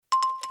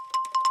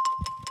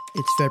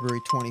It's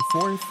February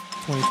 24th,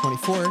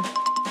 2024.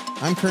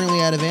 I'm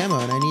currently out of ammo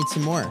and I need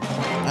some more.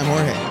 I'm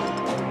Jorge.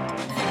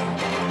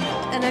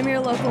 And I'm your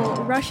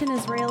local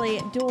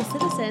Russian-Israeli dual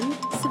citizen,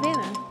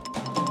 Savannah.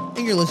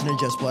 And you're listening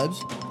to Just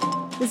Plebs.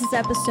 This is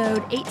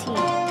episode 18.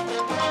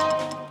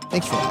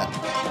 Thanks for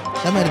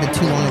that. That might have been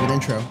too long of an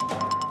intro.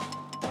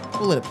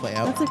 We'll let it play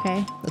out. That's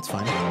okay. That's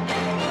fine.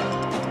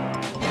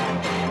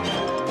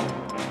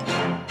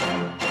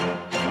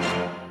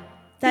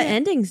 That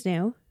ending's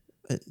new.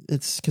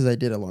 It's because I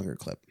did a longer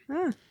clip.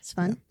 Ah, it's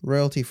fun. Yeah,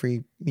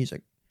 royalty-free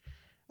music.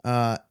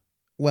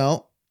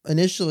 Well,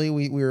 initially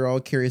we were all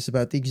curious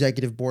about the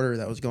executive border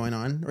that was going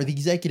on. Or the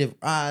executive...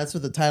 that's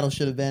what the title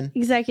should have been.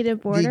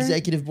 Executive border? The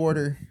executive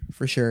border,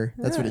 for sure.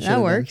 That's what it should have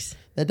been. That works.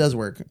 That does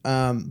work.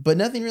 But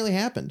nothing really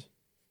happened.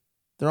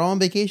 They're all on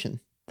vacation.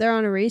 They're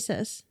on a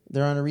recess.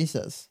 They're on a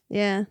recess.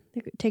 Yeah,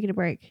 they're taking a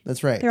break.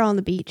 That's right. They're all on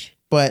the beach.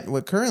 But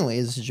what currently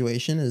is the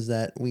situation is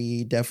that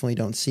we definitely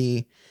don't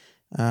see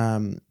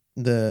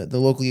the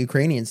local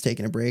Ukrainians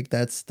taking a break.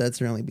 That's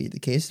really be the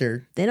case.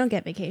 They don't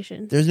get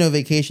vacation. There's no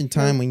vacation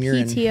time when you're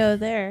PTO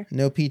there.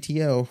 No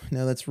PTO.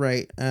 No, that's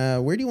right.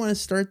 Where do you want to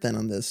start then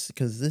on this?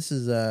 Because this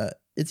is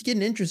it's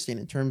getting interesting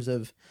in terms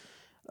of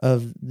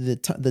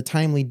the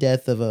timely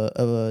death of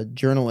a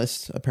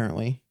journalist.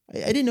 Apparently,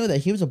 I didn't know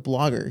that he was a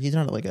blogger. He's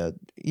not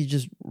he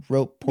just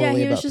wrote poorly about Putin.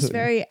 Yeah, he was just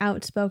very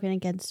outspoken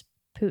against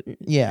Putin.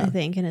 Yeah, I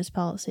think in his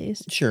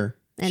policies. Sure.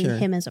 And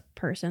him as a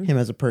person. Him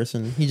as a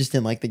person. He just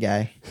didn't like the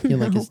guy. He didn't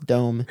like his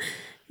dome.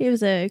 He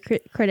was a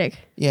critic.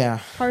 Yeah.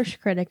 Harsh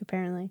critic,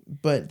 apparently.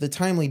 But the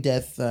timely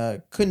death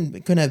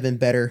couldn't have been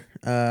better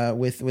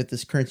with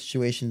this current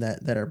situation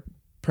that our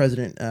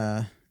president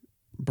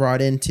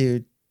brought in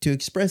to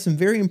express some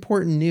very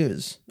important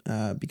news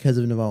because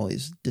of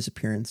Navalny's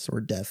disappearance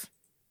or death.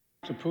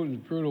 To Putin's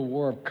brutal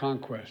war of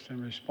conquest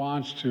in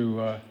response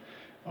to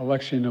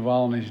Alexei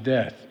Navalny's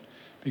death.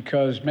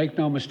 Because, make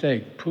no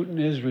mistake, Putin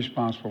is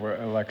responsible for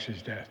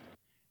Alexei's death.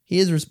 He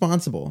is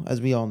responsible, as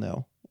we all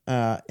know.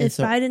 If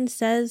Biden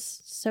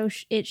says so,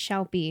 it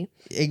shall be.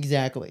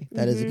 Exactly.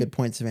 That is a good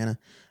point, Savannah.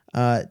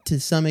 To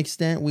some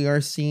extent, we are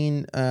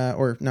seeing,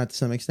 or not to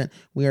some extent,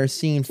 we are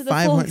seeing to the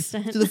full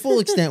extent. To the full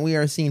extent, we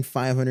are seeing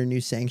 500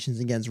 new sanctions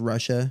against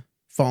Russia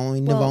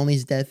following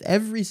Navalny's death.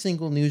 Every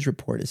single news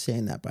report is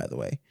saying that, by the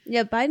way.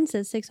 Yeah, Biden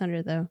said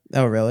 600, though.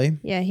 Oh, really?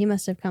 Yeah, he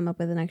must have come up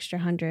with an extra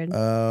 100.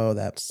 Oh,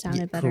 that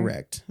sounded better.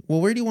 Correct.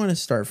 Well, where do you want to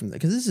start from that?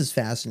 Because this is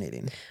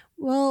fascinating.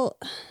 Well,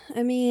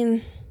 I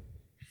mean,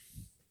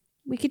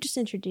 we could just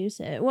introduce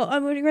it. Well,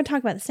 we're going to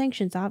talk about the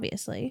sanctions,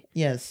 obviously.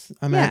 Yes,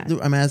 I'm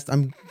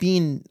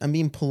being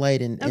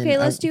polite and okay.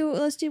 Let's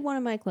do one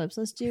of my clips.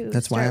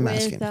 That's why I'm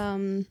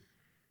asking.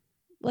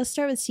 Let's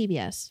start with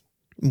CBS.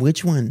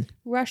 Which one?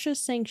 Russia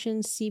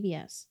sanctions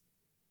CBS.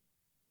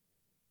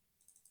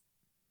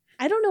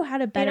 I don't know how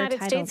to better title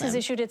them. The United States has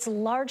issued its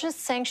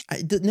largest sanction.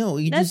 No,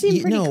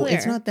 clear.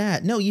 It's not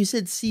that. No, you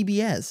said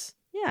CBS.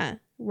 Yeah,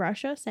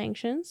 Russia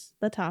sanctions,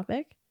 the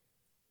topic.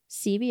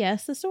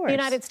 CBS, the source. The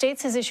United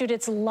States has issued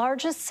its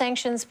largest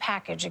sanctions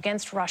package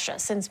against Russia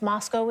since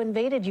Moscow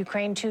invaded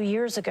Ukraine 2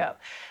 years ago.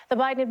 The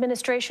Biden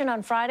administration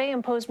on Friday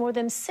imposed more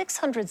than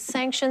 600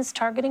 sanctions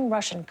targeting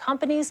Russian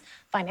companies,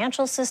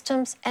 financial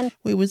systems, and...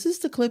 Wait, was this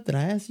the clip that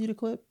I asked you to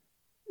clip?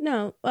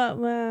 No,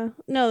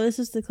 no, this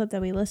is the clip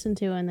that we listened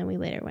to and then we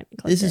later went and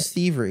clipped This is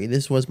thievery.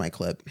 This was my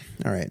clip.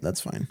 All right,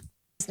 that's fine.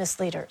 Business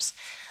leaders.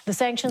 The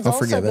sanctions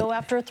also go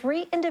after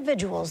 3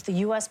 individuals the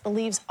U.S.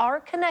 believes are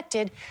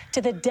connected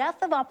to the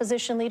death of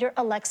opposition leader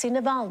Alexei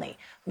Navalny,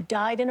 who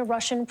died in a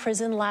Russian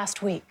prison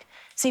last week.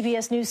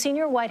 CBS News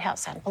senior White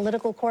House and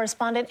political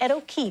correspondent Ed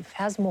O'Keefe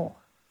has more.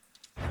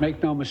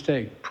 Make no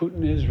mistake,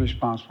 Putin is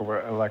responsible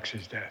for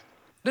Alexei's death.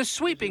 The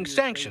sweeping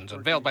sanctions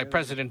unveiled by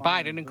President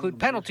Biden include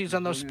penalties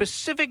on those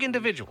specific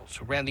individuals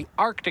who ran the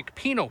Arctic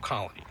penal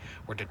colony,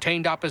 where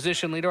detained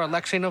opposition leader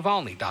Alexei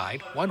Navalny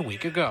died 1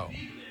 week ago.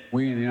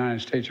 We in the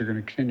United States are going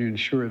to continue to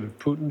ensure that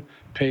Putin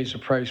pays the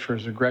price for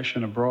his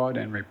aggression abroad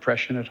and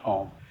repression at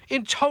home.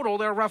 In total,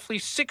 there are roughly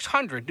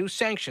 600 new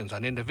sanctions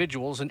on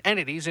individuals and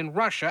entities in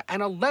Russia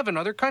and 11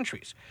 other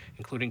countries,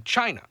 including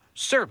China,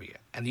 Serbia,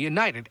 and the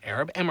United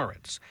Arab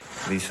Emirates.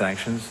 These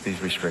sanctions,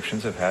 these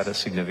restrictions have had a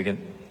significant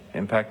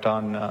impact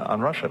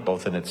on Russia,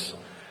 both in its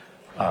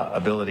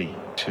ability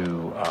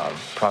to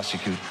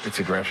prosecute its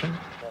aggression,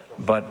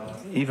 but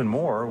even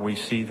more, we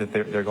see that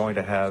they're going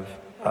to have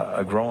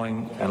a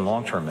growing and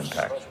long-term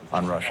impact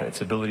on Russia,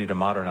 its ability to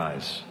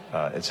modernize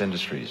its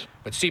industries.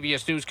 But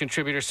CBS News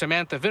contributor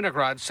Samantha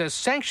Vinograd says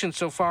sanctions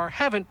so far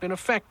haven't been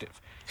effective,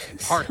 in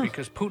part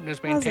because Putin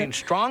has maintained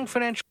strong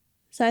financial...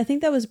 So I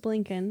think that was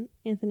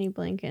Anthony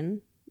Blinken,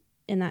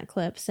 in that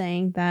clip,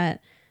 saying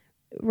that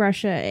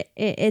Russia,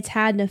 it's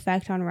had an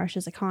effect on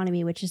Russia's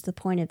economy, which is the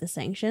point of the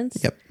sanctions.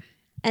 Yep.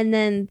 And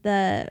then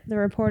the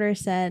reporter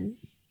said,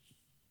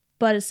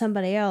 but it's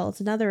somebody else,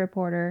 another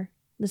reporter...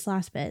 This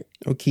last bit.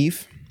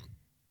 O'Keefe?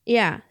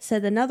 Yeah,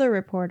 said another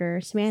reporter,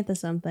 Samantha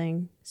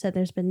something, said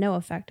there's been no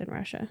effect in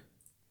Russia.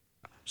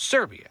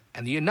 Serbia,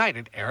 and the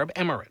United Arab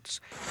Emirates.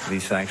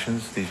 These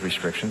sanctions, these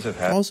restrictions have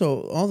had...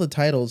 Also, all the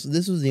titles,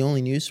 this was the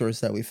only news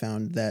source that we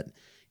found that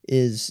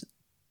is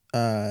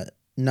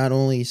not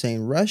only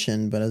saying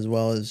Russian, but as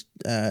well as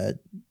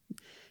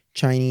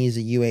Chinese,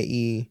 the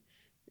UAE,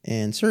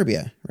 and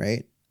Serbia,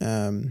 right?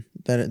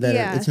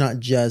 It's not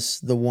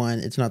just the one,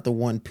 it's not the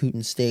one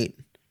Putin state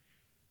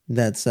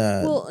that's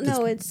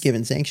it's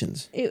given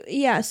sanctions.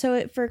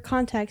 For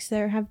context,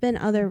 there have been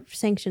other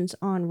sanctions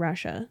on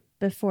Russia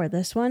before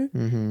this one.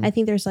 Mm-hmm. I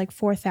think there's like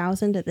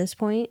 4,000 at this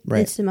point.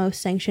 Right. It's the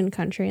most sanctioned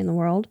country in the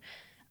world.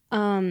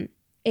 And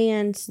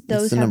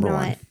those have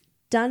not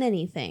done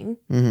anything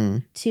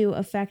to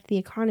affect the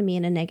economy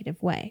in a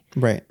negative way.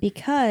 Right.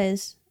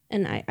 Because,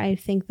 and I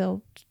think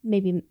they'll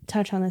maybe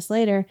touch on this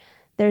later,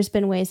 there's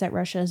been ways that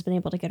Russia has been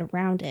able to get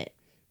around it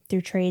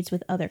through trades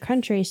with other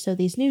countries. So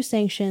these new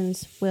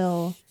sanctions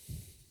will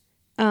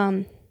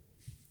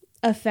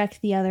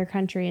affect the other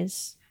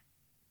countries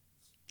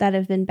that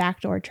have been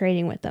backdoor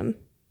trading with them.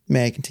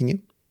 May I continue?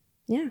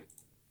 Yeah.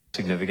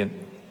 Significant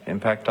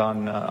impact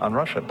on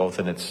Russia, both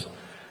in its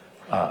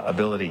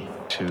ability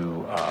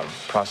to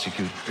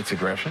prosecute its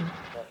aggression,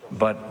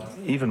 but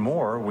even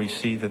more, we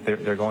see that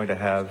they're going to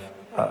have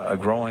a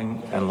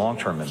growing and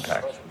long-term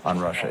impact on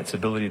Russia, its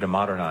ability to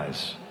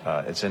modernize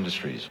its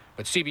industries.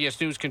 But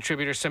CBS News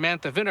contributor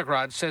Samantha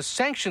Vinograd says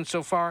sanctions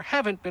so far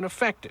haven't been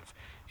effective,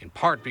 in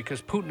part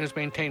because Putin has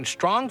maintained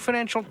strong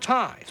financial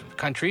ties with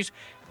countries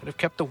that have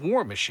kept the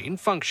war machine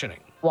functioning.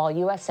 While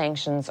U.S.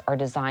 sanctions are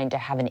designed to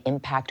have an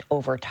impact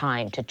over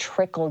time, to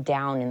trickle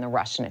down in the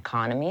Russian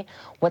economy,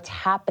 what's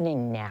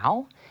happening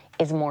now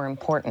is more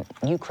important.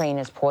 Ukraine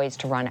is poised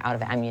to run out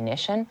of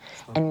ammunition,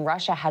 and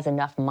Russia has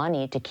enough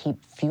money to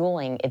keep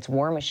fueling its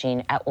war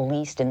machine, at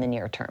least in the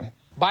near term.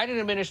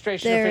 Biden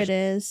administration... There it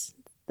is.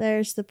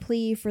 There's the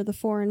plea for the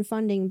foreign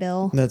funding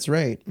bill. That's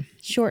right.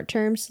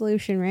 Short-term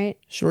solution, right?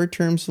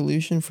 Short-term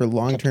solution for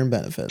long-term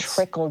benefits.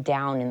 Trickle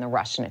down in the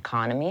Russian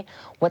economy.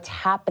 What's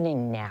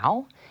happening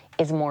now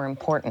is more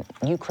important.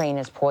 Ukraine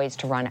is poised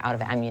to run out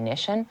of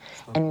ammunition,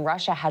 and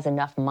Russia has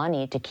enough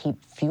money to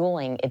keep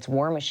fueling its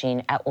war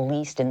machine, at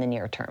least in the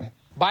near term.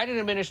 Biden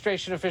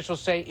administration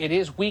officials say it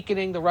is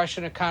weakening the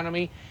Russian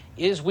economy,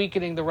 is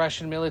weakening the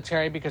Russian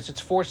military because it's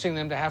forcing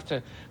them to have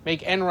to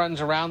make end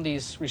runs around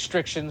these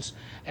restrictions,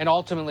 and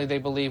ultimately they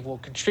believe will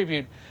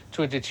contribute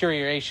to a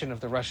deterioration of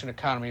the Russian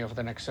economy over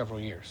the next several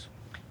years.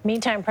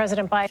 Meantime,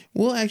 President Biden...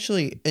 Well,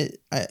 actually,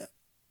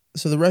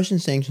 so the Russian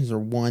sanctions are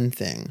one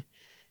thing.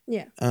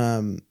 Yeah.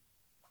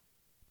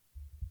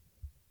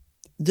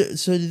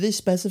 So did they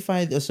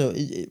specify? So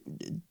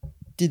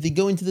did they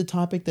go into the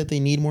topic that they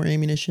need more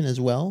ammunition as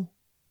well?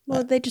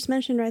 Well, they just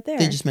mentioned right there.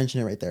 They just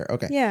mentioned it right there.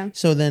 Okay. Yeah.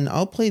 So then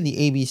I'll play the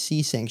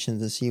ABC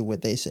sanctions to see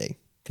what they say,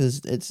 because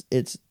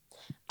it's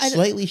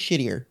slightly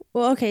shittier.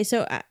 Well, okay.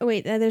 So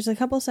wait, there's a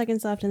couple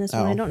seconds left in this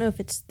one. I don't know if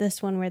it's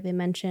this one where they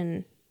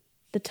mention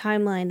the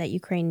timeline that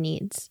Ukraine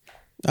needs.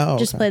 Oh,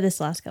 just play this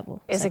last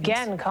couple. Is seconds.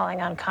 Again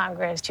calling on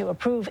Congress to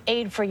approve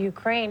aid for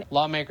Ukraine.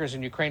 Lawmakers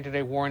in Ukraine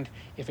today warned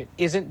if it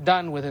isn't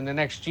done within the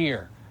next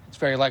year, it's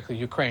very likely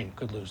Ukraine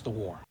could lose the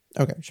war.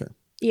 Okay, sure.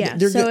 Yeah,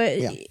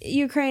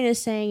 Ukraine is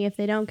saying if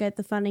they don't get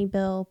the funding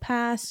bill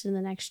passed in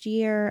the next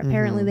year,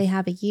 apparently they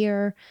have a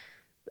year.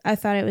 I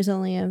thought it was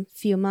only a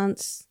few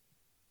months.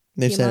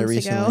 They've said it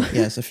recently.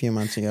 Yes, a few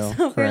months ago.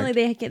 So apparently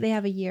they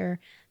have a year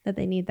that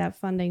they need that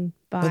funding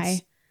by.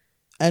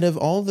 Out of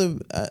all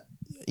the,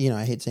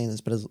 I hate saying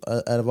this, but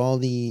out of all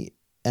the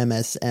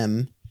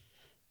MSM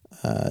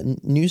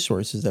news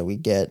sources that we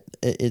get,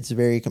 it's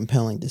very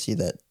compelling to see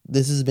that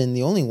this has been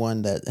the only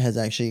one that has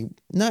actually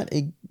not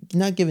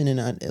given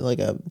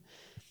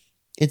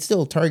it's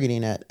still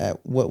targeting at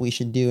what we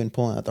should do and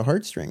pulling out the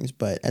heartstrings,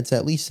 but it's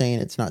at least saying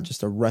it's not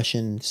just a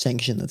Russian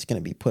sanction that's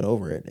going to be put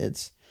over it.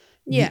 It's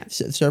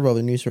several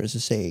other news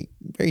sources say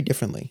very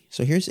differently.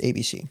 So here's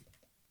ABC.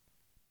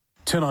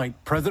 Tonight,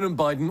 President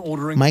Biden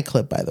ordering... My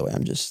clip, by the way,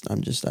 I'm just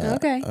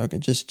okay. Okay,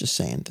 just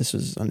saying, this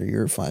was under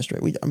your flash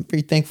drive. I'm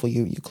very thankful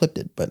you clipped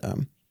it, but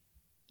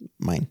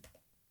mine.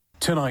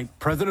 Tonight,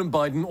 President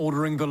Biden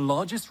ordering the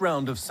largest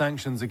round of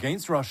sanctions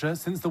against Russia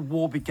since the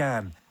war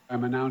began.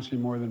 I'm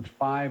announcing more than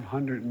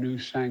 500 new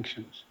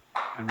sanctions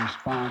in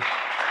response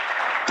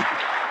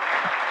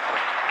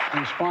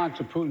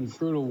to Putin's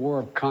brutal war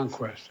of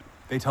conquest.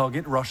 They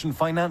target Russian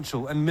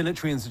financial and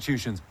military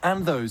institutions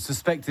and those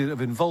suspected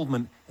of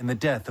involvement in the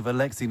death of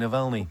Alexei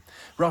Navalny.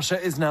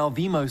 Russia is now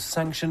the most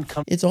sanctioned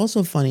country. It's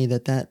also funny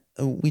that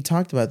we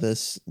talked about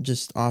this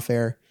just off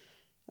air.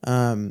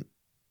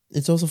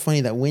 It's also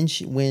funny that when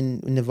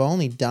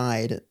Navalny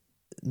died,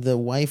 the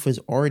wife was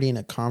already in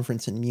a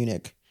conference in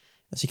Munich,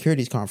 a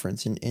securities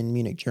conference in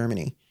Munich,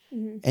 Germany,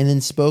 and then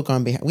spoke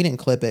on behalf. We didn't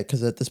clip it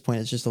because at this point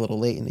it's just a little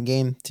late in the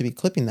game to be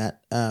clipping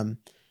that.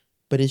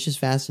 But it's just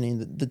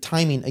fascinating. The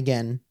timing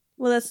again.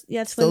 Well,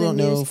 that's when the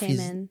news came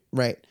in.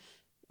 Right.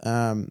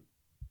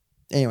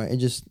 Anyway, it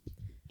just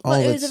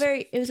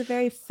it was a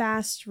very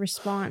fast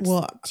response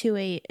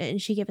to and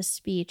she gave a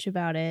speech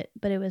about it,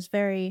 but it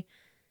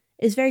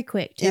is very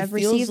quick to have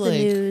received the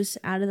news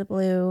out of the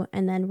blue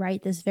and then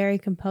write this very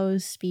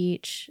composed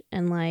speech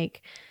and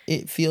like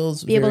it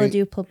feels be able to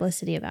do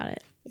publicity about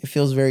it. It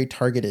feels very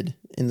targeted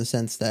in the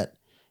sense that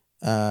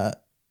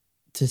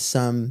to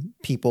some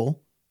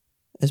people,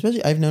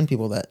 especially I've known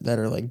people that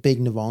are like big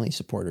Navalny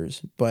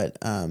supporters, but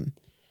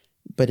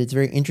it's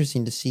very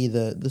interesting to see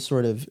the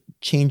sort of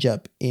change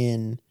up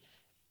in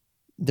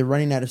the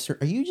running out of.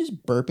 Are you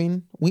just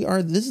burping?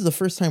 This is the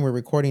first time we're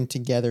recording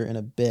together in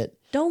a bit.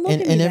 Don't look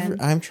at me, Ben.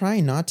 I'm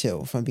trying not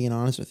to, if I'm being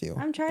honest with you.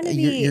 I'm trying to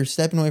be. You're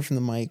stepping away from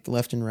the mic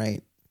left and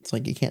right. It's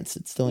like you can't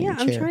sit still in your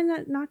chair. Yeah, I'm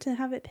trying not to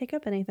have it pick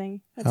up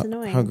anything. That's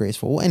annoying. How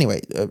graceful. Well,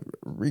 anyway,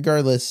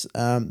 regardless,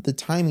 the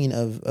timing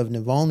of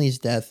Navalny's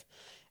death,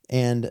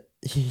 and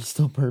he's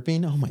still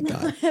burping. Oh my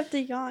God, I have to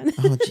yawn.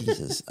 Oh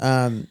Jesus,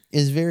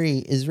 is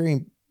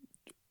very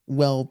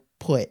well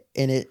put,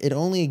 and it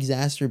only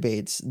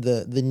exacerbates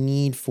the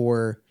need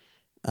for,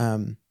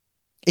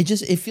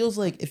 it feels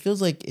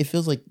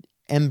like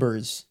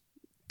embers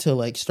to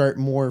like start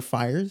more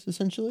fires,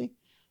 essentially.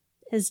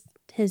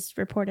 His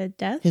reported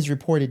death? His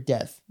reported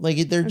death.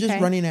 Like, they're just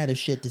running out of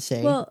shit to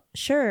say. Well,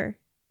 sure.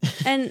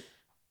 And,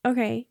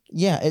 okay.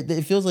 Yeah,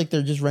 it feels like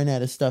they're just running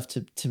out of stuff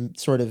to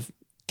sort of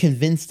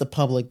convince the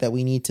public that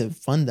we need to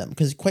fund them.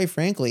 Because, quite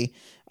frankly,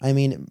 I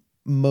mean,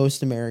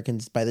 most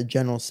Americans, by the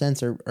general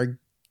sense, are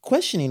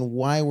questioning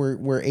why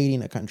we're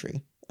aiding a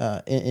country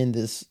in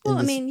this. Well,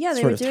 I mean, yeah,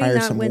 they were doing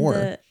that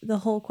with the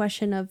whole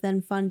question of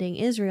then funding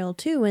Israel,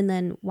 too. And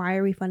then why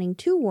are we funding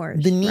two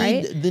wars? The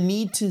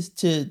need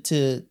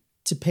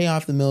to pay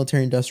off the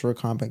military-industrial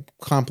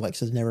complex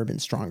has never been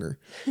stronger.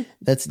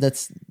 That's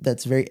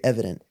very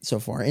evident so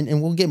far,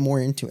 and we'll get more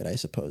into it, I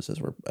suppose,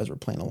 as we're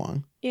playing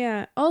along.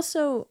 Yeah.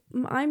 Also,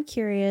 I'm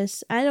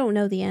curious. I don't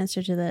know the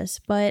answer to this,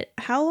 but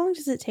how long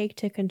does it take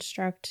to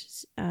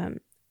construct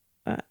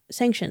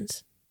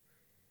sanctions,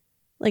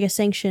 like a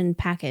sanction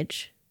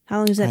package? How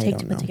long does that take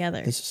to put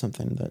together? This is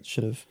something that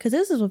should have, because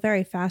this is a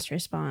very fast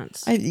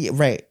response.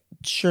 Right.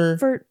 Sure.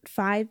 For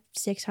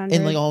 500-600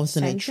 and like all of a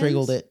sudden it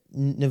triggered it.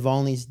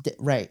 Navalny's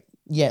right.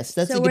 Yes,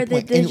 that's a good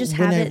point. They just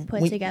have it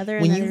put together.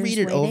 When you read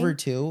it over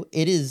too,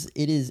 it is.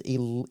 I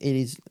mean,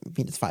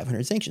 it's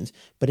 500 sanctions,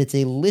 but it's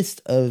a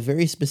list of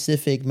very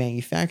specific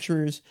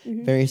manufacturers,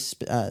 very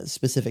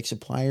specific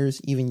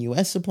suppliers, even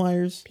U.S.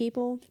 suppliers,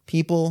 people.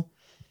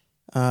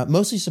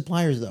 Mostly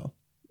suppliers though.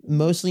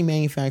 Mostly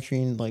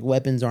manufacturing like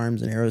weapons,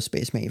 arms, and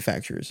aerospace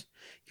manufacturers.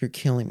 You're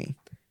killing me.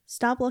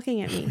 Stop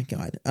looking at me. Oh my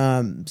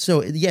God.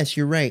 So yes,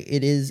 you're right.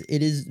 It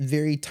is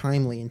very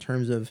timely in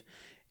terms of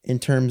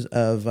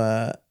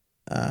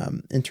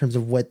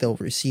what they'll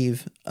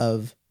receive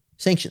of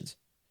sanctions.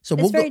 So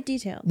it's very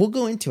detailed. We'll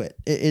go into it.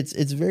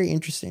 It's very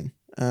interesting.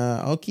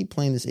 I'll keep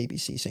playing this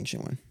ABC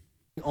sanction one.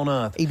 On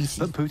Earth, ABC.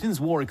 But Putin's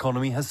war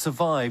economy has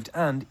survived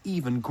and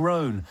even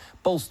grown,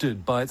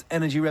 bolstered by its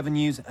energy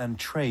revenues and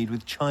trade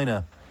with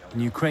China. In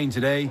Ukraine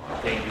today,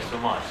 thank you so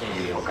much.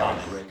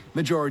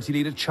 Majority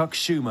Leader Chuck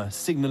Schumer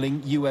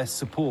signaling U.S.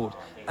 support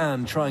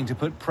and trying to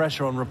put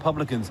pressure on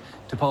Republicans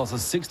to pass a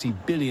 $60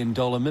 billion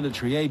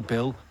military aid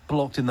bill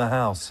blocked in the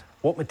House.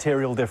 What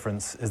material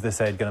difference is this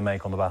aid going to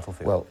make on the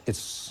battlefield? Well,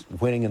 it's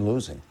winning and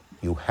losing.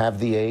 You have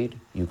the aid,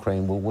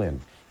 Ukraine will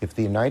win. If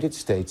the United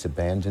States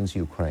abandons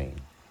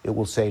Ukraine, it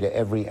will say to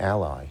every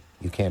ally,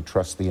 you can't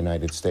trust the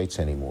United States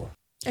anymore.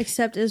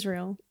 Except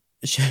Israel.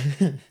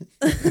 Sure.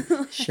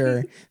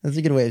 That's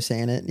a good way of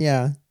saying it.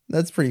 Yeah,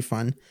 that's pretty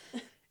fun.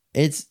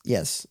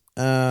 Yes.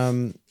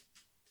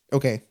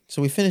 Okay,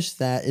 so we finished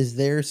that. Is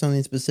there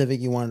something specific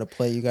you wanted to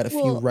play? You got a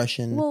few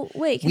Russian... Well,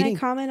 wait, can I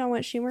comment on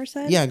what Schumer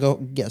said? Yeah, go.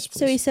 Yes, please.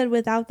 So he said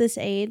without this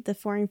aid, the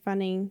foreign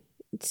funding,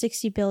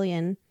 $60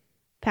 billion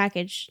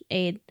package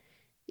aid,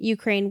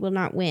 Ukraine will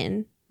not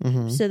win.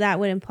 Mm-hmm. So that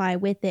would imply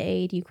with the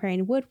aid,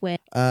 Ukraine would win.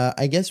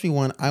 I guess I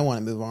want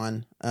to move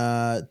on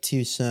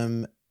to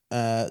some...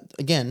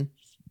 again,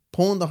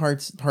 pulling the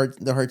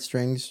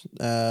heartstrings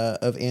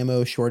of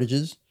ammo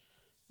shortages,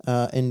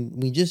 and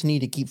we just need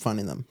to keep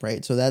funding them,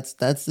 right? So that's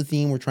the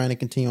theme we're trying to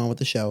continue on with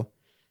the show.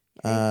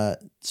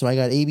 So I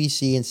got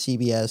ABC and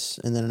CBS,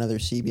 and then another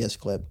CBS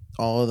clip.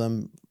 All of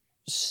them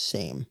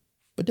same,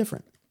 but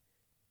different.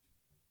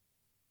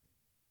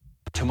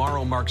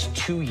 Tomorrow marks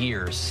 2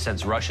 years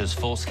since Russia's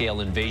full-scale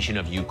invasion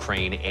of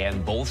Ukraine,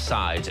 and both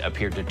sides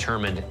appear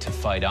determined to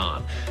fight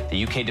on.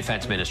 The UK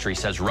Defense Ministry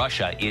says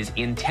Russia is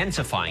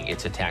intensifying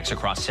its attacks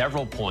across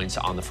several points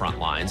on the front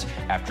lines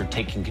after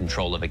taking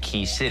control of a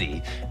key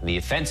city. And the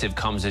offensive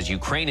comes as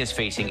Ukraine is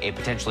facing a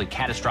potentially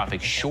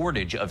catastrophic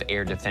shortage of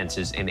air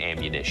defenses and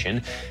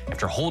ammunition.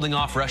 After holding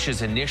off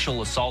Russia's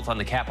initial assault on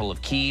the capital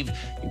of Kyiv,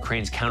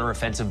 Ukraine's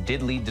counteroffensive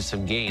did lead to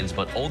some gains,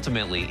 but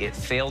ultimately it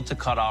failed to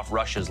cut off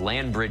Russia's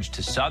land bridge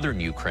to southern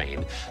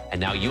Ukraine.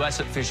 And now U.S.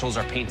 officials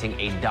are painting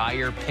a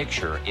dire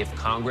picture if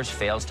Congress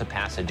fails to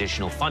pass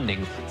additional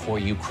funding for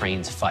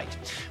Ukraine's fight.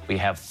 We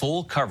have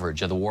full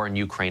coverage of the war in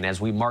Ukraine as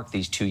we mark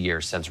these 2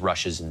 years since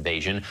Russia's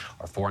invasion.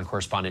 Our foreign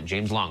correspondent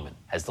James Longman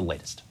has the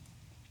latest.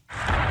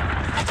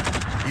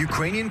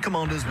 Ukrainian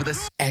commanders with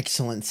a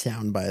excellent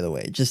sound, by the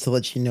way, just to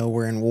let you know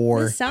we're in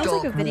war. This sounds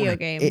like a video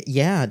game.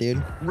 Yeah,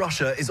 dude.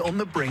 Russia is on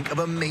the brink of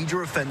a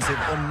major offensive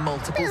on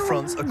multiple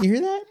fronts. You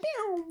hear that?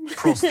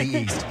 Across the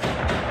east. Go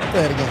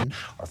ahead again.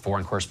 Our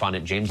foreign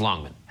correspondent James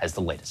Longman has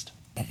the latest.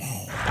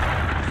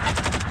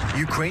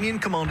 Ukrainian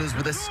commanders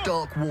with a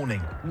stark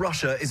warning.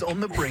 Russia is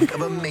on the brink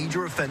of a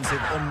major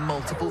offensive on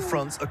multiple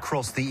fronts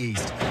across the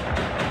east.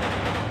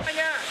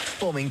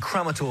 Bombing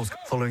Kramatorsk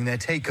following their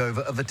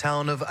takeover of the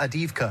town of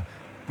Avdiivka,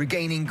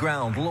 regaining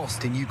ground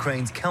lost in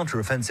Ukraine's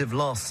counteroffensive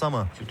last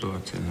summer.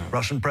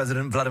 Russian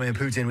President Vladimir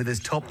Putin with his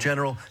top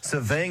general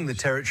surveying the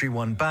territory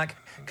won back,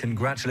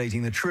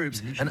 congratulating the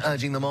troops and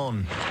urging them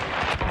on.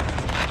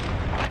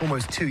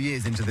 Almost 2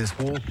 years into this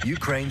war,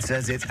 Ukraine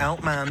says it's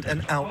outmanned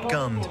and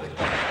outgunned.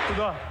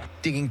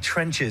 Digging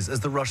trenches as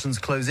the Russians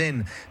close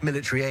in,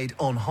 military aid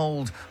on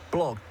hold,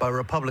 blocked by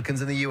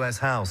Republicans in the US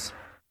House.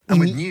 And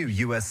with new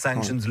US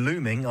sanctions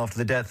looming after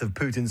the death of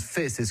Putin's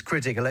fiercest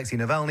critic Alexei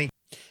Navalny.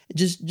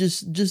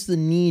 Just the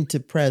need to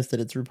press that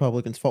it's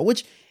Republicans' fault,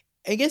 which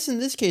I guess in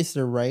this case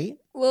they're right.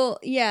 Well,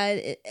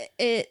 yeah,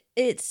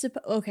 it's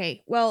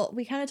okay. Well,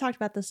 we kind of talked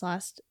about this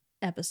last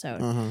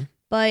episode,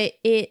 but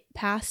it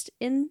passed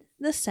in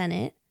the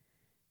Senate.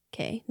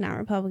 Okay, not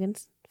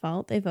Republicans'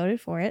 fault. They voted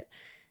for it.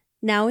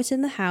 Now it's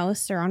in the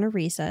House. They're on a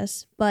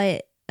recess,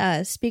 but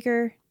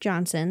Speaker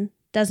Johnson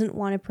doesn't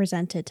want to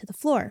present it to the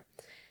floor.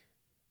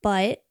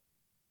 But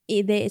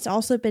it's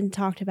also been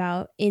talked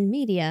about in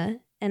media,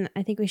 and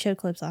I think we showed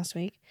clips last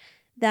week,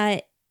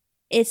 that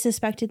it's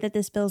suspected that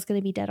this bill is going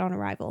to be dead on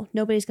arrival.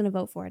 Nobody's going to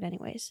vote for it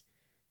anyways.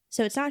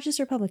 So it's not just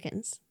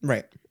Republicans.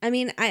 Right. I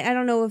mean, I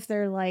don't know if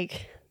they're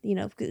like,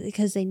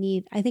 because they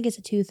need, I think it's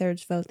a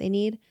 2/3 vote they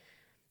need.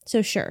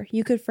 So sure,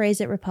 you could phrase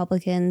it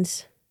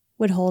Republicans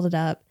would hold it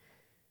up.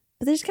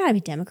 But there's got to be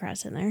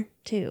Democrats in there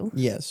too.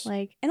 Yes.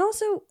 And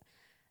also,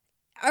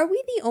 are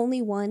we the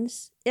only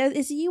ones?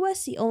 Is the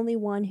U.S. the only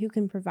one who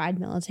can provide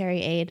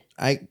military aid?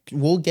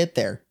 We'll get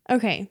there.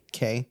 Okay.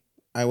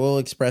 I will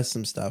express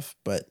some stuff,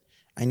 but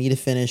I need to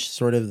finish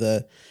sort of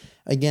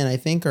again, I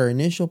think our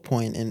initial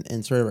point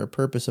and sort of our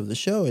purpose of the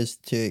show is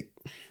to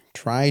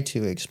try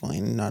to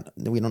explain,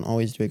 we don't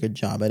always do a good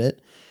job at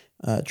it,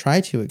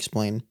 try to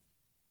explain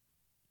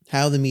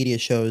how the media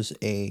shows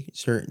a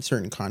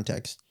certain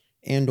context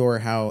and or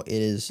how it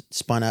is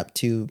spun up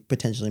to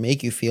potentially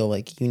make you feel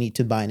like you need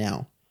to buy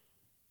now.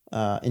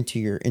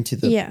 Into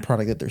the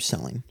product that they're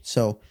selling.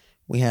 So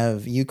we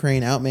have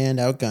Ukraine outmanned,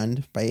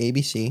 outgunned by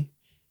ABC,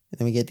 and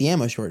then we get the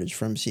ammo shortage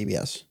from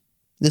CBS.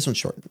 This one's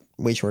short,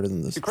 way shorter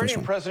than this.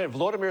 Ukrainian President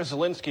Volodymyr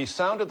Zelensky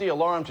sounded the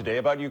alarm today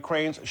about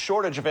Ukraine's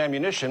shortage of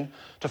ammunition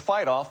to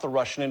fight off the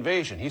Russian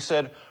invasion. He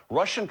said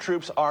Russian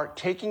troops are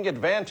taking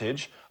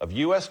advantage of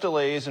U.S.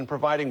 delays in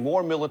providing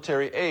more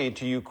military aid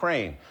to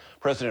Ukraine.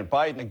 President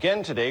Biden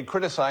again today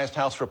criticized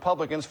House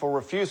Republicans for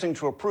refusing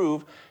to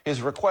approve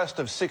his request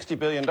of $60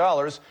 billion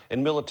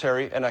in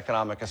military and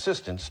economic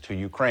assistance to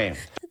Ukraine.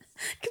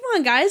 Come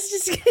on, guys.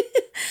 Just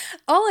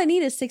all I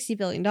need is $60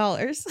 billion.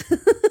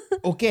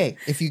 Okay.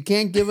 If you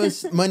can't give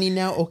us money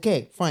now,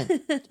 okay, fine.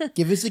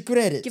 Give us a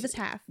credit. Give us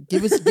half.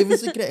 Give us a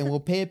credit, and we'll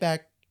pay it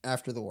back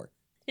after the war.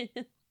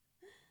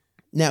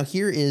 Now,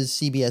 here is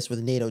CBS with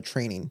NATO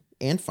training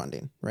and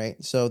funding,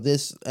 right? So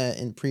this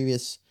in a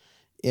previous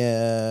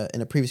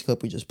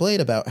clip we just played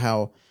about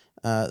how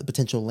the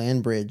potential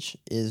land bridge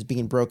is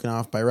being broken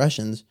off by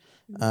Russians,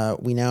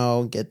 we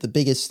now get the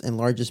biggest and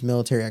largest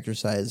military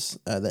exercise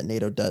that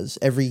NATO does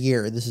every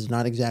year. This is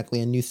not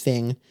exactly a new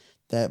thing,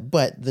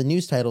 but the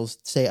news titles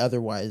say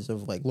otherwise,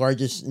 of like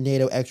largest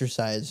NATO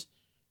exercise,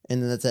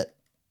 and then that's it.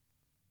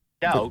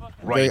 Out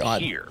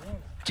right here.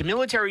 To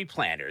military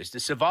planners, the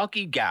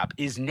Suwalki Gap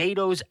is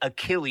NATO's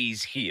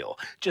Achilles heel.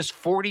 Just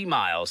 40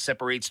 miles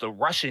separates the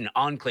Russian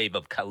enclave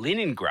of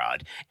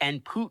Kaliningrad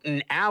and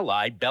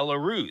Putin-allied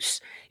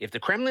Belarus. If the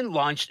Kremlin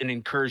launched an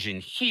incursion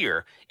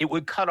here, it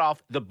would cut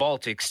off the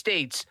Baltic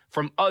states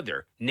from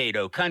other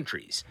NATO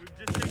countries.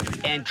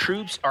 And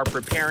troops are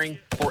preparing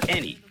for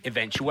any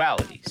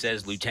eventuality,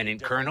 says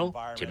Lieutenant Colonel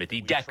Timothy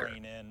Decker.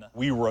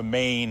 We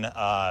remain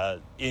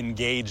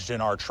engaged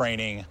in our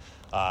training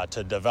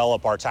to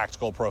develop our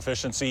tactical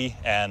proficiency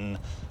and,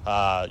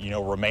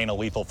 remain a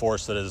lethal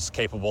force that is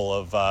capable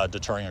of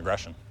deterring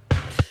aggression.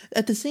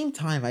 At the same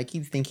time, I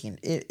keep thinking,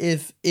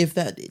 if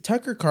that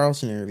Tucker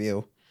Carlson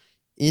interview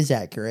is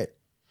accurate,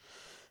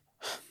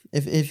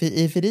 if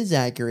it is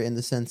accurate in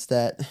the sense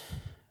that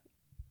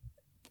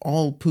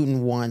all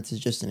Putin wants is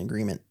just an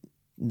agreement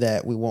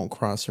that we won't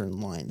cross certain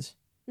lines,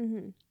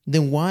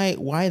 then why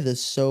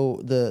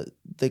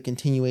the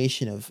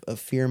continuation of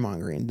fear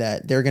mongering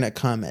that they're gonna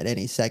come at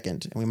any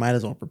second and we might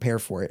as well prepare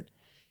for it?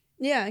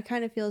 Yeah, it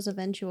kind of feels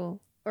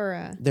eventual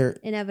or they're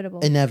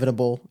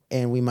inevitable,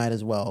 and we might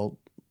as well,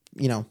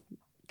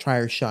 try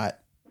our shot.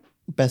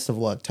 Best of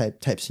luck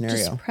type scenario.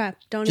 Just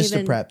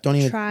prep. Don't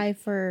even try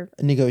for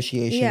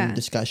negotiation,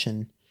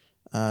 discussion,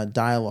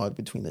 dialogue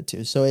between the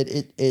two. So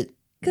it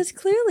because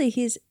clearly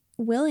he's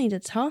willing to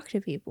talk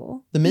to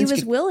people. He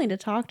was willing to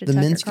talk to the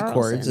Tucker Minsk Carlson.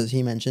 Accords, as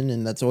he mentioned,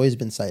 and that's always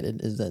been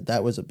cited, is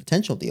that was a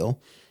potential deal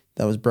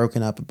that was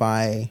broken up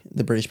by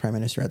the British Prime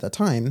Minister at that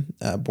time,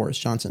 Boris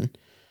Johnson,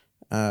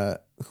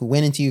 who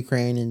went into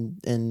Ukraine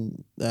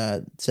and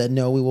said,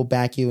 no, we will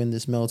back you in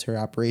this military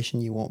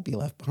operation. You won't be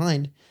left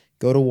behind.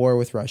 Go to war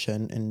with Russia,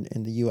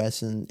 and the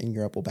U.S. and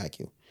Europe will back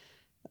you.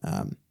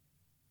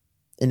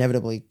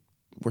 Inevitably,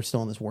 we're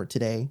still in this war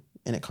today,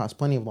 and it costs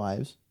plenty of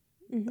lives.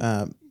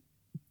 Mm-hmm.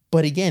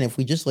 But again, if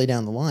we just lay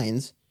down the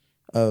lines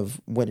of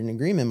what an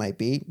agreement might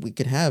be, we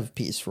could have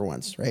peace for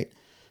once, right?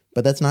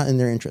 But that's not in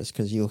their interest,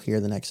 because you'll hear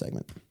the next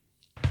segment.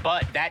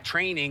 But that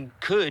training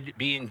could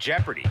be in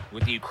jeopardy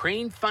with the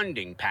Ukraine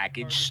funding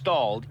package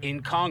stalled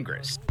in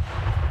Congress.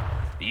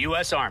 The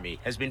U.S. Army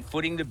has been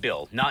footing the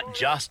bill not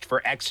just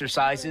for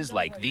exercises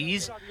like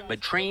these,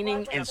 but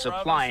training and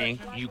supplying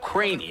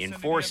Ukrainian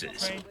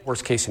forces.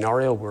 Worst case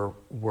scenario,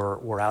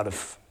 we're out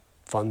of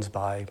funds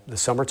by the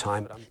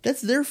summertime.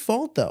 That's their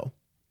fault, though.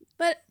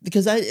 But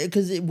because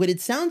what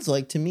it sounds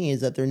like to me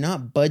is that they're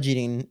not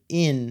budgeting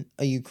in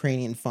a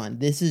Ukrainian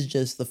fund. This is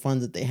just the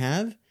funds that they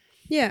have.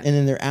 Yeah. And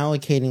then they're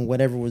allocating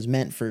whatever was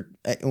meant for,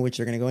 which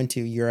they're going to go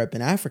into Europe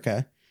and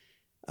Africa.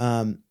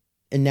 And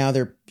now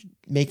they're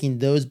making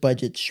those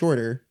budgets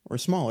shorter or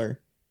smaller,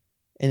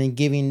 and then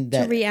giving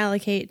that to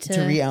reallocate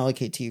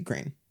to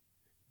Ukraine.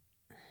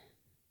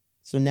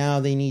 So now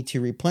they need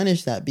to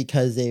replenish that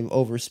because they've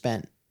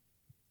overspent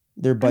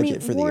their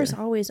budget for the year. War's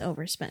always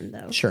overspent,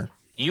 though. Sure.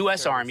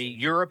 U.S. Army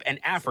Europe and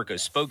Africa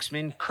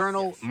spokesman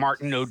Colonel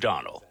Martin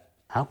O'Donnell.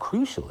 How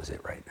crucial is it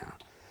right now?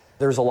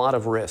 There's a lot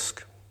of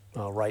risk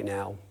right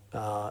now.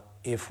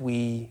 If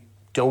we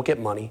don't get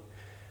money,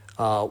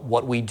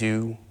 what we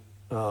do,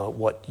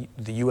 what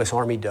the U.S.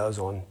 Army does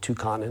on two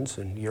continents,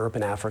 in Europe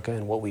and Africa,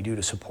 and what we do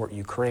to support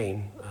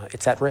Ukraine,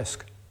 it's at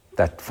risk.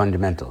 That's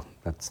fundamental.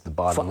 That's the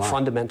bottom line.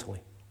 Fundamentally,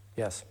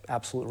 yes,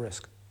 absolute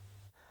risk.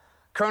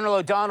 Colonel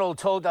O'Donnell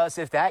told us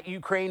if that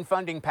Ukraine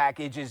funding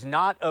package is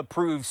not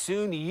approved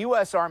soon, the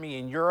U.S. Army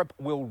in Europe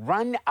will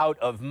run out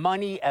of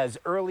money as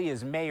early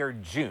as May or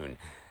June.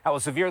 That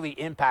will severely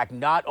impact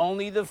not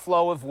only the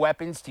flow of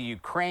weapons to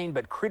Ukraine,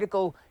 but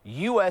critical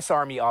U.S.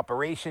 Army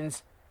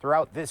operations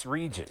throughout this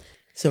region.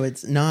 So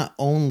it's not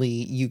only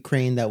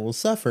Ukraine that will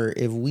suffer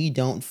if we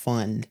don't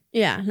fund.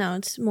 Yeah, no,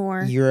 it's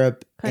more.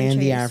 Europe countries.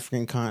 And the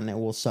African continent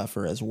will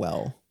suffer as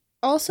well.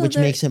 Also, which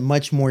makes it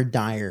much more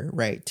dire,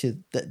 right?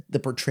 To the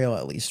portrayal,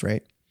 at least,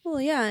 right? Well,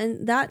 yeah,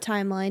 and that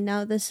timeline.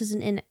 Now, this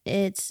isn't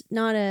it's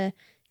not a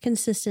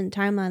consistent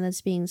timeline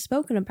that's being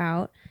spoken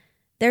about.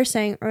 They're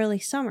saying early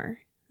summer.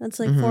 That's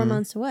like 4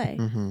 months away.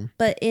 Mm-hmm.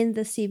 But in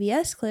the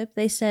CBS clip,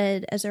 they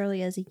said as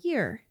early as a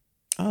year.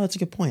 Oh, that's a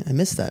good point. I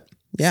missed that.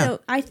 Yeah. So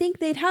I think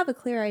they'd have a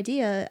clear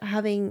idea,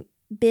 having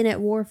been at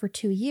war for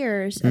 2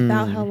 years,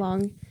 about how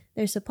long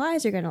their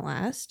supplies are going to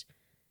last,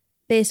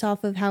 based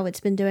off of how it's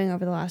been doing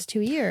over the last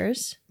 2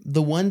 years.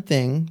 The one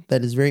thing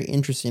that is very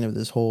interesting of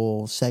this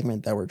whole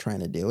segment that we're trying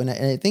to do, and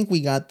I think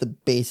we got the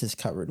basis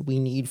covered. We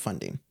need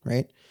funding,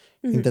 right?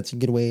 I think that's a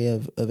good way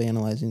of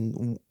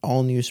analyzing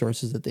all news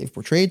sources that they've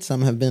portrayed.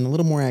 Some have been a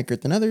little more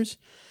accurate than others.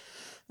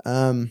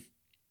 However,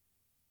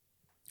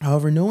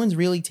 no one's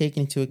really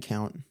taken into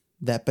account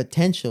that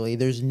potentially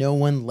there's no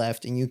one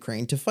left in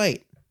Ukraine to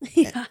fight.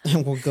 Yeah.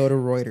 And we'll go to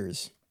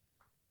Reuters.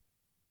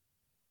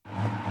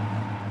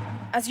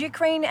 As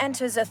Ukraine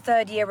enters a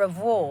third year of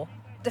war,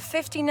 the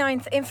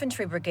 59th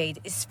Infantry Brigade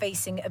is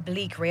facing a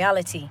bleak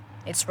reality.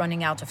 It's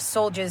running out of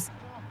soldiers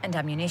and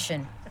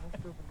ammunition.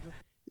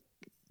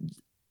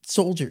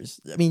 Soldiers.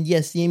 I mean,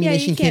 yes, the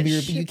ammunition can be,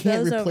 but you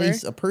can't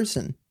replace a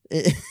person.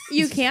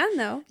 You can,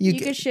 though. You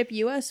could ship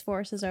U.S.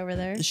 forces over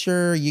there.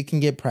 Sure, you can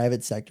get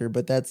private sector,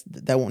 but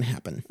that won't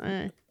happen.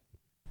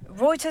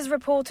 Reuters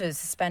reporters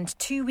spent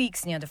 2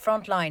 weeks near the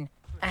front line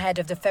ahead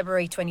of the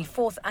February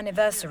 24th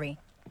anniversary,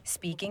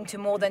 speaking to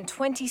more than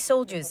 20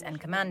 soldiers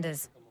and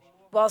commanders.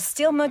 While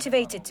still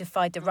motivated to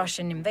fight the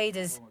Russian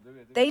invaders,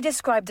 they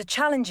described the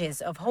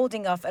challenges of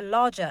holding off a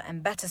larger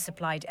and better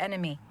supplied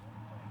enemy.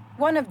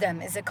 One of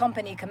them is a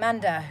company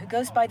commander who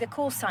goes by the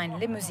call sign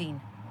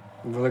Limousine.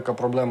 We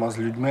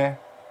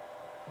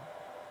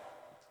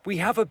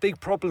have a big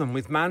problem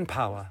with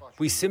manpower.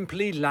 We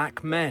simply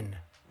lack men.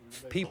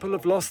 People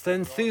have lost the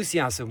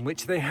enthusiasm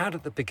which they had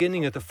at the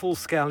beginning of the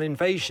full-scale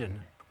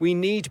invasion. We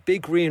need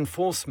big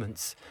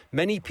reinforcements.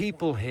 Many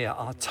people here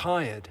are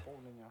tired.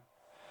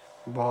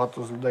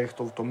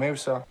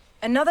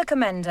 Another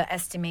commander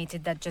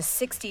estimated that just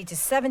 60 to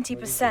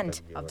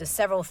 70% of the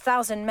several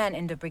thousand men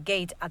in the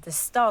brigade at the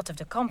start of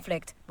the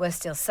conflict were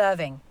still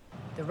serving.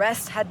 The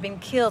rest had been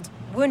killed,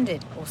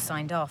 wounded, or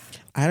signed off.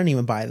 I don't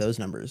even buy those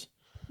numbers.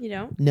 You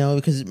don't? No,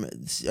 because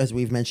as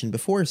we've mentioned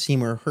before,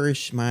 Seymour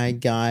Hersh, my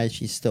God,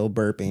 she's still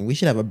burping. We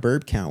should have a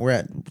burp count. We're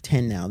at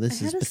 10 now.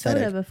 This is pathetic. I had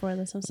a soda before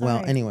this. I'm sorry.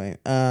 Well, anyway,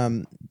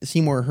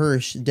 Seymour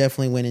Hersh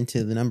definitely went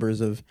into the numbers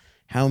of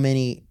how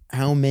many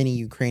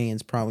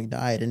Ukrainians probably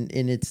died, and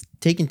it's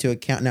taken into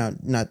account now.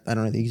 I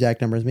don't know the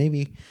exact numbers.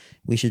 Maybe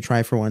we should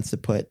try for once to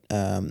put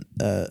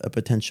a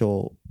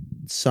potential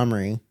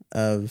summary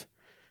of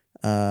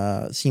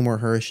Seymour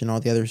Hersh and all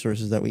the other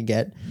sources that we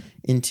get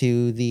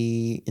into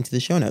the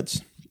show notes.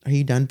 Are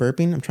you done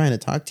burping? I'm trying to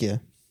talk to you.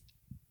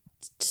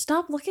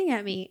 Stop looking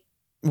at me.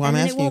 Well, I'm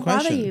asking you a question. It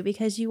won't bother you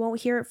because you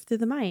won't hear it through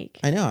the mic.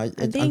 I know.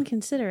 I'm being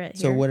considerate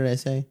here. So what did I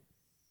say?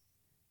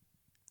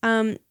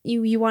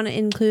 You want to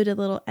include a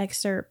little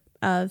excerpt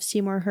of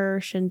Seymour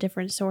Hersh and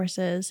different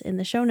sources in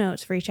the show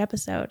notes for each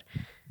episode.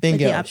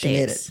 Bingo. With the updates. She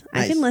made it.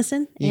 Nice. I can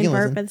listen and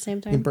burp at the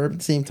same time. You burp at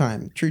the same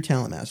time. True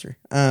talent master.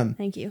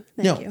 Thank you.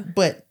 Thank you.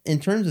 But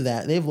in terms of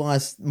that, they've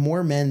lost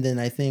more men than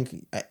I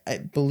think. I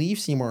believe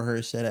Seymour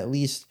Hersh said at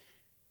least.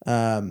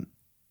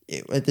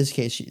 At this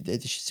case,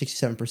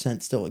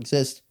 67% still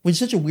exist, which is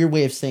such a weird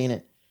way of saying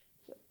it.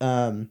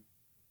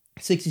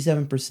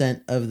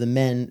 67% of the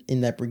men in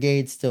that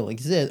brigade still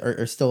exist,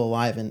 or are still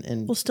alive,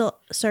 and still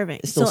serving,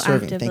 still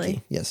serving. Actively. Thank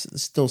you. Yes,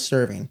 still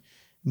serving.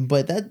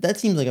 But that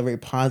seems like a very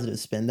positive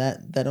spin.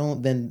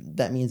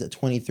 That means that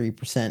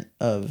 23%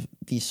 of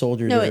these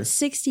soldiers. No, it's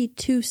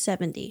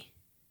 6270.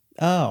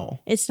 Oh,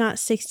 it's not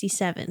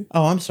 67.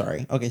 Oh, I'm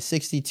sorry. Okay,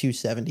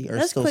 6270 are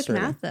That's still quick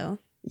serving. math, though.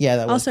 Yeah,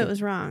 that was also it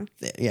was wrong.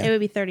 Yeah, it would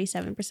be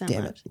 37%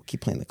 Damn left. It. Keep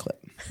playing the clip.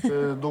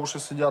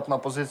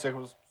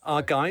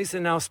 Our guys are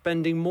now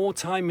spending more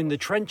time in the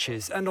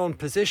trenches and on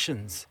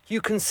positions.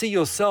 You can see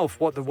yourself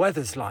what the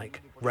weather's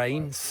like.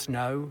 Rain,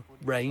 snow,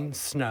 rain,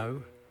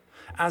 snow.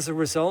 As a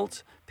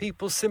result,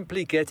 people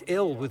simply get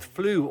ill with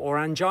flu or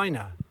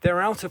angina.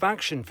 They're out of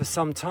action for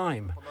some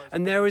time,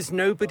 and there is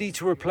nobody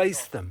to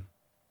replace them.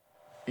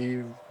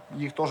 In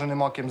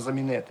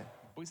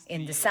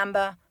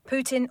December,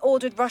 Putin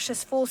ordered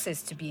Russia's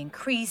forces to be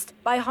increased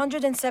by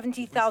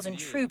 170,000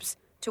 troops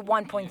to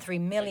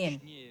 1.3 million.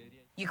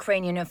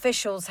 Ukrainian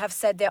officials have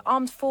said their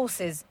armed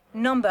forces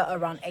number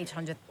around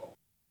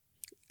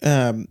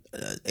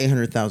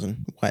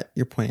 800,000. What?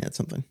 You're pointing at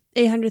something.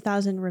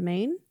 800,000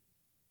 remain?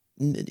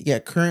 Yeah,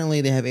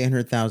 currently they have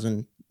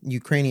 800,000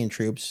 Ukrainian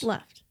troops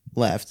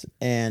left,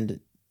 and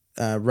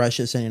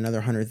Russia sending another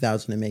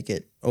 100,000 to make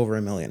it over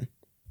 1 million.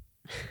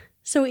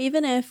 So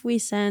even if we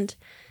sent,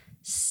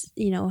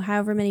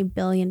 however many $1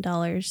 billion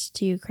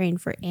to Ukraine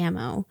for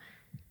ammo,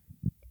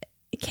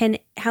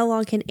 how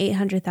long can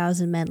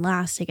 800,000 men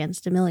last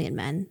against 1 million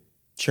men?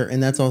 Sure,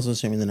 and that's also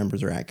assuming the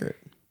numbers are accurate.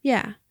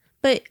 Yeah,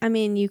 but I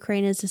mean,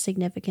 Ukraine is a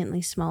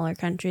significantly smaller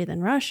country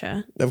than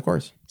Russia. Of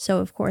course. So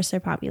of course their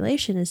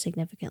population is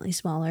significantly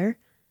smaller.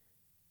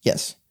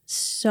 Yes.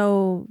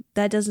 So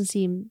that doesn't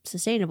seem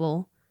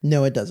sustainable.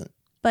 No, it doesn't.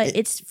 But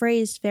it's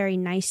phrased very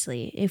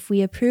nicely. If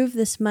we approve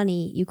this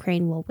money,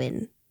 Ukraine will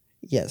win.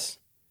 Yes.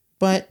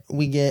 But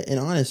we get an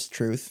honest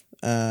truth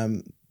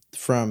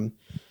from...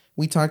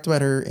 We talked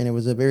about her, and it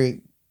was a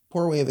very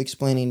poor way of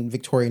explaining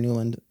Victoria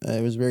Nuland.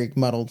 It was very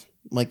muddled,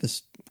 like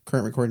this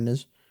current recording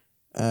is.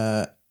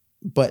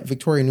 But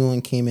Victoria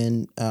Nuland came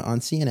in on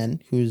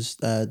CNN, who's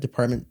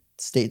Department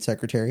State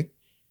Secretary,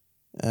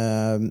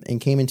 and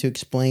came in to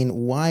explain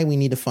why we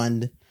need to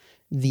fund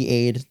the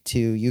aid to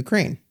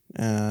Ukraine.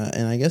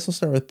 And I guess I'll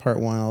start with part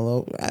one,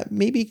 although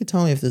maybe you could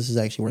tell me if this is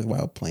actually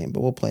worthwhile playing,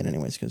 but we'll play it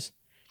anyways because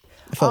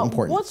it felt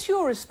important. What's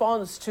your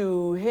response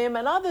to him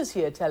and others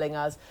here telling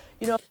us,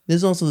 This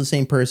is also the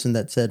same person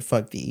that said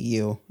fuck the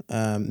EU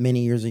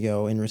many years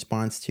ago in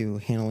response to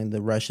handling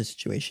the Russia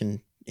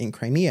situation in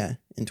Crimea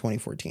in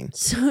 2014.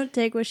 So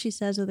take what she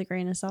says with a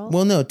grain of salt?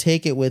 Well, no,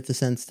 take it with the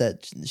sense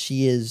that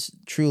she is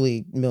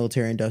truly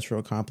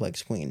military-industrial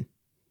complex queen,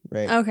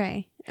 right?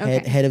 Okay.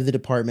 Head of the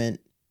department,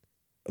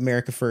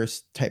 America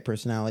first type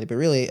personality, but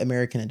really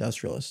American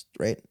industrialist,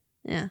 right?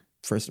 Yeah.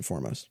 First and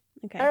foremost.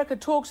 Okay. America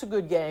talks a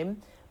good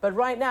game, but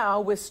right now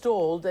we're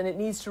stalled, and it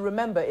needs to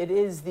remember it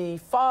is the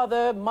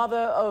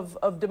mother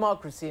of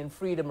democracy and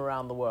freedom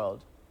around the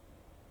world.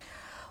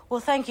 Well,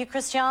 thank you,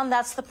 Christian.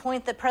 That's the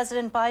point that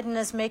President Biden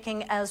is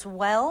making as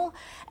well,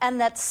 and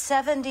that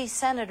 70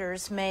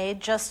 senators made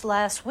just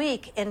last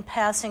week in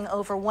passing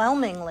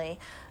overwhelmingly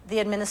the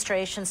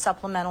administration's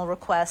supplemental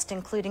request,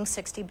 including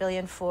 $60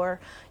 billion for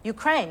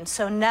Ukraine.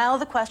 So now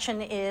the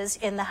question is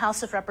in the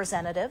House of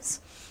Representatives,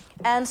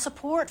 and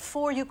support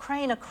for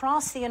Ukraine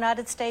across the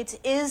United States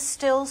is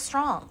still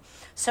strong.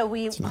 So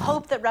we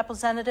hope that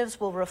representatives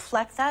will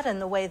reflect that in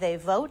the way they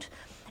vote.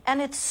 And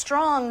it's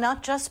strong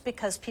not just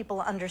because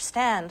people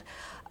understand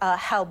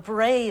how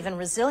brave and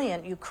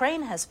resilient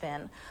Ukraine has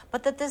been,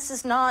 but that this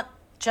is not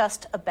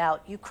just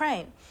about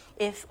Ukraine.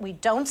 If we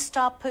don't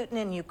stop Putin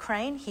in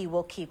Ukraine, he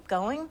will keep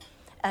going,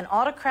 and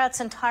autocrats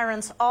and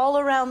tyrants all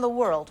around the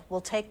world will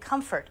take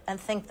comfort and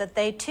think that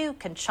they too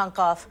can chunk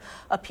off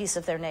a piece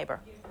of their neighbor.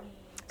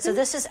 So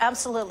this is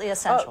absolutely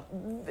essential.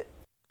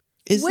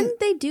 Wouldn't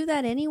they do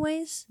that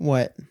anyways?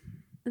 What?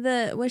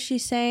 What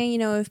she's saying,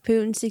 if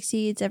Putin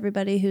succeeds,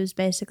 everybody who's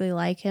basically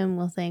like him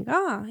will think,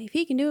 if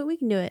he can do it, we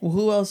can do it. Well,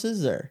 who else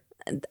is there?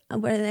 Are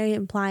they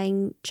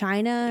implying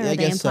China? Are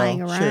they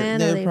implying Iran?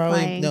 Sure.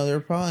 They're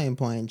probably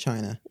implying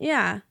China.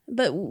 Yeah,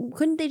 but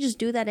couldn't they just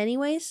do that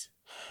anyways?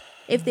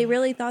 If they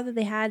really thought that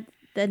they had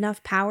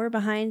enough power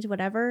behind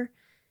whatever,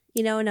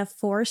 enough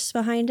force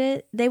behind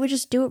it, they would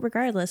just do it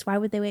regardless. Why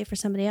would they wait for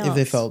somebody else? If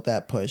they felt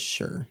that push,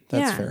 sure.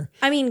 That's fair.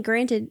 I mean,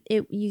 granted,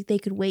 they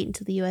could wait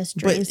until the U.S.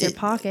 drains their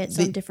pockets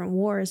on different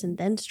wars and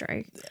then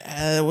strike.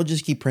 We'll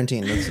just keep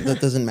printing. That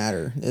doesn't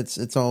matter.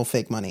 It's all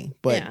fake money.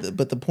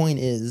 But the point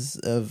is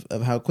of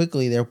how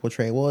quickly they'll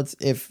portray. Well, it's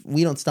if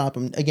we don't stop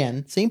them,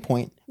 again, same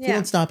point. If we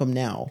don't stop them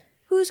now.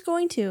 Who's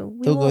going to?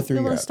 They'll go through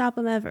We won't stop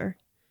them ever.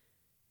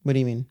 What do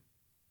you mean?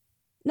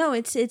 No,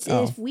 it's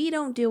if we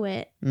don't do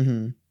it,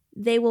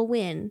 they will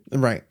win.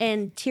 Right.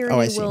 And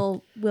tyranny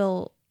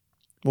will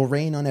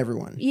reign on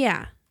everyone.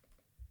 Yeah.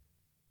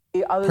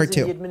 Others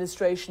in the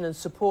administration and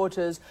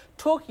supporters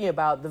talking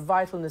about the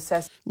vital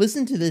necessity.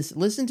 Listen to this.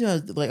 Listen to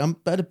how, I'm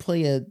about to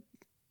play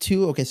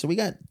two. Okay, so we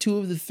got 2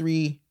 of the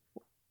 3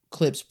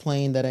 clips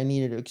playing that I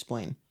needed to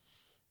explain,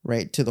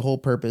 right? To the whole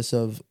purpose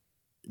of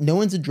no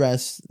one's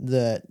addressed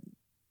that,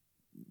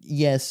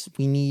 yes,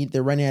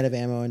 they're running out of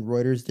ammo, and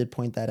Reuters did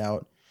point that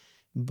out,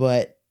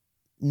 but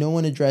no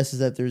one addresses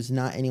that there's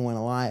not anyone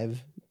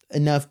alive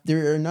enough.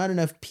 There are not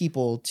enough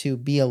people to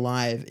be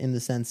alive in the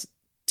sense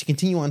to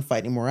continue on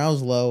fighting.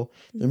 Morale's low.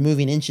 They're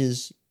moving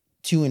inches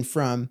to and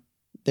from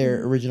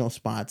their original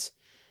spots.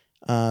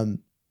 In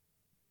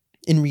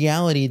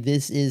reality,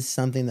 this is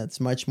something that's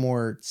much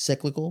more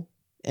cyclical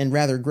and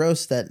rather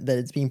gross that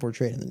it's being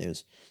portrayed in the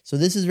news. So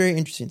this is very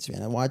interesting,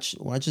 Savannah.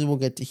 Watches we'll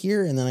get to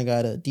here, and then I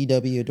got a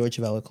DW Deutsche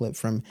Welle clip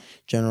from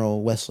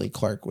General Wesley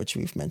Clark, which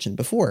we've mentioned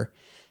before.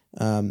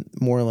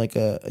 More like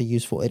a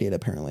useful idiot,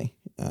 apparently,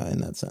 in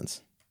that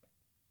sense.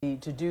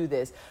 To do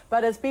this.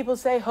 But as people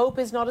say, hope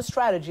is not a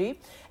strategy.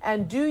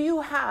 And do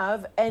you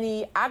have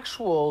any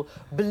actual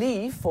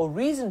belief or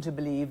reason to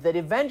believe that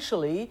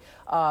eventually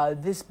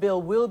this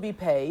bill will be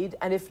paid?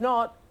 And if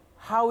not,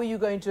 how are you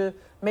going to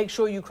make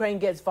sure Ukraine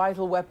gets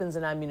vital weapons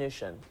and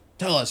ammunition?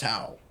 Tell us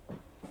how.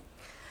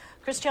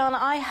 Christian,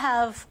 I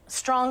have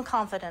strong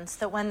confidence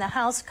that when the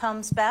House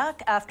comes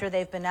back after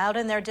they've been out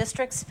in their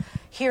districts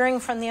hearing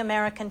from the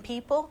American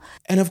people.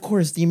 And of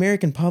course, the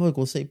American public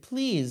will say,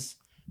 please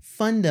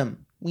fund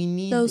them. We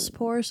need those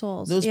poor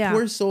souls. Those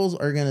poor souls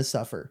are going to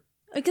suffer.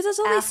 Because that's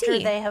all they see.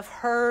 After they have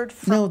heard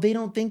from... No, they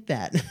don't think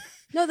that.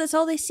 No, that's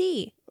all they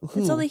see.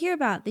 Who? That's all they hear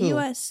about. The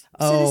U.S.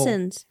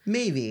 citizens.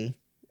 Maybe.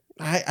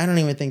 I don't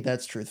even think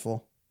that's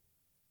truthful.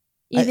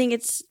 You think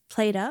it's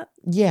played up?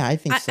 Yeah, I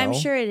think so. I'm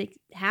sure it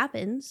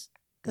happens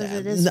because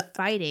it is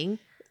fighting.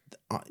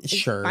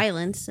 Sure.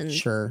 Violence and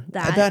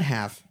that. About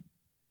half.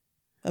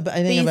 I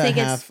think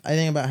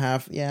about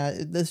half. Yeah,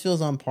 this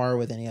feels on par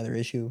with any other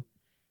issue.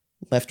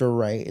 Left or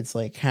right. It's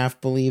like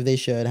half believe they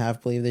should,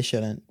 half believe they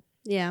shouldn't.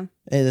 Yeah.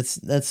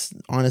 That's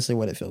honestly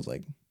what it feels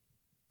like.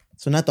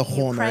 So not the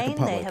whole American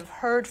public. They have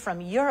heard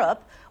from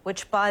Europe,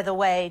 which, by the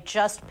way,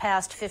 just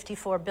passed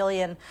 $54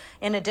 billion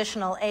in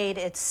additional aid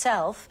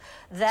itself,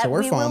 that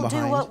we will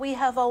do what we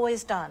have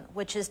always done,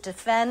 which is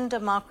defend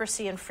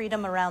democracy and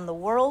freedom around the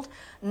world,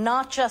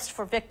 not just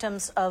for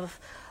victims of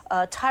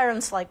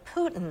tyrants like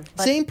Putin.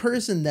 But same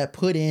person that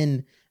put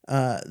in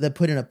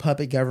a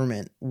puppet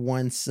government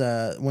once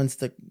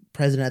the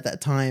president at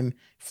that time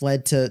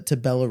fled to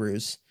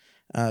Belarus.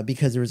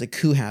 Because there was a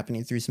coup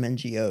happening through some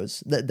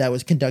NGOs that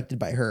was conducted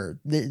by her.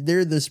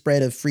 They're the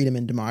spread of freedom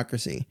and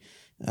democracy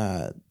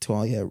to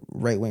all you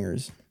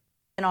right-wingers.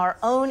 In our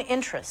own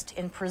interest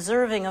in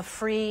preserving a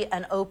free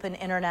and open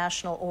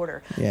international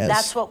order. Yes.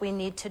 That's what we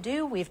need to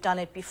do. We've done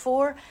it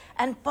before.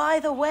 And by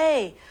the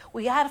way,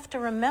 we have to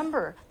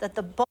remember that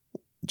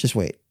Just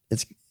wait.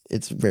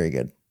 It's very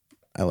good.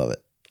 I love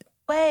it.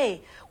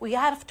 We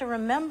have to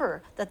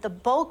remember that the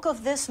bulk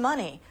of this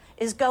money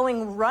is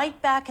going right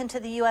back into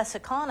the U.S.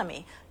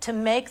 economy to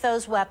make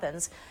those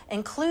weapons,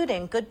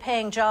 including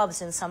good-paying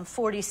jobs in some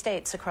 40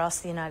 states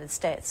across the United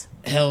States.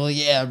 Hell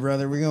yeah,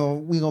 brother! We're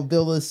gonna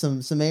build us some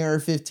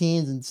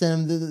AR-15s and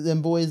send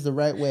them boys the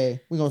right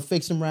way. We're gonna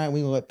fix them right.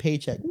 We're gonna get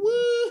paycheck.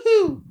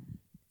 Woohoo!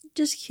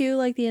 Just cue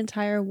like the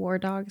entire War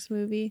Dogs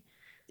movie.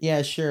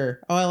 Yeah,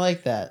 sure. Oh, I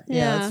like that.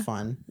 Yeah, that's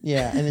fun.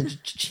 Yeah, and then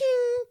ching,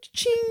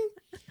 ching.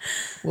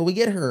 Well, we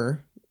get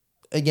her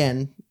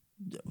again.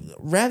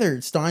 Rather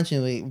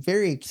staunchly,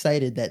 very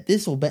excited that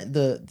this will be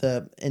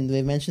and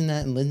they mentioned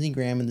that in Lindsey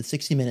Graham in the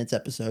 60 Minutes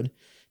episode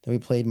that we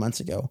played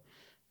months ago.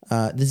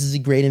 This is a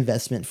great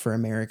investment for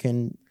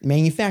American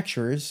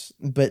manufacturers,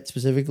 but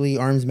specifically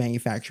arms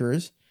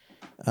manufacturers.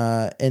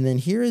 And then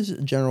here is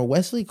General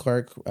Wesley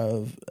Clark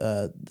of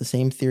the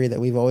same theory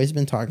that we've always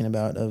been talking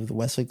about of the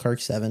Wesley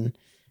Clark 7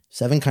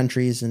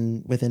 countries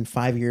and within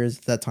 5 years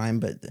at that time.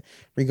 But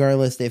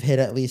regardless, they've hit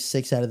at least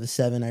 6 out of the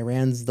 7.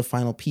 Iran's the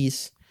final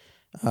piece.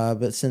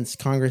 But since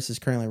Congress is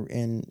currently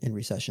in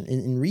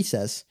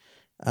recess,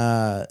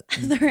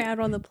 they're out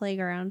on the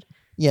playground.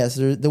 Yes,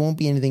 there won't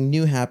be anything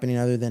new happening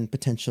other than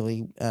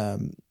potentially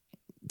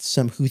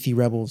some Houthi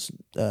rebels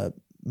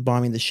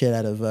bombing the shit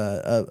out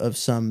of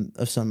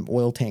some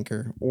oil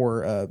tanker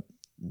or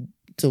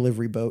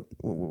delivery boat.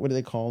 What are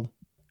they called?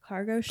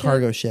 Cargo ships.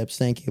 Cargo ships.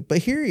 Thank you.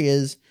 But here he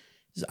is.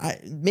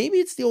 Maybe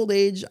it's the old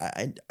age.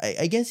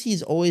 I guess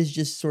he's always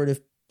just sort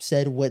of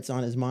said what's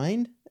on his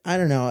mind. I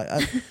don't know.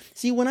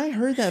 See, when I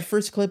heard that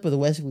first clip of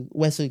the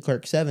Wesley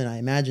Clark 7, I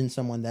imagined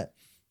someone that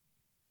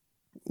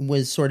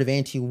was sort of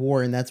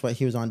anti-war, and that's why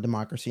he was on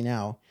Democracy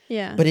Now!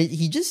 Yeah. But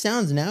he just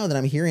sounds, now that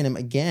I'm hearing him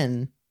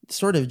again,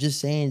 sort of just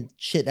saying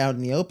shit out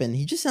in the open,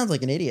 he just sounds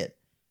like an idiot.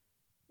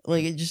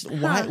 Like, it just,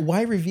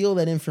 why reveal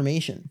that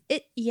information?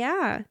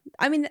 Yeah.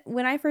 I mean,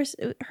 when I first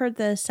heard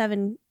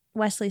the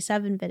Wesley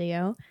 7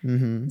 video,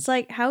 it's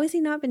like, how has he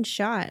not been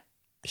shot?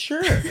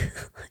 Sure.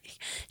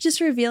 Just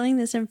revealing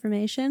this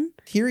information.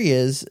 Here he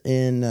is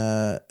in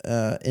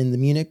the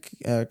Munich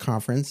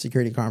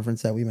security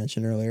conference that we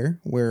mentioned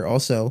earlier, where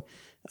also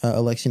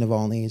Alexei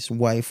Navalny's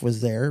wife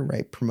was there,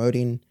 right,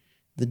 promoting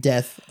the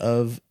death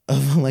of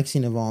Alexei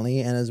Navalny,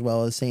 and as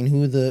well as saying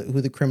who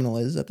the criminal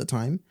is at the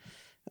time.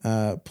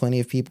 Plenty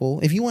of people.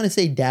 If you want to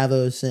say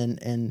Davos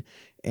and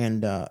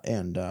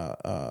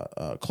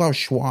Klaus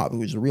Schwab,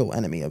 who is a real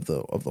enemy of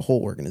the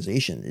whole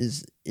organization,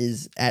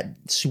 is at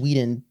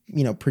Sweden,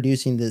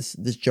 producing this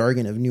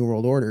jargon of New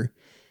World Order.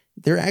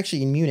 They're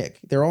actually in Munich.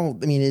 They're all.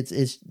 I mean,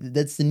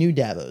 that's the new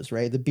Davos,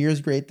 right? The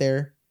beer's great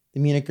there. The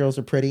Munich girls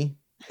are pretty.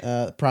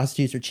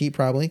 Prostitutes are cheap,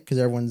 probably, because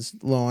everyone's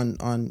low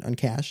on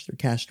cash. They're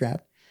cash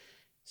strapped.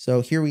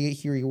 So here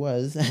he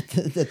was at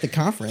the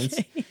conference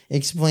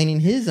explaining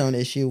his own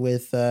issue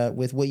with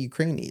what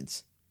Ukraine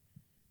needs.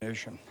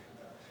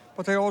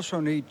 But they also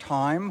need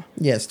time.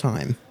 Yes,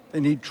 time. They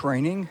need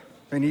training.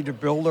 They need to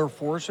build their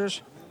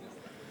forces,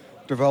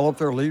 develop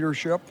their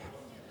leadership.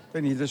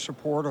 They need the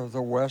support of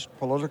the West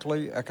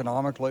politically,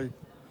 economically,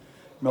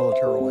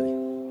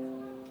 militarily.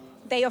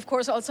 They, of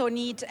course, also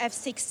need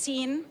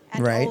F-16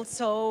 and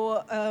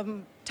also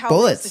Taurus,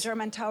 bullets. The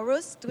German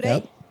Taurus. Do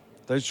Yep. they?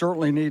 They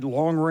certainly need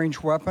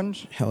long-range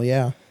weapons. Hell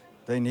yeah.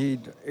 They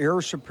need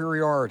air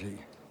superiority.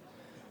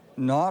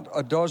 Not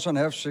a dozen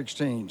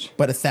F-16s.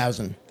 But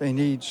 1,000. They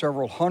need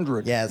several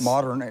hundred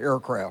modern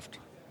aircraft.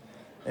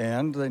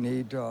 And they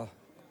need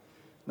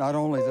not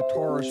only the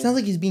Taurus. Sounds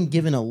like he's being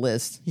given a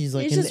list. He's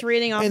just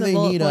reading off the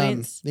bullet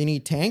points. They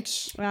need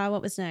tanks.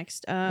 What was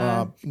next?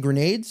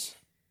 Grenades.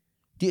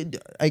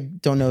 I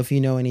don't know if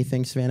you know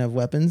anything, Savannah, of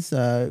weapons.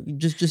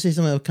 Just say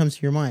something that comes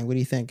to your mind. What do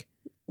you think?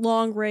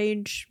 Long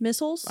range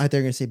missiles. I thought you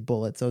were going to say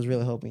bullets. I was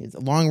really hoping it's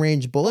long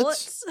range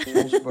bullets.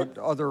 But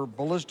other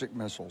ballistic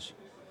missiles.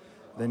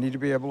 They need to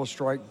be able to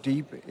strike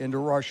deep into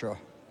Russia.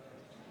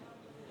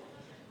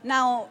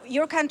 Now,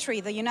 your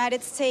country, the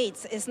United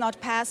States, is not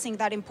passing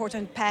that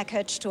important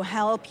package to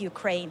help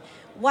Ukraine.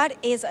 What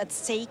is at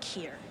stake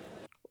here?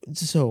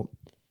 So,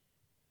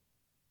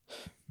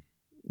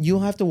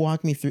 you'll have to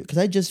walk me through, because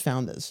I just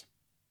found this.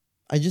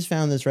 I just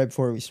found this right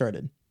before we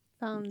started.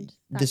 Found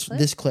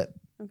this clip.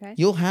 Okay.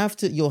 You'll have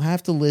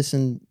to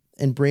listen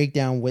and break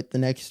down what the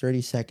next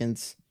 30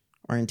 seconds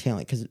are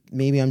entailing, because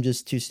maybe I'm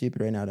just too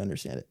stupid right now to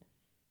understand it.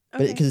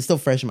 But because it's still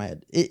fresh in my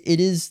head. It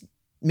is.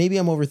 Maybe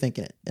I'm overthinking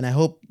it, and I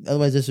hope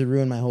otherwise this would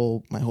ruin my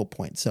whole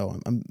point. So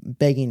I'm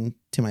begging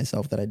to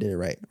myself that I did it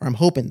right, or I'm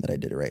hoping that I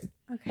did it right.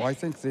 Okay. Well, I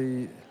think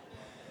the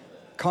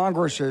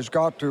Congress has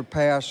got to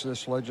pass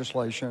this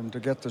legislation to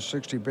get the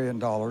 $60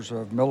 billion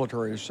of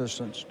military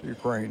assistance to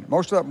Ukraine.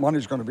 Most of that money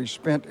is going to be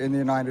spent in the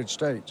United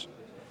States.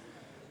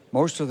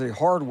 Most of the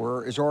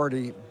hardware is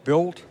already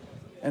built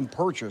and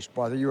purchased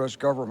by the U.S.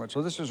 government.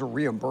 So this is a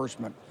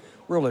reimbursement,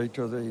 really,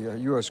 to the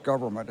U.S.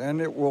 government. And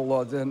it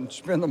will then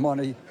spend the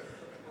money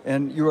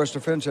in U.S.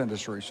 defense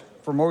industries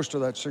for most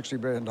of that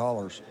 $60 billion.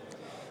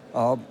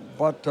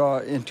 But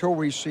until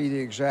we see the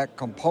exact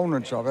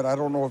components of it, I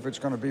don't know if it's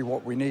going to be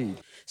what we need.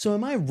 So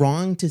am I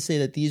wrong to say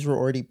that these were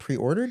already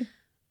pre-ordered?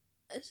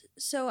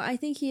 So I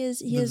think he is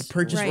the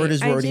purchase right.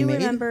 orders were already made? I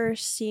do remember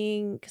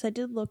seeing, because I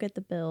did look at the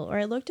bill, or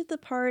I looked at the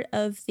part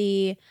of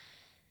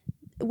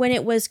when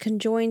it was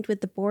conjoined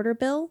with the border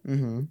bill.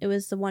 Mm-hmm. It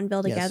was the one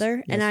bill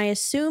together. And I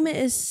assume it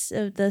is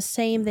the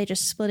same. They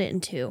just split it in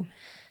two.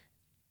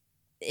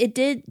 It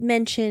did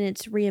mention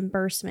its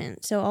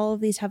reimbursement. So all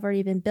of these have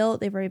already been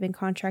built. They've already been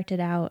contracted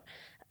out,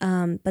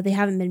 but they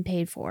haven't been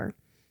paid for.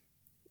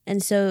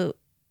 And so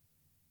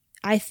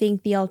I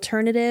think the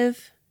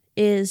alternative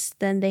is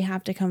then they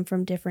have to come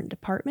from different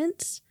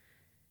departments.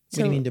 What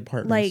do you mean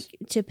departments?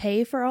 Like to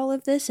pay for all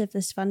of this if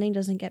this funding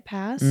doesn't get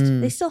passed.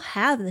 They still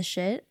have the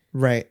shit.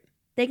 Right.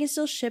 They can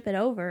still ship it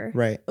over.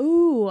 Right.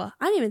 Ooh, I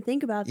didn't even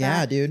think about that.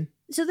 Yeah, dude.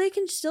 So they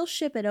can still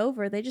ship it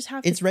over. They just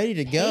have to It's ready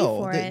to pay go.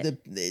 for it.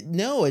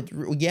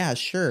 Yeah,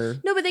 sure.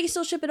 No, but they can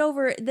still ship it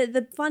over.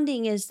 The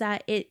funding is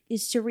that it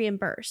is to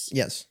reimburse.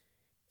 Yes.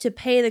 To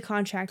pay the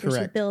contractors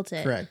who built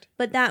it. Correct.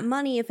 But that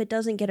money, if it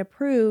doesn't get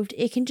approved,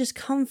 it can just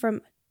come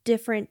from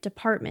different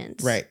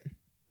departments. Right.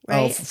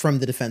 Oh, from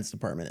the Defense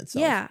Department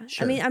itself. Yeah.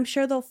 Sure. I mean, I'm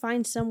sure they'll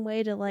find some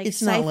way to It's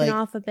siphon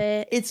off a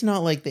bit. It's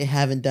not like they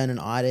haven't done an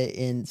audit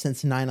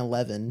since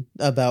 9/11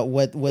 about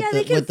what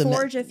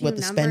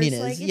the spending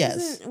is.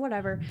 Yes.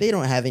 Whatever. They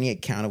don't have any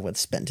account of what's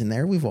spent in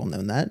there. We've all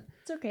known that.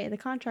 It's okay. The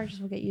contractors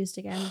will get used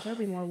again. There'll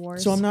be more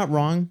wars. So I'm not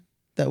wrong.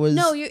 That was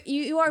No,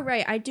 you are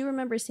right. I do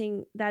remember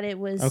seeing that it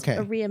was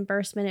a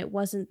reimbursement. It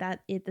wasn't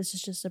this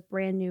is just a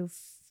brand new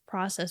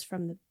process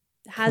from the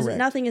Correct.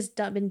 nothing has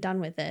been done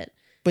with it.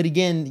 But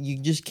again, you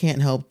just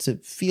can't help to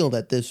feel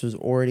that this was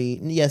already,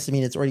 yes, I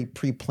mean, it's already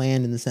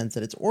pre-planned in the sense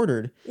that it's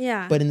ordered.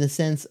 Yeah. But in the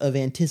sense of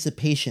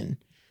anticipation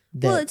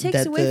that,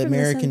 the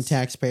American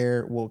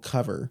taxpayer will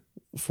cover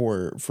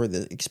for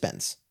the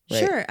expense.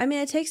 Right? Sure. I mean,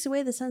 it takes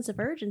away the sense of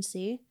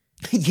urgency.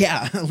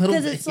 Yeah, a little bit.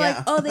 Because it's like,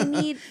 oh, they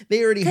need...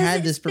 they already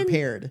had this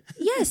prepared.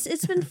 Yes,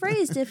 it's been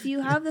phrased. If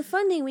you have the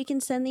funding, we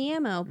can send the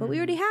ammo. But we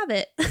already have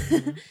it.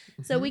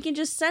 So we can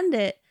just send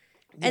it.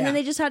 And then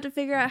they just have to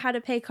figure out how to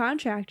pay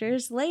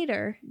contractors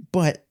later.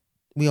 But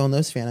we all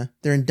know, Savannah,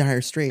 they're in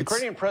dire straits.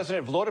 Ukrainian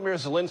President Volodymyr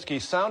Zelensky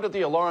sounded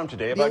the alarm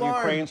today about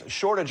Ukraine's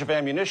shortage of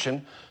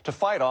ammunition to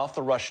fight off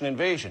the Russian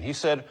invasion. He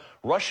said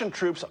Russian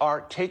troops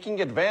are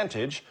taking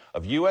advantage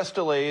of U.S.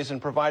 delays in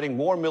providing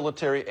more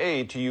military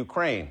aid to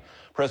Ukraine.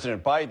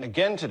 President Biden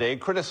again today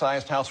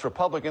criticized House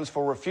Republicans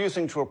for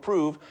refusing to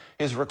approve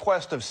his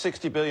request of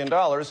 $60 billion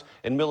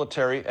in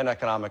military and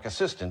economic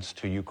assistance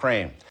to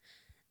Ukraine.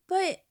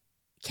 But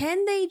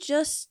can they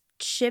just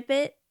ship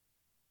it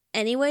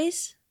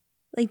anyways?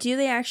 Like, do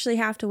they actually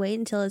have to wait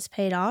until it's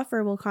paid off,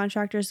 or will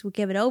contractors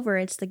give it over?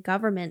 It's the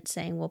government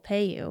saying we'll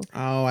pay you.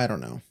 Oh, I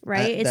don't know.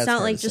 Right? It's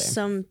not like just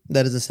some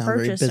That doesn't sound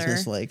purchaser. Very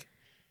business-like.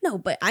 No,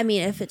 but I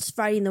mean, if it's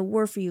fighting the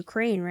war for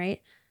Ukraine,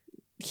 right?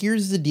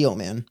 Here's the deal,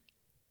 man.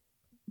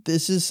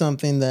 This is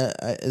something that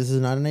this is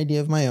not an idea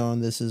of my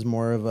own. This is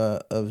more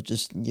of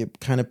just you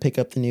kind of pick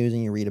up the news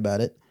and you read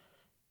about it.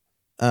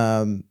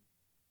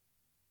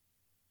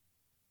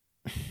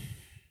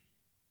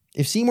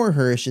 If Seymour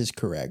Hersh is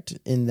correct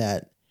in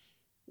that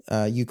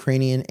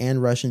Ukrainian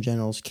and Russian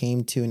generals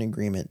came to an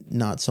agreement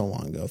not so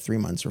long ago, 3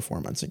 months or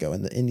 4 months ago,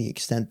 in the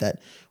extent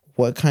that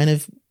what kind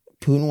of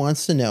Putin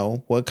wants to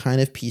know, what kind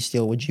of peace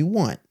deal would you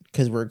want?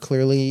 Because we're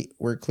clearly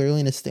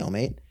in a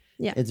stalemate.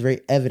 Yeah. It's very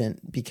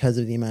evident because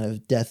of the amount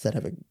of deaths that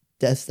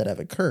have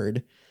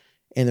occurred,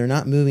 and they're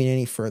not moving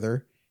any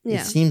further. Yeah.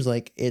 It seems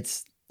like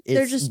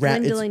they're just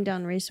dwindling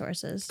down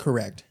resources.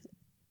 Correct.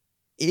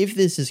 If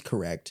this is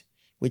correct,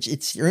 which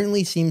it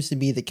certainly seems to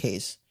be the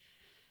case,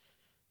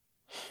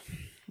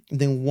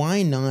 then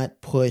why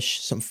not push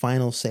some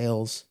final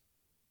sales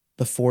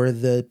before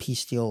the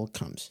peace deal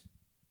comes?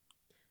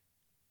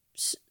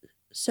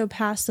 So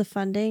pass the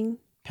funding.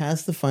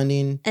 Pass the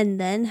funding, and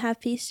then have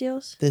peace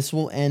deals. This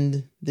will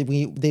end. They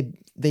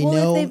well,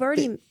 know if they've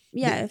already.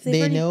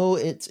 They know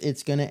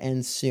it's going to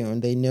end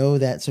soon. They know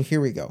that. So here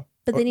we go.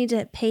 But they need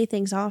to pay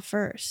things off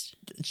first.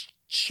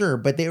 Sure,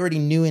 but they already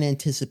knew in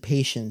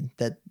anticipation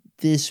that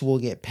this will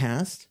get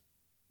passed.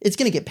 It's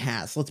going to get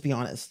passed. Let's be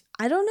honest.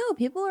 I don't know.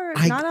 People are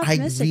not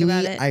optimistic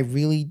about it. I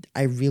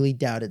really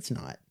doubt it's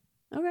not.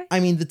 Okay. I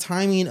mean, the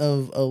timing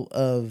of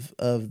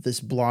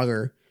this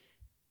blogger,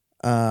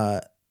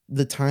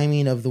 the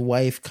timing of the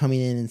wife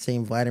coming in and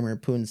saying Vladimir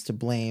Putin's to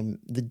blame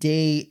the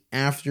day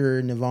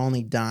after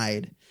Navalny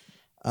died.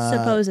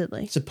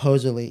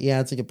 Supposedly. Yeah,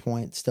 that's a good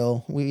point.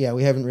 Still, we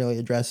haven't really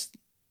addressed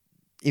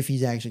if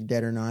he's actually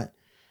dead or not.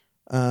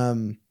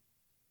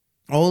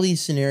 All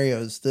these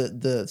scenarios,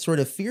 the sort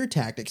of fear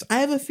tactics. I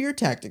have a fear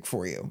tactic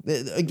for you.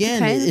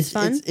 Again, okay,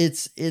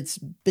 it's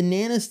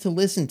bananas to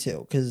listen to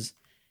because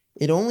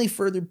it only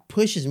further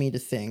pushes me to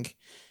think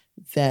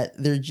that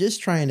they're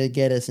just trying to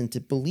get us into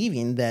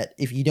believing that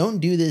if you don't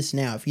do this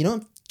now, if you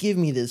don't give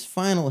me this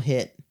final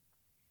hit,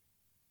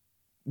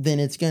 then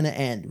it's going to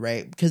end,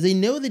 right? Because they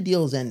know the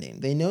deal is ending.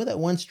 They know that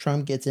once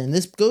Trump gets in,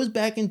 this goes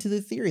back into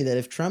the theory that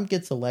if Trump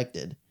gets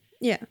elected,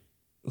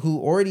 who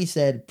already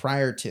said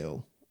prior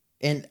to,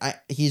 and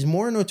he's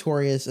more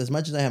notorious, as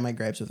much as I have my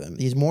gripes with him,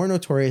 he's more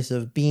notorious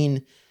of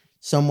being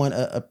someone,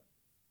 a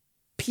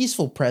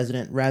peaceful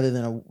president rather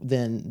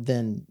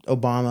than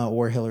Obama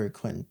or Hillary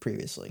Clinton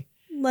previously.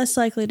 Less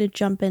likely to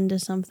jump into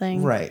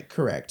something. Right,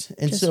 correct.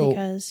 And just so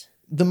because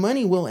the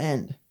money will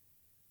end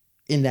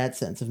in that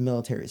sense of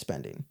military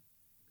spending.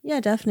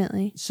 Yeah,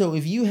 definitely. So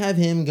if you have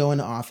him go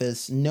into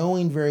office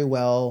knowing very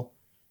well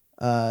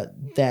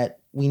that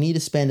we need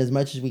to spend as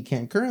much as we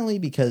can currently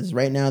because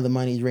right now the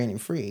money is raining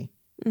free,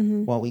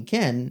 while we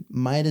can,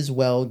 might as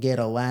well get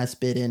a last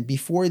bid in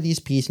before these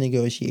peace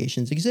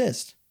negotiations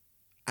exist.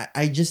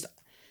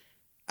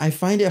 I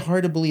find it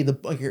hard to believe.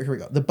 Here we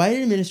go. The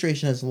Biden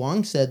administration has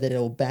long said that it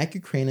will back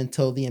Ukraine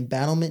until the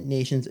embattlement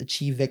nations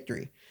achieve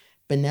victory.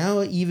 But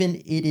now even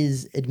it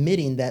is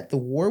admitting that the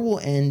war will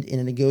end in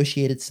a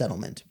negotiated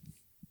settlement.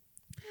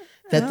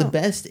 That the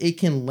best it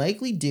can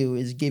likely do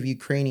is give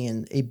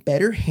Ukrainians a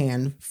better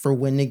hand for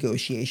when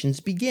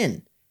negotiations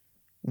begin.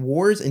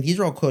 Wars, and these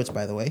are all quotes,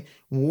 by the way,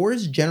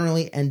 wars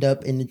generally end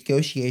up in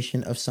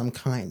negotiation of some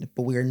kind,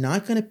 but we are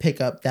not going to pick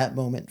up that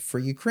moment for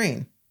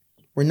Ukraine.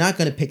 We're not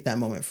going to pick that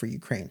moment for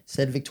Ukraine,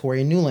 said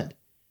Victoria Nuland.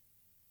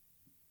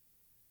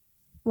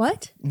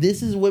 What?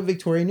 This is what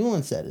Victoria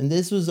Nuland said. And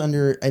this was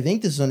under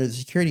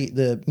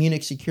the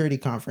Munich Security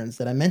Conference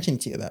that I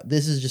mentioned to you about.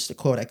 This is just a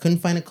quote. I couldn't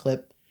find a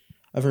clip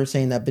of her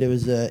saying that, but it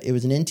was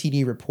an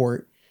NTD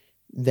report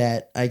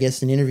that I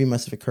guess an interview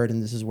must have occurred,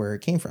 and this is where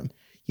it came from.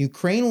 So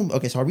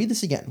I'll read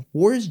this again.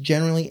 Wars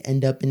generally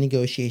end up in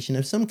negotiation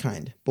of some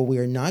kind, but we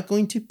are not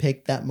going to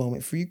pick that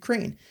moment for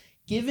Ukraine.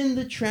 Given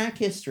the track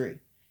history,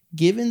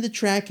 given the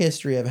track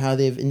history of how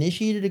they've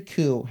initiated a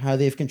coup, how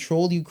they've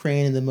controlled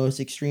Ukraine in the most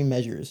extreme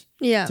measures,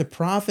 to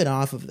profit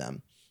off of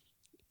them.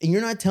 And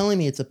you're not telling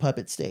me it's a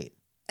puppet state.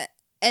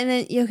 And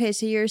then, okay,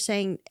 so you're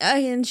saying,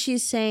 and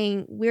she's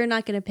saying, we're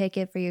not going to pick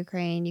it for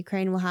Ukraine.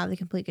 Ukraine will have the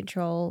complete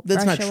control.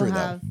 That's Russia not true, will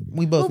have... though.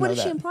 We both know that. What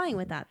is she implying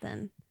with that,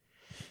 then?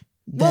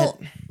 Well,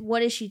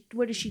 what is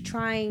she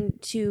trying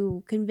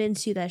to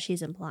convince you that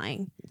she's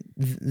implying?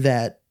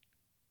 That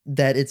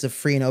it's a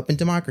free and open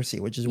democracy,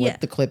 which is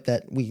what the clip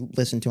that we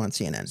listened to on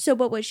CNN. So,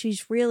 but what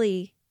she's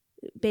really,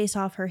 based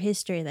off her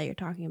history that you're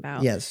talking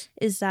about,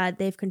 is that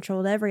they've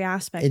controlled every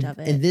aspect of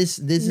it. And this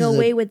no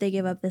way would they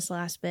give up this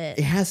last bit.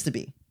 It has to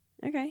be.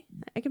 Okay,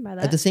 I can buy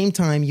that. At the same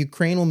time,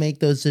 Ukraine will make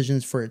those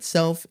decisions for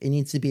itself. It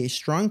needs to be a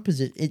strong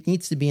position. It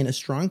needs to be in a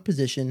strong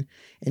position,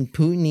 and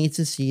Putin needs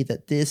to see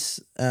that this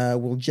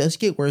will just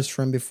get worse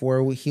from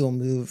before he'll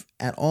move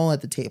at all at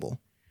the table.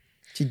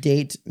 To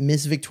date,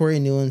 Miss Victoria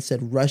Nuland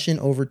said Russian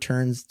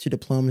overturns to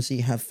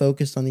diplomacy have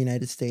focused on the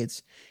United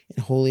States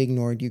and wholly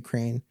ignored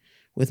Ukraine,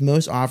 with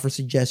most offers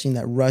suggesting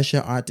that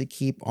Russia ought to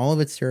keep all of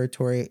its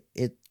territory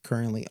it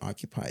currently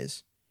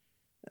occupies.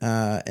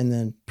 And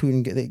then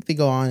Putin, they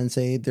go on and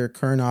say their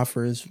current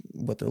offer is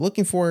what they're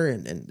looking for.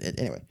 And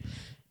anyway.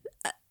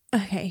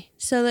 Okay.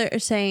 So they're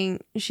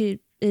saying she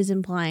is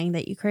implying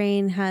that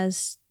Ukraine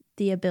has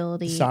the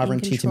ability,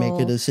 sovereignty to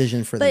make a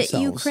decision for themselves. But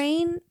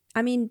Ukraine,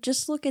 I mean,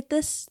 just look at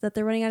this, that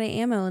they're running out of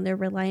ammo and they're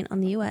reliant on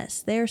the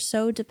U.S. They're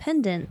so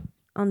dependent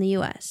on the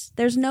U.S.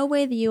 There's no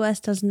way the U.S.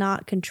 does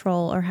not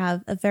control or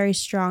have a very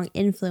strong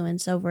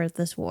influence over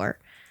this war.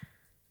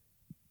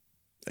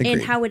 Agreed.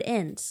 And how it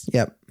ends.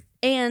 Yep.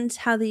 And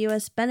how the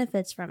U.S.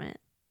 benefits from it.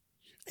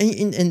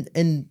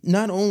 And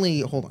not only,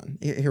 hold on,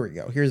 here we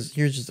go. Here's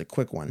just a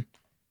quick one.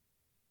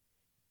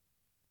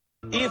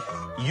 If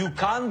you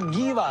can't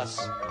give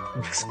us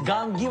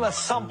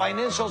some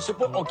financial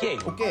support, okay,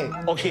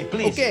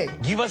 please,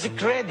 give us a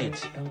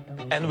credit,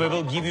 and we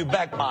will give you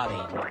back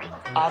money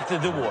after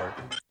the war.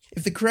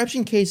 If the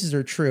corruption cases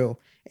are true,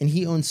 and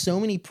he owns so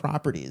many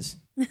properties,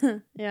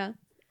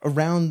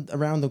 around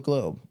the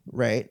globe,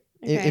 right?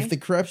 Okay. If the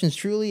corruption is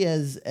truly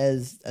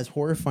as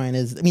horrifying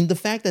as, I mean, the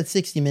fact that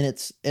 60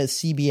 Minutes, as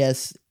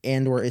CBS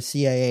and or a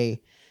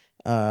CIA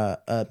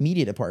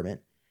media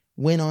department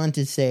went on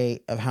to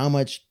say of how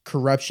much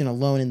corruption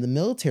alone in the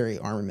military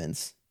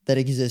armaments that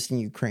exist in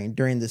Ukraine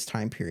during this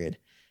time period,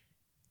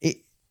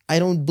 I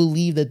don't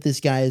believe that this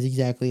guy is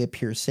exactly a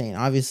pure saint.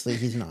 Obviously,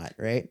 he's not,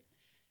 right?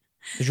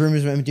 There's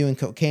rumors of him doing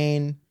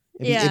cocaine.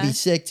 It'd be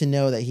sick to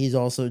know that he's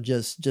also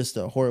just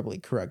a horribly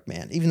corruct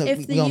man. Even though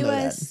if we all know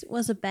that. If the U.S.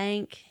 was a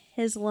bank,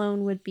 his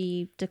loan would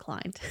be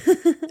declined.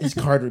 His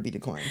card would be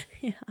declined.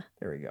 Yeah.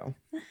 There we go.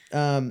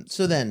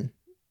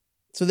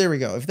 So there we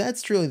go. If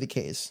that's truly the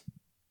case,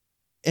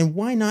 and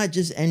why not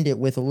just end it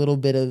with a little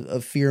bit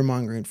of fear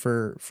mongering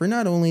for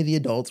not only the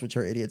adults, which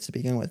are idiots to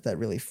begin with, that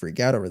really freak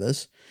out over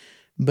this,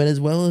 but as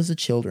well as the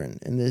children.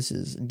 And this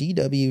is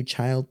DW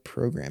child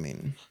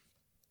programming.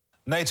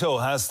 NATO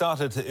has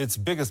started its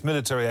biggest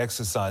military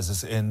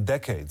exercises in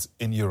decades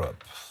in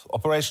Europe.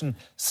 Operation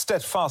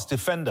Steadfast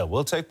Defender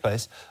will take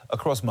place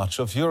across much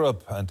of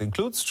Europe and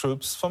includes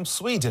troops from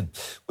Sweden,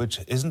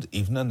 which isn't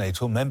even a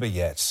NATO member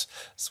yet.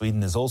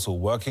 Sweden is also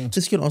working...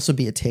 This could also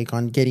be a take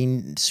on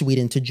getting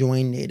Sweden to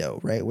join NATO,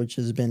 right, which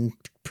has been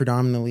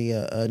predominantly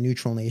a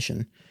neutral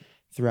nation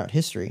throughout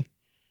history.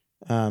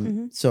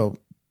 So,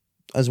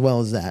 as well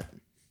as that.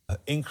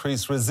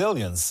 Increased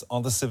resilience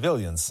on the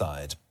civilian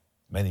side.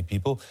 Many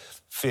people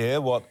fear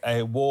what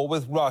a war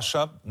with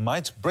Russia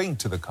might bring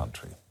to the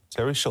country.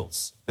 Terry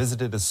Schultz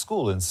visited a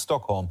school in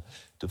Stockholm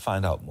to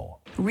find out more.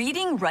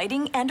 Reading,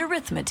 writing, and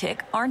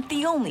arithmetic aren't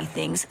the only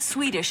things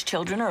Swedish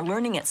children are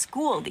learning at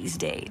school these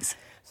days.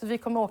 Så vi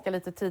kommer åka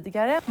lite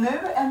tidigare.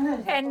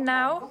 And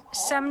now,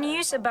 some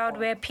news about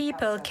where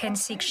people can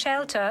seek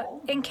shelter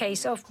in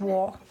case of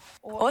war.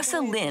 Åsa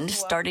Lind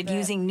started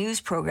using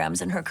news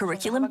programs in her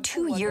curriculum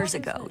 2 years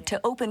ago to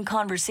open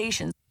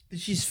conversations.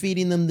 She's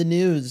feeding them the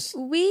news.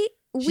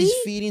 She's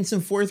feeding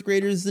some fourth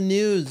graders the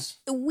news.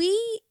 We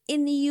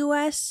in the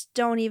U.S.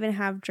 don't even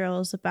have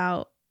drills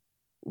about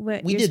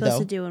what you're supposed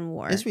to do in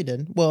war. Yes, we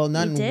did. Well,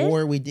 not in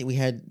war. We did. We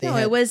had.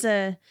 There was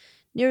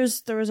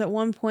at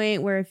one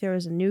point where if there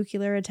was a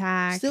nuclear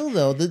attack. Still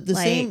though, the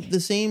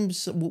same.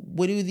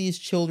 What do these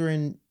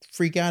children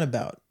freak out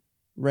about?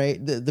 Right,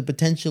 the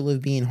potential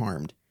of being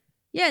harmed.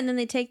 Yeah, and then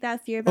they take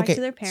that fear back to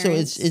their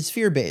parents. So it's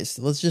fear-based.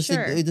 Let's just,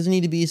 it doesn't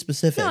need to be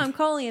specific. No, I'm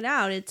calling it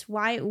out. It's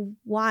why?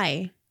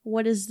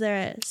 What is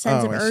the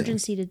sense of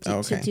urgency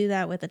to do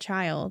that with a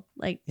child?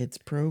 Like, it's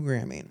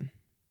programming.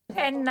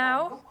 And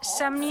now,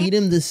 feed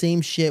them the same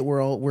shit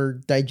we're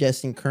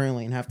digesting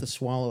currently and have to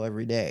swallow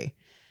every day.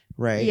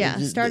 Right? Yeah,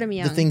 start them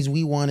young. The things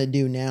we want to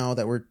do now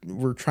that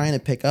we're trying to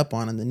pick up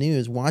on in the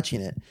news,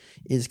 watching it,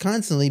 is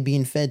constantly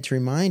being fed to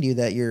remind you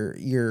that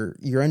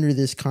you're under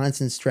this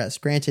constant stress.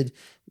 Granted,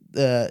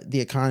 the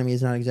economy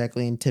is not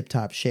exactly in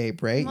tip-top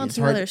shape, right? Well, it's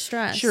another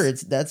stress. Sure,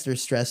 that's their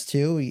stress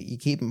too. You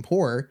keep them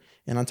poor,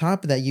 and on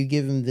top of that, you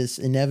give them this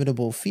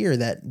inevitable fear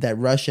that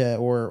Russia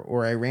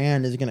or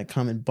Iran is going to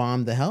come and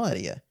bomb the hell out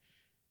of you.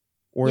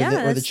 or Yeah, the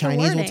that's the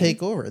Chinese will wording.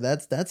 take over.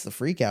 That's the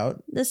freak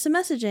out. That's the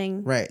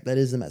messaging. Right. That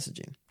is the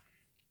messaging.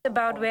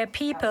 About where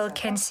people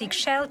can seek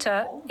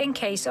shelter in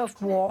case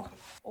of war.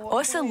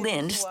 Åsa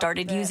Lind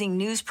started using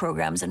news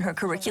programs in her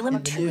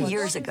curriculum 2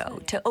 years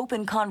ago to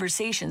open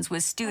conversations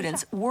with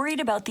students worried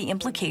about the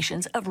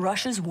implications of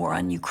Russia's war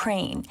on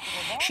Ukraine.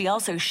 She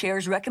also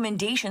shares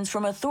recommendations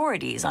from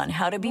authorities on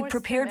how to be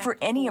prepared for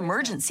any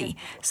emergency,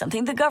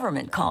 something the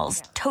government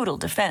calls total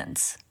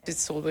defense.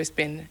 It's always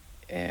been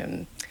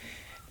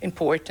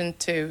important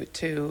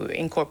to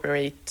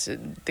incorporate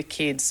the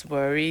kids'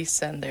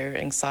 worries and their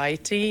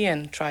anxiety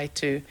and try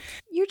to...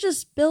 You're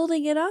just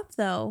building it up,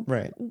 though.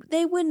 Right.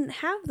 They wouldn't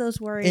have those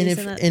worries.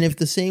 And if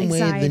the same way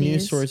the news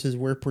anxieties. sources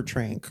we're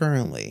portraying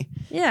currently,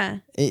 Yeah.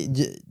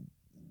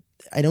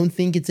 I don't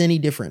think it's any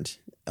different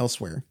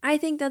elsewhere. I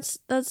think that's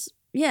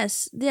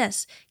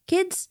yes.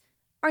 Kids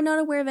are not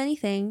aware of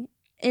anything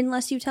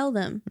unless you tell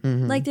them.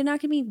 Mhm. Like, they're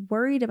not going to be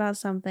worried about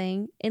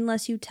something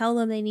unless you tell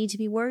them they need to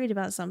be worried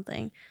about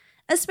something.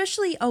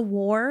 Especially a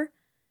war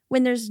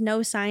when there's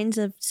no signs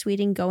of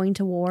Sweden going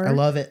to war. I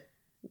love it.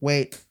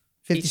 Wait,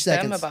 50 teach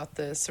seconds. them about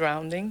the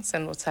surroundings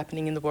and what's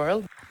happening in the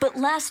world. But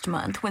last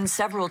month, when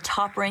several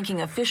top-ranking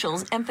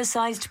officials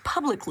emphasized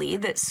publicly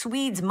that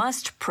Swedes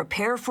must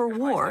prepare for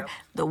war,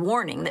 the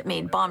warning that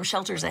made bomb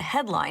shelters a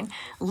headline,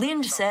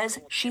 Lind says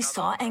she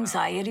saw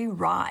anxiety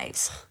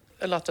rise.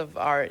 A lot of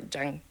our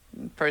young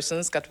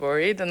persons got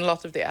worried, and a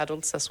lot of the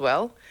adults as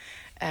well.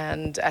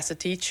 And as a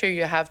teacher,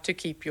 you have to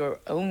keep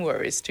your own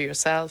worries to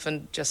yourself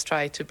and just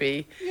try to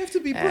be... You have to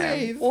be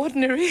brave.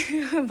 Ordinary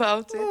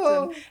about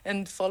it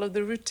and follow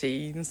the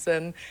routines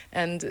and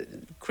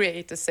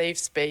create a safe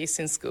space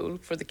in school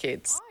for the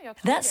kids.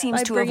 That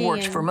seems to have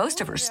worked for most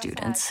of her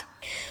students.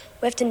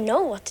 We have to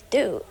know what to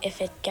do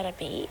if it's gonna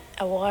be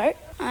a war.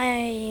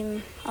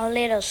 I'm a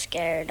little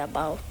scared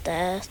about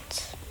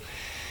that,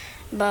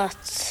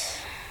 but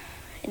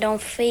I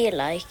don't feel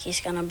like it's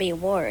gonna be a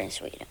war in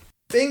Sweden.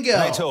 Bingo.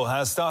 NATO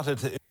has started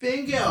to...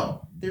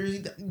 Bingo.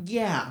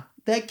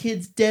 That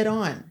kid's dead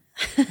on.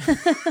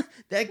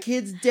 That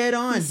kid's dead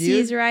on, dude.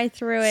 Sees right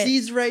through it.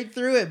 Sees right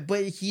through it,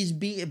 but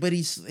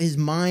his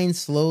mind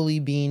slowly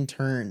being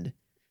turned.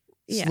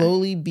 Yeah.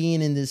 Slowly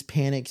being in this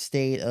panic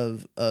state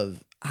of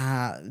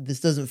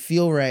this doesn't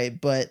feel right,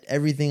 but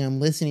everything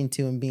I'm listening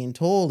to and being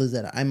told is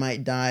that I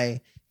might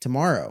die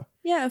tomorrow.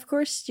 Yeah, of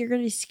course you're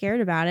going to be scared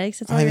about it because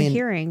that's all you're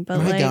hearing. But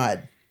my like,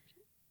 God.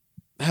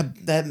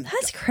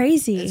 That's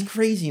crazy. It's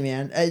crazy,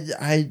 man.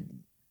 I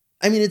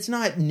mean, it's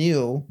not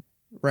new,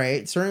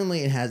 right?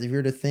 Certainly it has. If you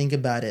were to think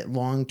about it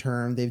long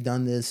term, they've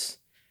done this,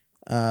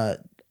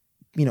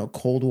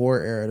 Cold War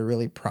era to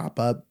really prop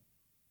up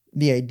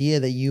the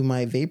idea that you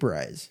might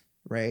vaporize,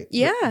 right?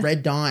 Yeah.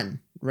 Red Dawn,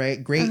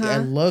 right? Great. I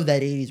love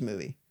that 80s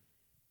movie.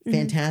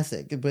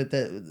 Fantastic. But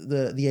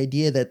the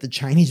idea that the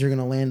Chinese are going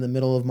to land in the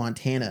middle of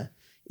Montana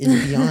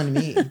is beyond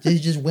me. They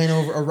just went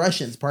over, or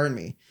Russians, pardon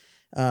me.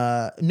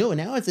 No,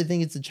 now I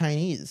think it's the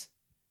Chinese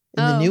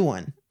in the new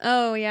one.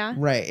 Oh yeah.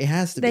 Right. It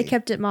has to be. They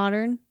kept it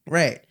modern.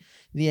 Right.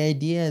 The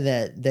idea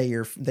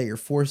that you're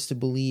forced to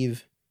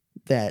believe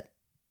that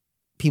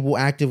people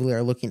actively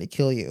are looking to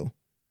kill you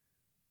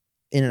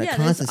in a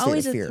constant state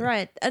always of fear. A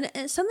threat. And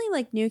something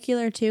like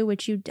nuclear too,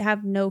 which you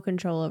have no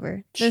control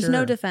over. There's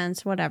no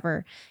defense,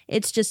 whatever.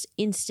 It's just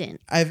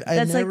instant.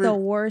 That's like the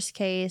worst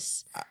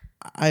case.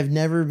 I've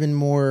never been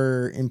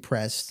more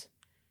impressed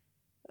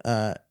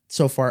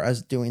so far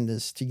us doing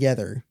this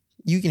together.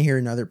 You can hear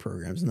in other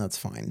programs and that's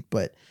fine.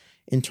 But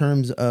in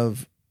terms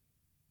of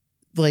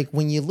like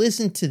when you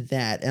listen to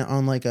that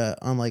on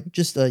like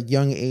just a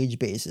young age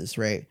basis,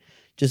 right?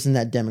 Just in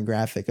that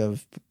demographic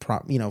of,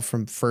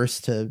 from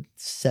first to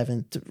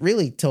seventh,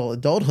 really till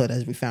adulthood,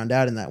 as we found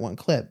out in that one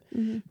clip,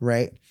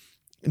 right?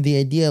 The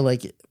idea,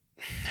 like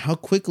how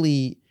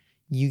quickly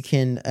you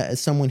can,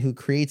 as someone who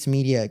creates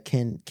media,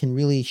 can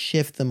really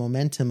shift the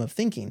momentum of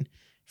thinking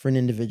for an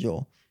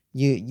individual.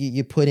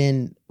 You put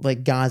in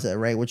like Gaza,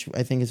 right? Which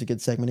I think is a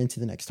good segment into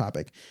the next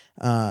topic.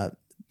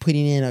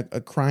 Putting in a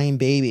crying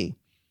baby,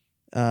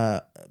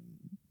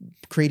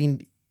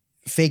 creating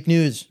fake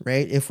news,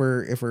 right? If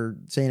we're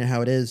saying it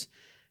how it is,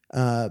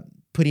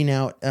 putting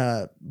out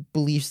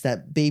beliefs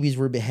that babies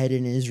were beheaded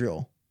in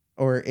Israel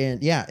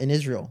in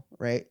Israel,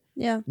 right?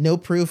 Yeah. No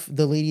proof.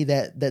 The lady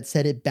that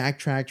said it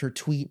backtracked her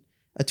tweet.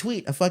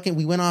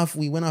 We went off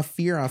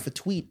fear off a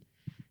tweet.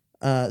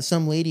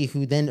 Some lady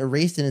who then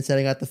erased it and said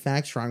I got the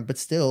facts wrong, but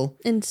still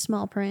in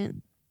small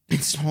print.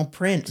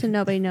 So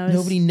nobody knows.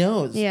 Nobody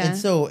knows. Yeah. And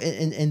so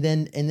and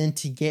then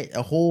to get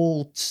a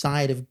whole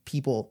side of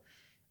people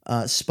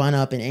spun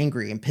up and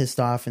angry and pissed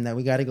off, and that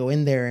we got to go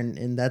in there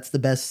and that's the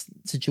best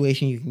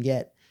situation you can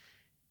get,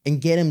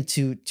 and get them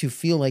to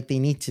feel like they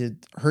need to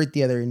hurt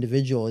the other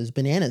individual is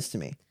bananas to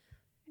me.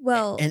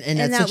 Well, and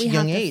at such a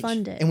young age,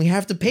 fund it. and we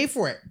have to pay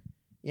for it.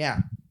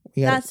 Yeah,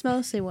 that's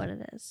mostly what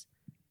it is.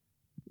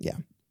 Yeah.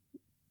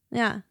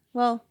 Yeah.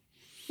 Well,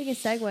 we can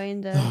segue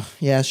into.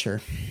 Yeah,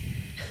 sure.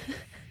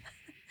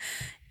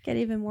 Get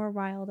even more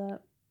riled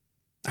up.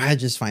 I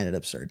just find it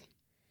absurd.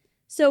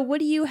 So what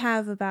do you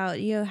have about,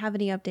 you have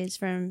any updates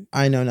from?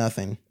 I know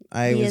nothing.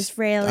 I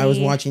was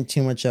watching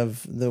too much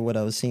of what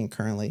I was seeing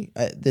currently.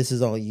 This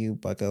is all you,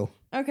 Bucko.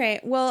 Okay,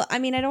 well, I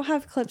mean, I don't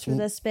have clips for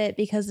this bit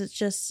because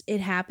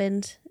it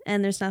happened,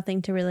 and there's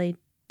nothing to really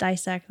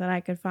dissect that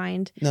I could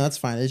find. No, that's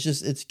fine.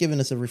 It's giving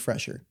us a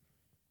refresher.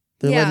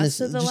 They're letting us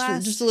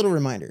just a little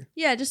reminder.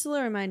 Yeah, just a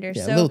little reminder.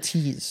 Yeah, so, a little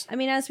tease. I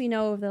mean, as we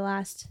know, over the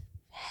last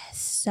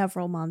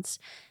several months,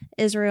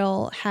 the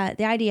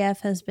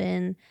IDF has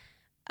been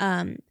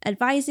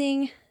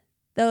advising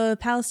the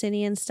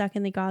Palestinians stuck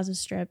in the Gaza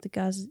Strip,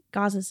 the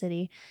Gaza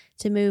City,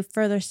 to move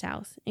further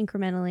south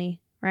incrementally,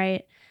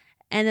 right?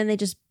 And then they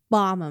just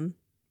bomb them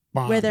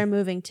where they're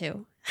moving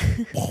to.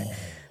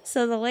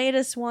 So the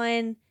latest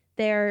one,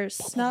 they're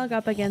snug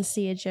up against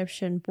the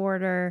Egyptian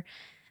border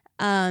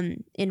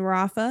in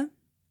Rafah,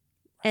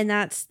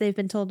 and they've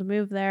been told to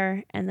move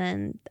there, and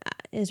then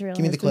Israel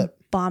has been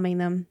bombing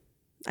them.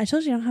 I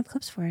told you I don't have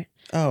clips for it.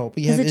 Oh,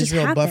 but you have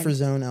Israel buffer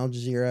zone, Al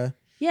Jazeera.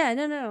 Yeah,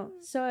 no.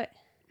 So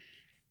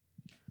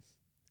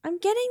I'm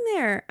getting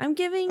there. I'm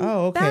giving.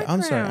 Oh, okay.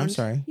 Background. I'm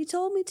sorry. You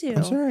told me to.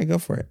 I'm sorry. Go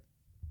for it.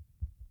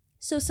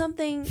 So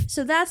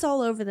that's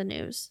all over the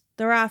news.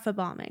 The Rafah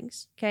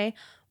bombings. Okay.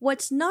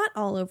 What's not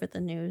all over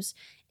the news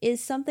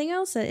is something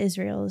else that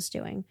Israel is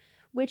doing,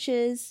 which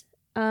is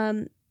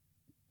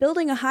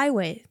building a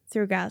highway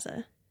through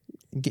Gaza.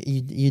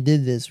 You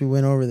did this. We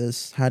went over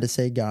this. How to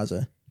say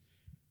Gaza.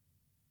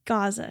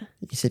 Gaza.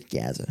 You said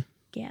Gaza.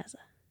 Gaza.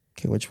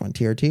 Okay, which one?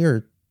 TRT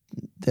or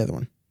the other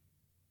one?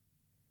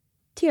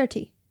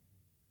 TRT.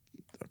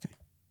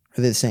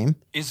 Are they the same?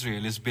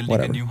 Israel is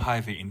building a new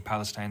highway in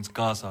Palestine's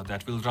Gaza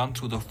that will run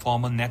through the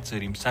former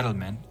Netzarim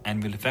settlement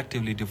and will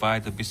effectively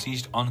divide the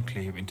besieged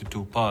enclave into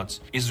two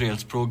parts,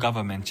 Israel's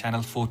pro-government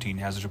Channel 14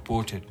 has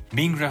reported.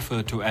 Being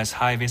referred to as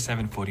Highway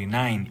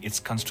 749, its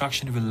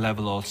construction will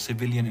level all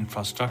civilian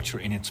infrastructure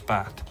in its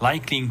path,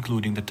 likely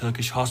including the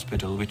Turkish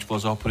hospital which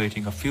was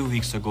operating a few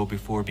weeks ago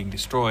before being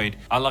destroyed,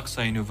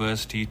 Al-Aqsa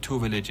University, 2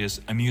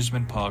 villages,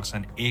 amusement parks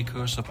and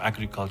acres of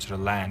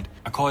agricultural land.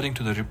 According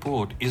to the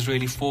report,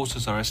 Israeli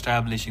forces are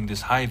establishing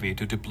this highway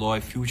to deploy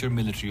future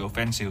military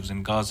offensives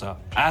in Gaza,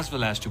 as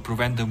well as to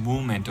prevent the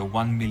movement of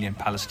 1 million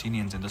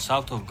Palestinians in the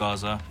south of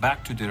Gaza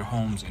back to their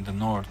homes in the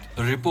north.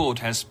 The report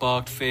has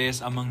sparked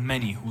fears among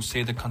many who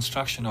say the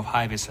construction of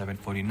Highway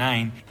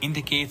 749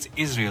 indicates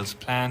Israel's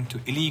plan to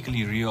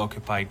illegally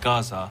reoccupy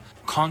Gaza,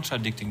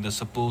 contradicting the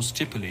supposed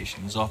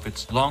stipulations of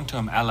its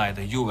long-term ally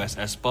the US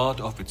as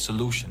part of its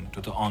solution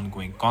to the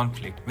ongoing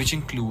conflict, which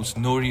includes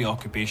no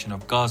reoccupation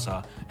of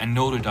Gaza and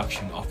no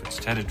reduction of its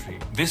territory.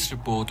 This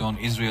report on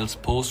Israel's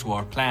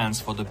post-war plans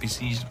for the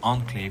besieged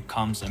enclave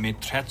comes amid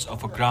threats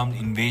of a ground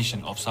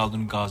invasion of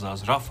southern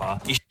Gaza's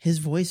Rafah. His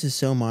voice is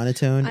so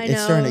monotone. I know,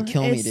 it's starting to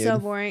kill me, dude. It's so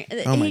boring.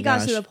 Oh my he got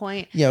gosh. to the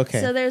point. Yeah,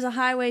 okay. So there's a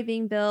highway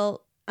being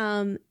built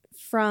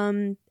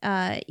from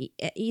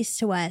east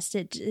to west.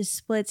 It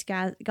splits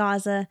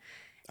Gaza.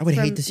 I would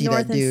hate to see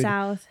north that dude. and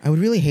south. I would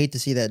really hate to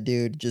see that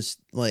dude just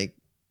like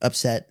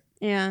upset.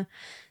 Yeah.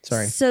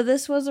 Sorry. So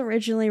this was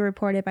originally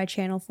reported by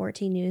Channel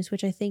 14 News,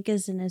 which I think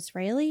is an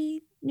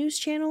Israeli news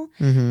channel.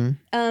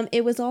 Mm-hmm.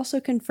 It was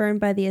also confirmed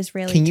by the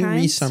Israeli Can you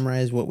Times.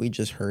 re-summarize what we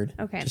just heard?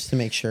 Okay. Just to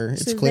make sure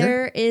it's so clear.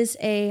 There is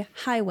a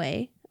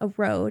highway, a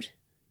road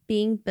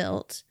being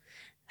built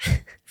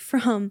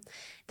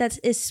that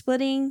is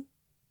splitting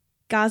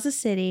Gaza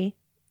City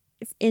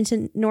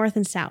into north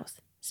and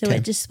south. So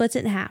it just splits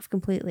it in half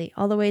completely,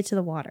 all the way to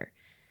the water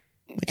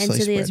and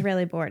to the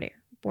Israeli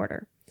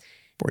border.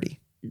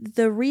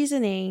 The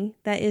reasoning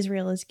that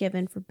Israel is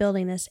given for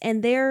building this,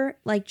 and they're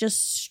like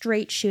just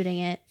straight shooting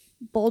it,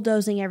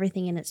 bulldozing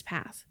everything in its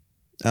path.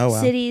 Oh,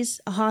 wow.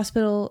 Cities, a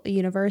hospital, a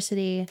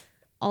university,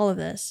 all of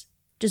this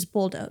just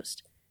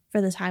bulldozed for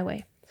this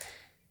highway.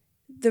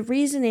 The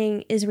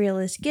reasoning Israel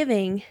is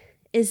giving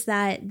is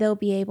that they'll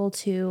be able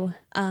to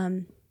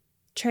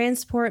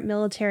transport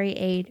military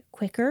aid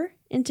quicker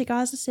into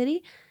Gaza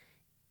City,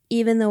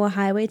 even though a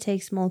highway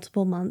takes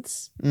multiple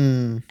months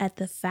at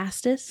the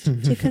fastest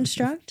to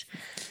construct.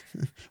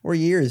 Or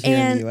years here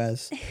in the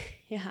U.S.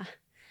 Yeah.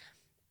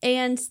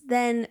 And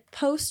then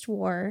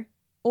post-war,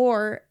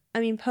 but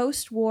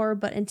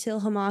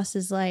until Hamas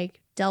is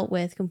like dealt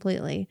with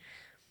completely,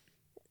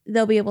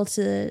 they'll be able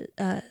to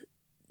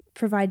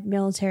provide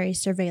military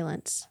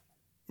surveillance.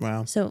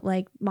 Wow. So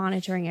like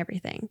monitoring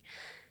everything.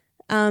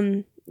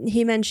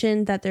 He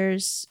mentioned that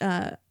there's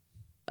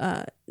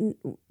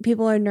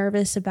people are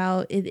nervous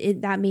about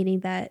it, that meaning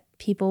that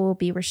people will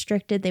be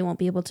restricted. They won't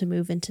be able to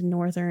move into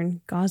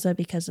northern Gaza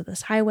because of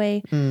this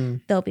highway.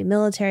 There'll be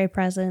military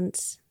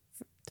presence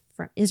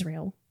from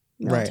Israel.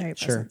 Military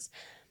presence. Sure.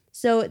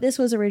 So this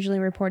was originally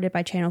reported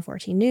by Channel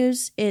 14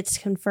 News. It's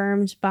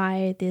confirmed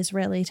by the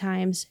Israeli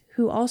Times,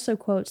 who also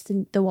quotes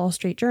the Wall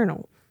Street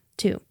Journal,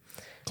 too.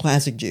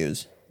 Classic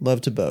Jews. Love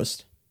to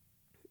boast.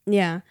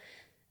 Yeah.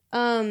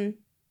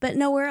 But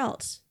nowhere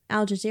else.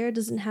 Al Jazeera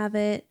doesn't have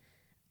it.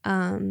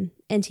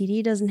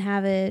 NTD doesn't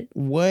have it.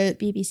 What?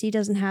 BBC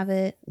doesn't have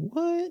it.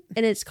 What?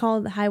 And it's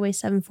called Highway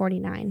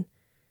 749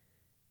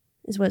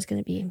 is what it's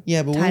going to be.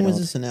 Yeah, but titled. when was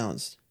this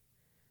announced?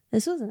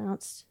 This was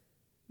announced.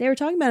 They were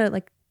talking about it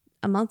like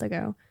a month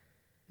ago.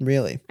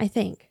 Really? I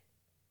think.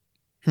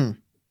 A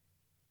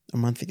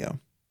month ago.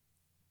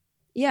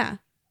 Yeah.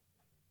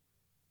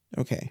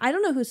 Okay. I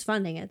don't know who's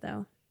funding it,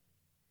 though.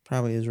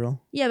 Probably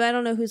Israel. Yeah, but I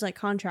don't know who's like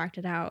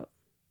contracted out.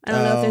 I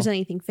don't know if there's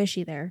anything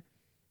fishy there.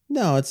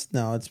 No, it's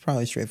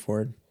probably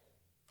straightforward.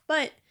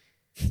 But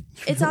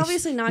it's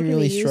obviously not going to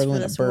be used for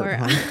this war.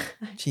 Huh?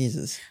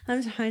 Jesus.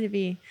 I'm trying to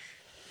be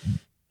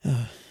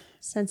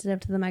sensitive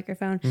to the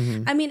microphone.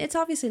 Mm-hmm. I mean, it's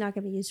obviously not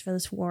going to be used for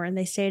this war, and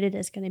they stated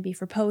it's going to be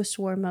for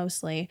post-war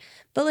mostly.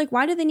 But like,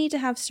 why do they need to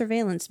have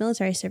surveillance,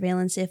 military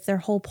surveillance, if their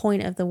whole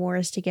point of the war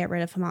is to get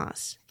rid of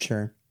Hamas?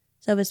 Sure.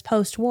 So if it's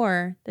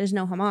post-war, there's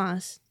no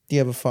Hamas. Do you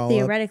have a follow-up?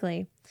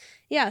 Theoretically.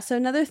 Yeah, so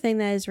another thing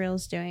that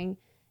Israel's doing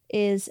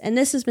is, and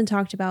this has been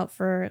talked about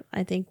for,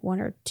 I think, 1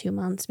 or 2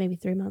 months, maybe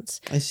 3 months.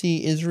 I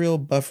see Israel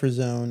buffer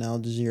zone, Al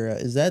Jazeera.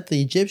 Is that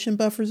the Egyptian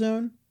buffer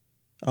zone?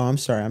 Oh, I'm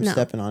sorry. I'm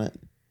stepping on it.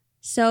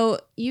 So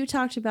you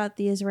talked about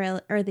the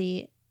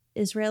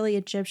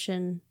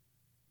Israeli-Egyptian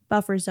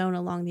buffer zone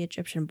along the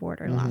Egyptian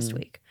border last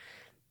week.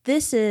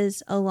 This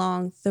is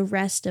along the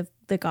rest of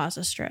the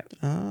Gaza Strip.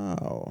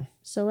 Oh.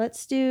 So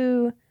let's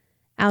do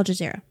Al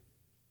Jazeera.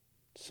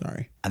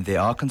 Sorry. And there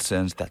are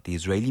concerns that the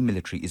Israeli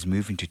military is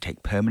moving to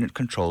take permanent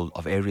control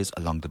of areas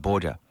along the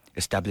border,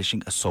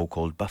 establishing a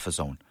so-called buffer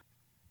zone,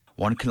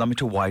 1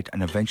 kilometer wide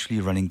and eventually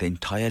running the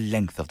entire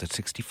length of the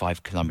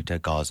 65-kilometer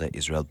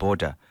Gaza-Israel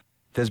border.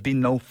 There's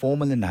been no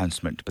formal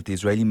announcement, but the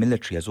Israeli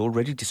military has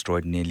already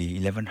destroyed nearly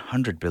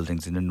 1,100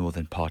 buildings in the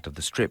northern part of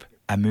the Strip,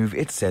 a move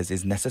it says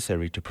is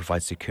necessary to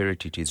provide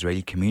security to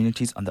Israeli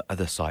communities on the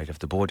other side of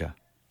the border.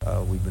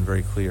 We've been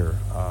very clear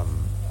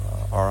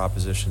our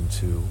opposition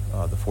to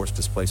the forced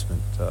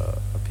displacement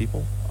of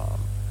people.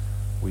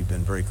 We've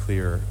been very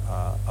clear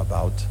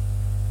about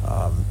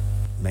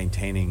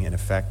maintaining, in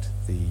effect,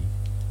 the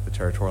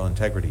territorial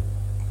integrity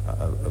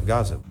of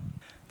Gaza.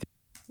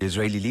 The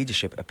Israeli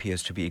leadership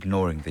appears to be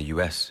ignoring the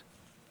U.S.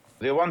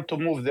 They want to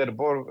move their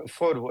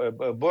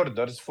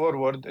borders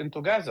forward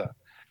into Gaza,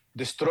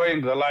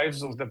 destroying the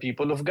lives of the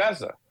people of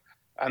Gaza.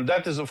 And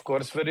that is, of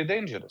course, very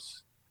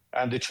dangerous.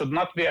 And it should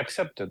not be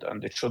accepted,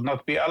 and it should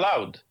not be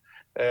allowed.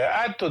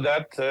 Add to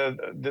that,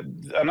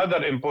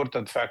 another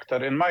important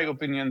factor, in my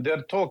opinion,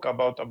 their talk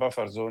about a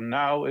buffer zone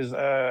now is,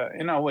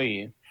 in a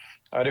way,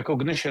 a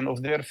recognition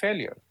of their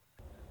failure.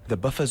 The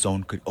buffer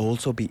zone could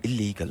also be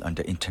illegal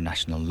under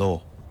international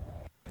law.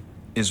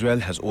 Israel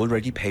has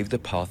already paved the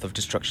path of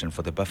destruction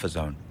for the buffer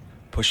zone,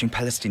 pushing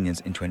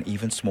Palestinians into an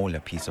even smaller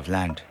piece of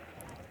land.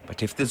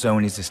 But if the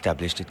zone is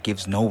established, it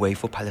gives no way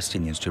for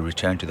Palestinians to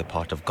return to the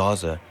part of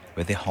Gaza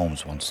where their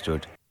homes once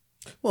stood.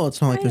 Well,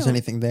 it's not like there's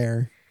anything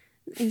there.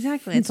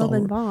 Exactly. It's all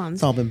been bombed.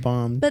 It's all been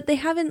bombed. But they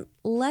haven't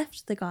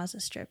left the Gaza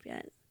Strip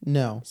yet.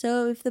 No.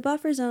 So if the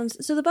buffer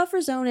zones, so the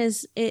buffer zone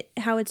is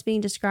how it's being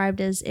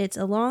described is it's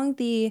along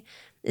the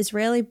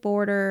Israeli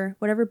border,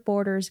 whatever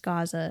borders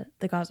Gaza,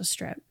 the Gaza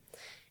Strip.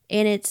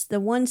 And it's the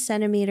 1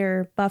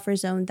 centimeter buffer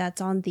zone that's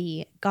on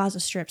the Gaza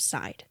Strip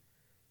side.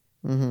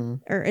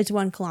 Mm-hmm. Or it's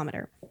 1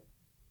 kilometer.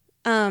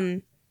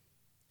 And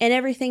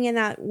everything in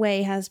that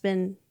way has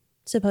been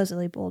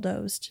supposedly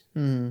bulldozed,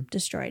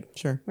 destroyed.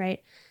 Sure.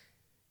 Right?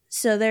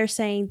 So they're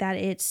saying that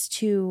it's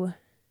to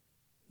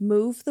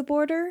move the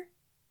border,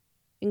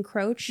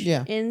 encroach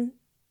in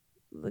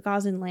the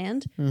Gazan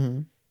land,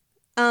 Mm-hmm.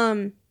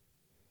 and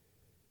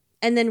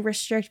then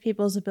restrict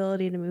people's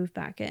ability to move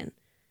back in.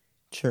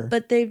 Sure.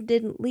 But they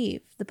didn't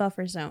leave the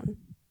buffer zone.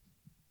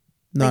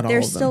 Not all they're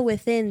of them. still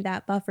within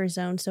that buffer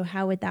zone, so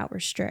how would that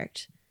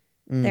restrict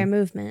their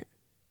movement?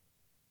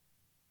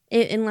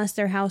 Unless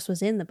their house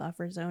was in the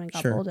buffer zone and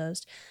got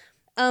bulldozed.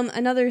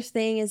 Another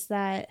thing is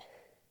that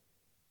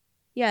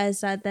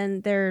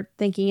then they're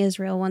thinking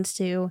Israel wants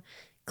to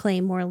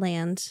claim more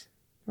land,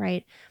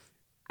 right?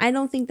 I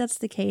don't think that's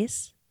the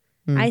case.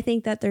 I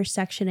think that they're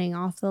sectioning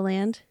off the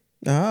land.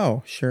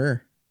 Oh,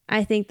 sure.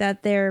 I think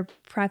that they're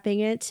prepping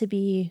it to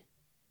be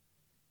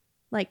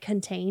like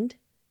contained.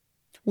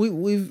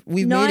 We've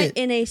not made it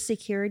in a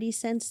security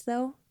sense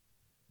though.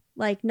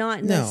 Like not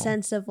in the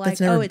sense of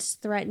like, it's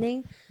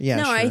threatening. Yeah,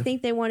 no, sure. I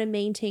think they want to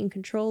maintain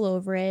control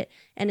over it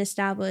and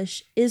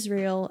establish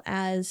Israel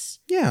as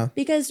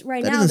because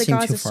right now the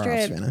Gaza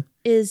Strip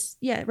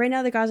right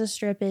now the Gaza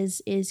Strip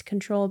is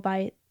controlled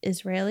by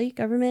Israeli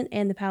government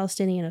and the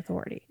Palestinian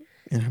Authority.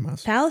 And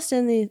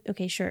Hamas.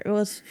 Okay, sure. It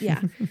was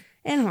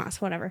and Hamas,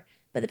 whatever.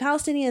 But the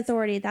Palestinian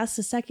Authority, that's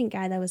the second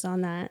guy that was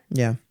on that.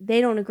 Yeah. They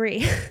don't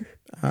agree.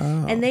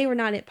 Oh. And they were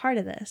not part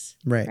of this.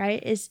 Right.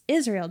 Right? It's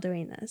Israel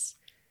doing this.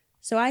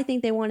 So I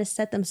think they want to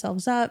set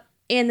themselves up.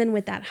 And then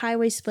with that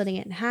highway splitting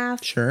it in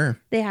half,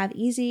 they have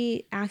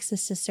easy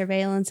access to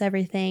surveillance,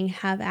 everything,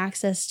 have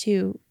access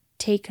to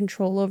take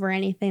control over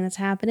anything that's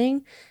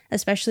happening,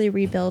 especially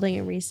rebuilding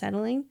and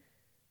resettling.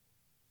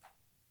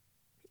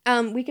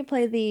 We could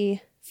play the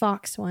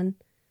Fox one.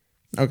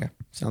 Okay.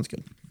 Sounds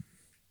good.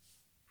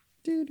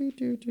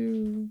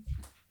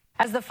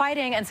 As the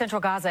fighting in central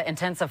Gaza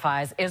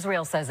intensifies,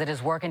 Israel says it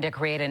is working to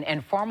create an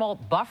informal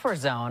buffer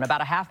zone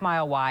about a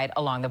half-mile wide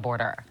along the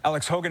border.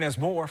 Alex Hogan has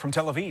more from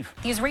Tel Aviv.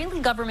 The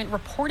Israeli government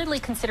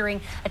reportedly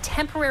considering a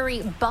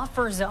temporary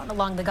buffer zone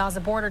along the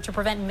Gaza border to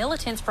prevent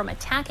militants from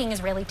attacking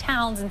Israeli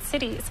towns and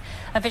cities.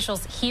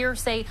 Officials here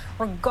say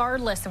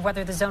regardless of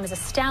whether the zone is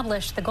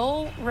established, the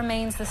goal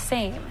remains the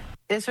same.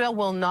 Israel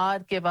will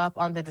not give up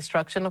on the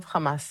destruction of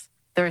Hamas,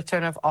 the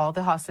return of all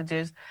the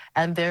hostages,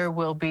 and there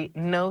will be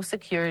no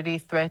security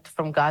threat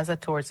from Gaza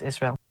towards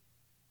Israel.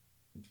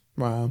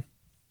 Wow.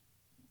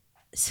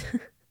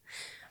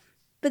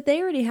 But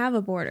they already have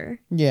a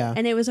border. Yeah.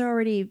 And it was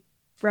already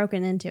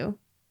broken into.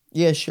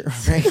 Yeah, sure.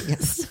 Right. Yeah.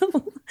 So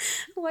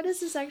what is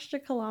this extra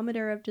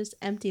kilometer of just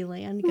empty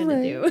land going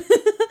to do?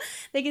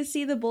 They can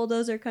see the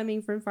bulldozer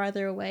coming from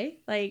farther away.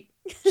 Like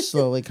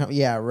Slowly come.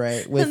 Yeah,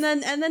 right. and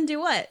then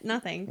do what?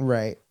 Nothing.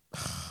 Right.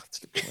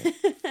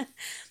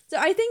 So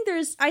I think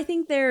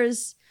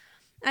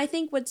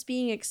what's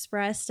being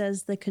expressed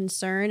as the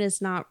concern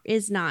is not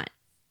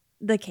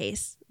the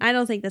case. I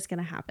don't think that's going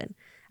to happen.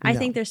 I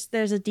think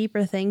there's a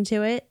deeper thing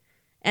to it,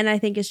 and I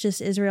think it's just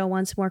Israel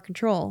wants more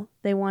control.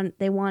 They want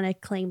to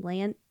claim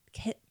land,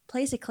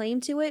 place a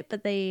claim to it,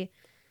 but they're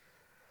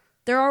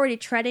already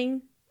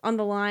treading on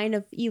the line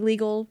of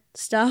illegal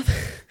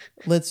stuff.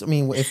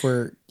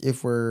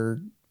 If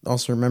we're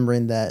also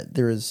remembering that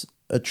there is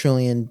a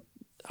trillion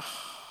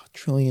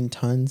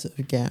tons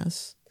of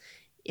gas.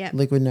 Yeah.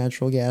 Liquid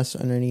natural gas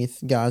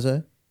underneath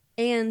Gaza.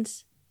 And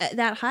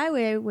that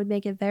highway would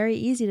make it very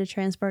easy to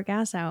transport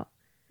gas out.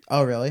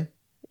 Oh, really?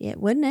 Yeah,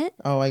 wouldn't it?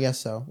 Oh, I guess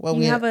so. Well,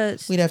 we'd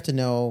have to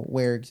know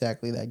where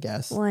exactly that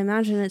gas. Well, I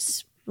imagine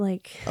it's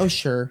like. Oh,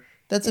 sure.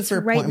 That's a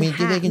fair point. I mean,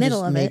 they can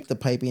just make the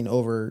piping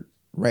over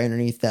right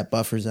underneath that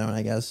buffer zone,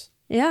 I guess.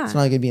 Yeah. It's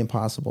not like it'd be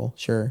impossible.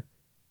 Sure.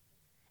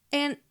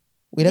 And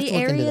we'd have to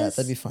look into that.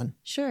 That'd be fun.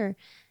 Sure.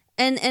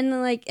 And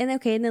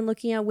then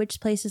looking at which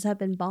places have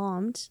been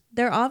bombed,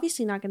 they're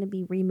obviously not going to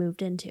be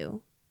removed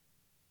into.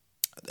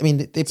 I mean,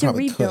 they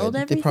probably could.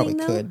 They probably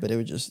could, but it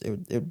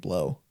would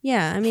blow.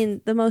 Yeah, I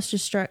mean, the most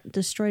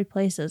destroyed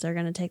places are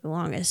going to take the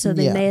longest, so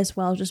they may as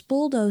well just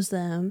bulldoze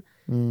them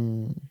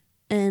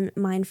and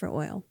mine for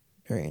oil.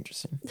 Very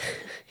interesting.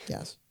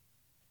 Gas.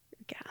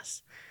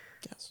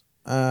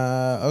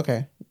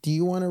 Okay. Do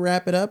you want to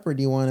wrap it up, or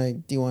do you want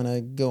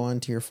to go on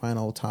to your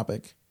final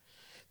topic?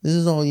 This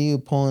is all you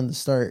pulling the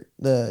start.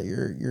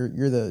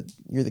 You're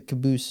the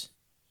caboose.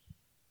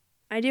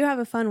 I do have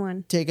a fun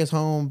one. Take us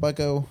home,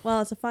 bucko.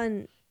 Well, it's a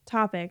fun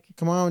topic.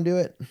 Come on, do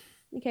it.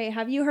 Okay,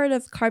 have you heard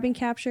of carbon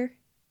capture?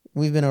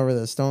 We've been over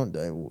this.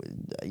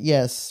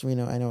 Yes, we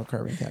know. I know what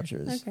carbon capture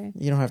is. Okay.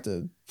 You don't have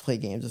to play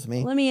games with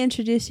me. Let me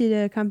introduce you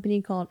to a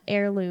company called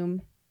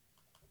Heirloom.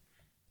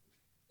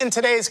 In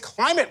today's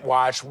Climate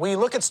Watch, we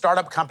look at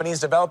startup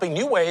companies developing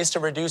new ways to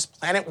reduce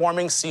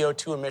planet-warming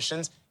CO2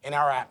 emissions in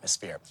our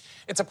atmosphere.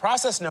 It's a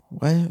process known...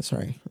 What?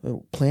 Sorry.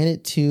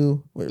 Planet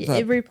 2.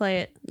 Replay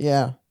it.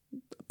 Yeah.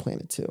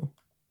 Planet 2.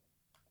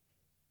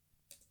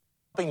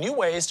 New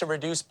ways to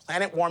reduce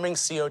planet-warming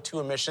CO2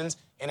 emissions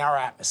in our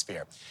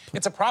atmosphere.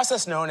 It's a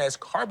process known as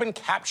carbon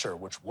capture,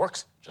 which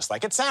works just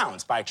like it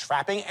sounds, by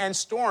trapping and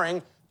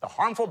storing the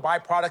harmful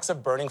byproducts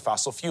of burning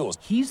fossil fuels.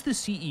 He's the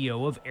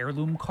CEO of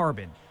Heirloom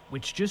Carbon,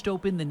 which just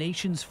opened the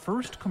nation's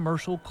first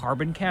commercial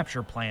carbon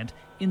capture plant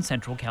in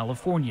Central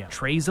California.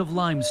 Trays of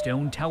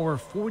limestone tower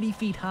 40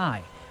 feet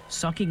high,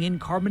 sucking in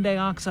carbon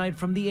dioxide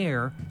from the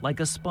air like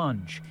a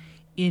sponge.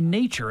 In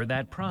nature,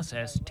 that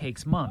process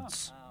takes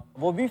months.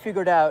 What we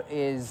figured out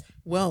is...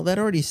 Well, that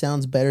already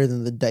sounds better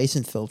than the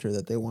Dyson filter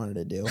that they wanted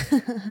to do.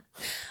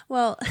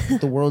 Well...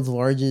 The world's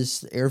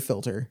largest air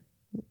filter.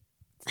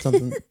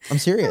 Something. I'm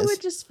serious. It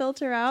would just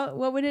filter out.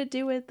 What would it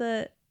do with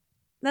the...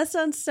 That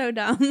sounds so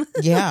dumb.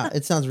 Yeah,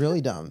 it sounds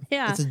really dumb.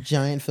 Yeah. It's a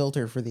giant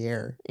filter for the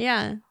air.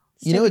 Yeah.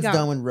 You know it's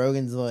dumb when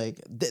Rogan's like,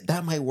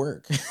 that might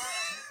work.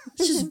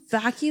 Let's just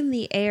vacuum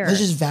the air. Let's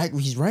just vacuum.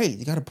 He's right.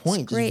 You got a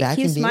point. Great. Just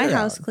vacuum Keeps the my air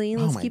house out. clean.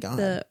 Oh Let's my keep God.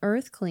 the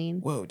earth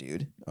clean. Whoa,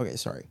 dude. Okay,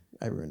 sorry.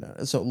 I ruined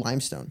that. So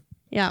limestone.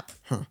 Yeah.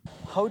 Huh.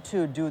 How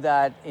to do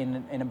that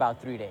in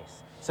about 3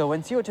 days. So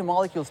when CO2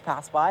 molecules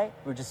pass by,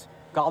 we're just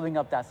gobbling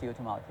up that CO2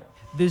 molecule.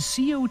 The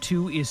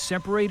CO2 is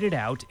separated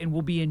out and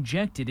will be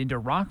injected into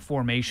rock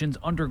formations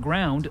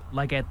underground,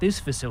 like at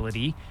this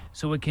facility,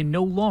 so it can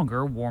no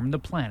longer warm the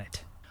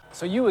planet.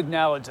 So you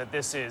acknowledge that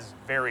this is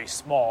very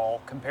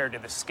small compared to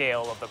the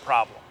scale of the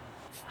problem?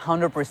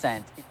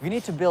 100%. We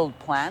need to build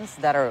plants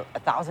that are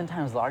 1,000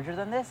 times larger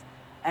than this,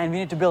 and we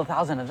need to build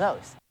 1,000 of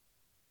those.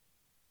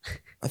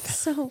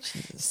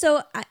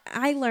 So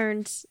I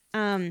learned,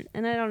 and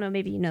I don't know,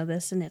 maybe you know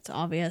this and it's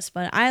obvious,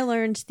 but I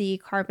learned the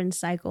carbon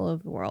cycle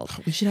of the world.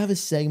 We should have a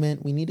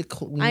segment. We need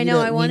to. I know.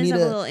 I want to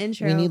have a little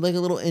intro. We need like a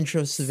little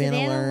intro.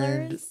 Savannah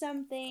learned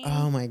something.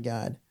 Oh my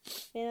God.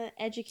 Savannah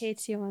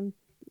educates you on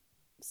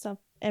stuff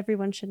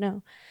everyone should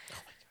know.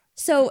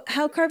 So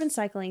how carbon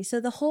cycling? So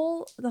the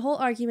whole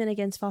argument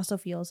against fossil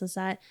fuels is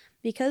that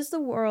because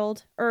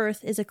the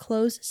Earth is a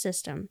closed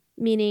system,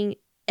 meaning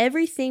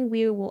everything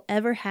we will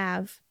ever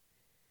have,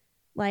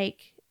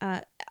 like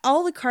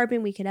all the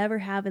carbon we could ever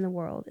have in the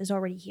world is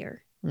already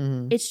here.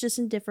 Mhm. It's just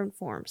in different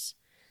forms.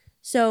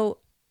 So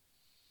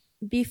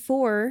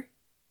before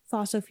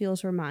fossil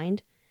fuels were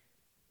mined,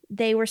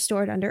 they were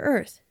stored under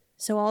Earth.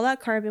 So all that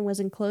carbon was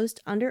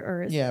enclosed under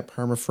Earth. Yeah,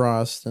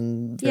 permafrost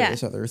and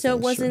various other things.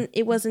 So sure.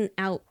 it wasn't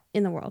out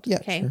in the world. Yeah,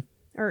 okay. sure.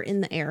 Or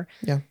in the air.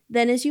 Yeah.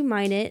 Then as you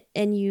mine it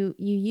and you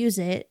use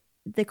it,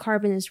 the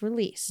carbon is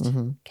released.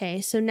 Mhm.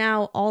 Okay. So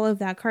now all of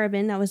that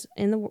carbon that was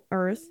in the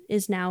Earth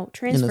is now in a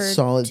transferred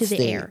solid to state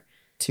the air.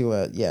 to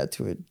a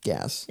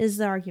gas. Is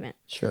the argument.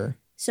 Sure.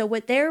 So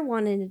what they're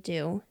wanting to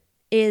do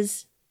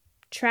is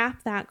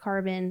trap that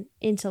carbon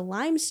into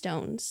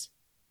limestones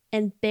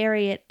and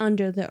bury it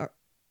under the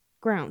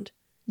ground.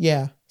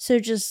 Yeah. So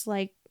just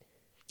like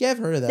Yeah, I've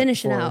heard of that.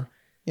 finish it before. out.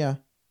 Yeah.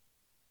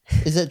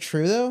 Is that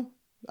true though?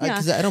 Yeah.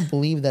 Because I don't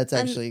believe that's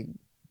I'm- actually.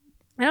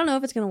 I don't know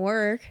if it's gonna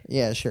work.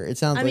 Yeah, sure. It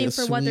sounds I like mean, a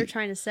for what they're sweet-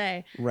 trying to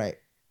say. Right.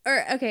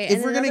 Or okay, If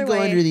and we're gonna another go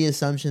way- under the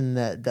assumption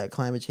that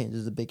climate change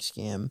is a big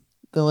scam,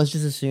 then let's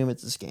just assume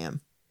it's a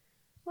scam.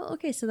 Well,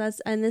 okay, so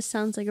this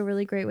sounds like a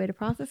really great way to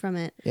profit from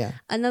it. Yeah.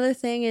 Another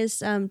thing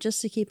is just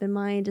to keep in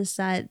mind is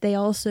that they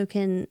also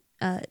can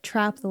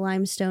trap the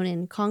limestone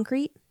in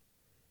concrete,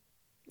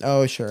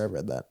 Oh, sure. I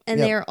read that. and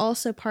Yep. they are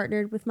also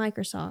partnered with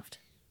Microsoft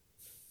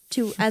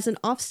as an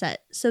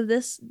offset. So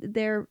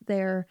their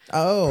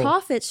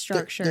profit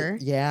structure.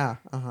 Yeah.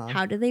 Uh-huh.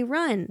 How do they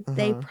run?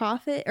 They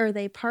Uh-huh.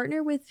 they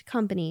partner with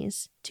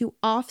companies to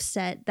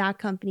offset that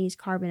company's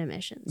carbon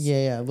emissions.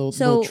 Yeah.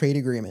 Little trade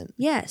agreement.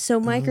 Yeah, so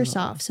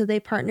Microsoft. So they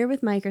partner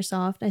with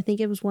Microsoft. I think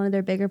it was one of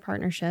their bigger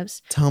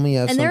partnerships. Tell me you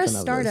have and something they're a of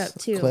this.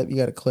 startup too. Clip. You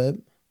got a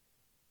clip?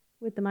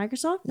 With the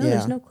Microsoft? No, Yeah.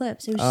 there's no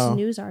clips. It was just Oh. a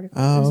news article.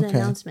 Oh, It was an okay.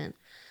 announcement.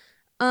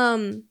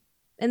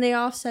 And they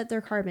offset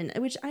their carbon,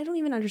 which I don't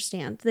even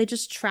understand. They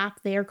just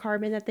trap their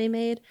carbon that they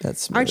made.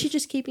 That's Aren't smooth. you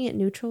just keeping it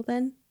neutral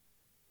then?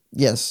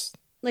 Yes.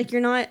 Like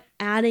you're not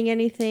adding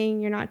anything,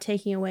 you're not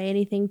taking away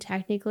anything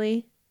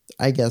technically.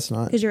 I guess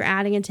not. Because you're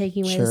adding and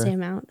taking away the Sure. same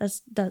amount.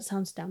 That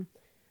sounds dumb.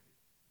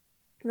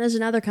 And there's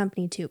another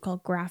company too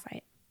called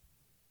Graphite.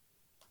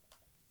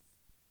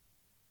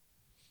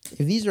 If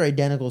these are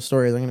identical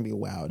stories, I'm going to be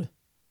wowed.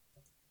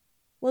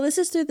 Well, this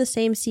is through the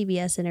same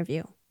CBS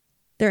interview.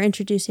 They're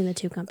introducing the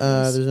two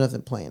companies. There's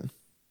nothing playing.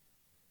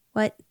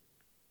 What?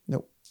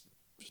 Nope.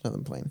 There's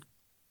nothing playing.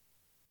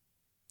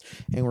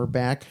 And we're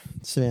back.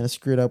 Savannah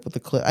screwed up with the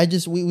clip.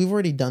 We've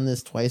already done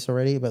this twice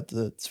already about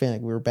the Savannah.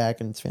 We were back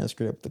and Savannah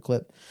screwed up with the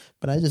clip.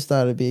 But I just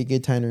thought it'd be a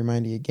good time to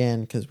remind you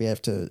again because we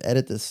have to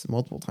edit this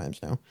multiple times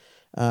now.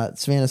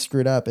 Savannah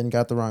screwed up and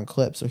got the wrong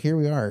clip. So here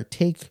we are.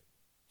 Take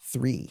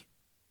 3.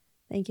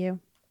 Thank you.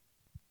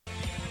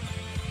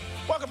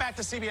 Welcome back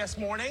to CBS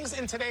Mornings.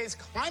 In today's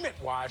Climate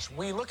Watch,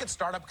 we look at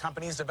startup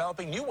companies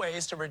developing new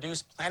ways to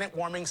reduce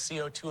planet-warming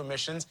CO2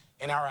 emissions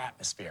in our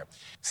atmosphere.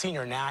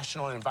 Senior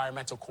national and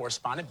environmental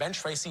correspondent Ben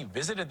Tracy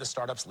visited the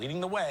startups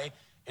leading the way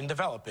in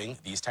developing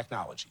these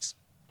technologies.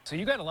 So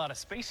you got a lot of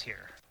space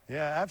here.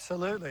 Yeah,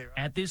 absolutely.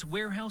 At this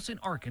warehouse in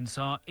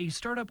Arkansas, a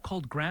startup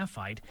called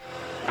Graphite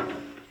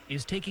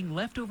is taking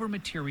leftover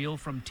material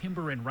from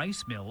timber and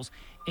rice mills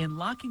and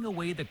locking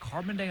away the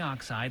carbon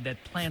dioxide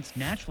that plants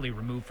naturally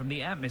remove from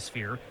the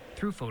atmosphere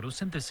through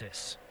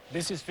photosynthesis.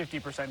 This is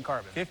 50%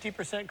 carbon.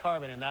 50%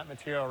 carbon in that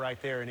material right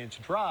there, and it's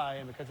dry,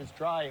 and because it's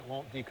dry, it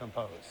won't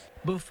decompose.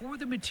 Before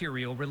the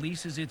material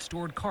releases its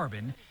stored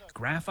carbon,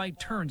 Graphite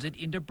turns it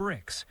into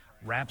bricks,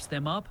 wraps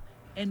them up,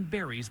 and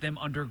buries them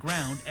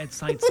underground at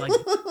sites like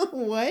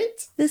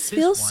what? This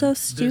feels so the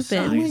stupid.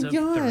 size Oh of my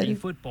God. 30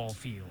 football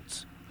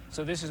fields.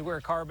 So this is where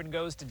carbon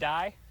goes to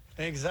die?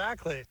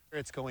 Exactly.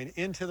 It's going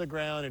into the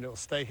ground, and it'll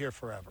stay here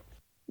forever.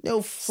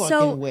 No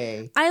fucking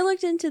way. I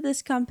looked into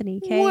this company,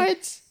 okay?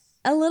 What?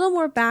 A little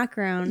more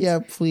background. Yeah,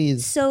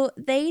 please. So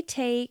they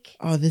take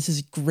Oh, this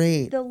is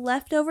great. the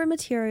leftover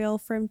material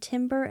from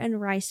timber and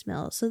rice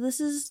mills. So this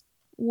is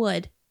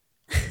wood.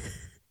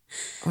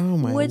 Oh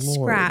my wood Lord.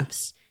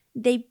 scraps.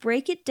 They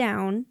break it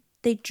down.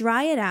 They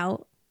dry it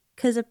out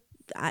because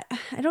I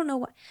don't know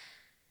what.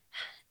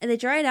 And they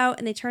dry it out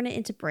and they turn it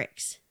into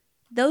bricks.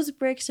 Those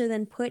bricks are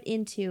then put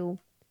into,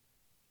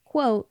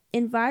 quote,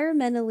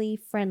 environmentally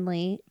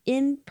friendly,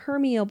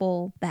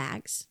 impermeable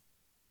bags.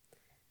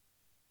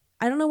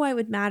 I don't know why it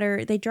would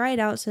matter. They dry it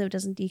out so it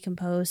doesn't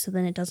decompose, so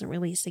then it doesn't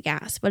release the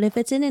gas. But if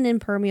it's in an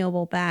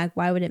impermeable bag,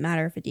 why would it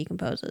matter if it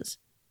decomposes?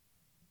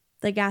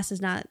 The gas is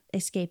not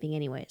escaping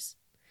anyways.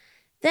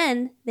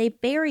 Then they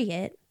bury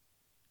it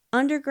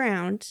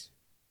underground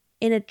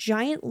in a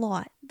giant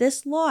lot.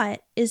 This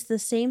lot is the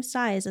same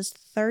size as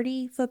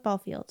 30 football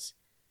fields.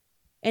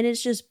 And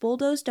it's just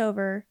bulldozed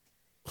over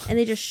and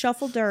they just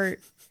shuffle dirt.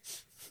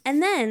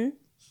 And then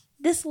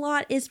this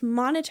lot is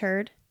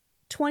monitored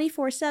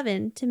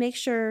 24/7 to make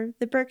sure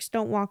the bricks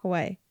don't walk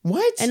away.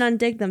 What? And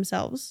undig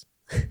themselves.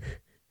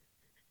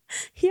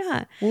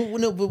 Yeah. Well,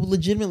 no, but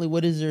legitimately,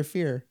 what is their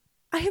fear?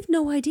 I have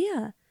no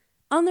idea.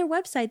 On their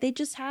website, they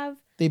just have...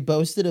 They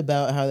boasted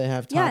about how they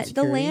have top Yeah,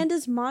 security. the land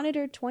is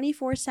monitored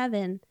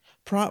 24/7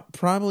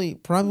 Probably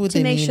what to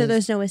they make mean sure is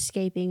there's no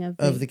escaping of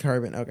the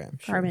carbon. Okay,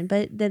 sure. carbon,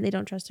 but then they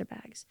don't trust their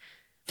bags.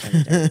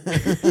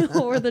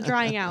 or the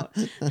drying out.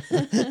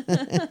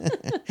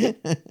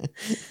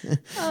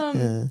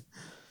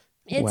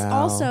 It's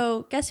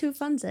also, guess who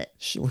funds it?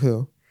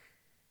 Who?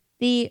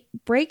 The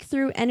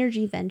Breakthrough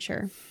Energy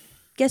Venture.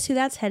 Guess who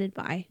that's headed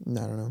by? I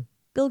don't know.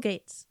 Bill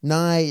Gates.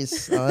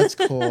 Nice. Oh, that's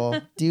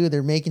cool. Dude,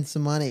 they're making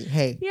some money.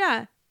 Hey.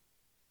 Yeah.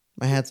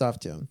 My hat's off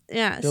to him.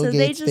 Yeah. Bill so Gates,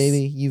 they just,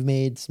 baby, you've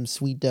made some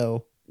sweet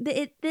dough.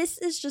 This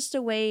is just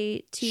a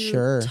way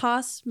to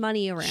toss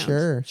money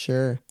around.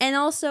 Sure. And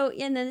also,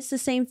 and then it's the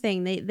same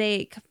thing.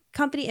 They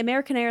company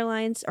American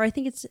Airlines, or I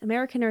think it's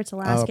American or it's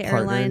Alaska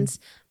Airlines,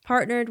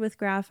 partnered with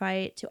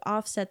graphite to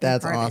offset their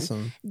carbon. That's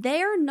awesome.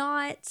 They're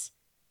not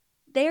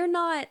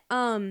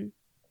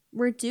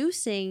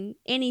reducing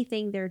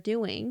anything they're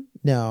doing.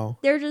 No.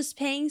 They're just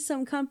paying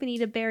some company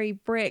to bury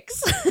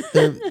bricks.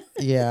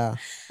 Yeah.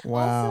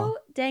 Wow. Also,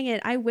 dang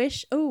it. I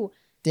wish. Oh,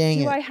 dang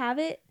it. Do I have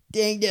it?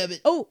 Dang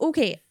it. Oh,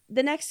 okay.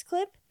 The next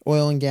clip.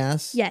 Oil and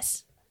gas?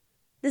 Yes.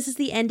 This is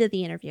the end of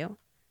the interview.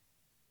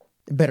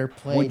 Better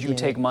play. Would you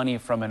take money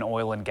from an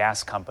oil and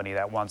gas company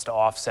that wants to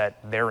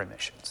offset their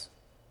emissions?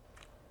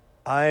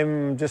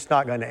 I'm just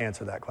not going to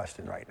answer that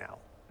question right now.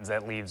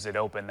 That leaves it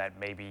open that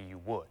maybe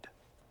you would.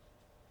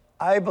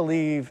 I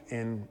believe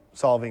in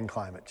solving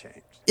climate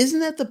change. Isn't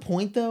that the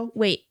point, though?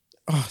 Wait.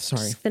 Oh,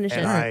 sorry. Just finish it.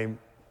 And I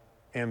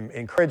am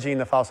encouraging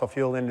the fossil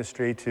fuel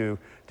industry to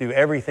do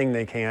everything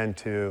they can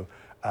to,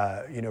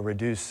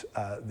 reduce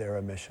their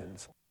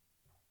emissions.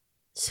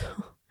 So,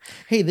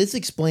 hey, this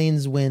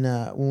explains when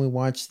we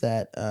watched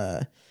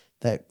that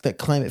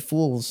Climate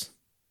Fools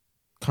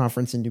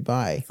conference in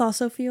Dubai.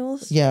 Fossil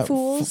fuels? Yeah.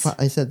 Fools?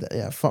 I said that.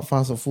 Yeah.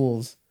 Fossil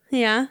Fools.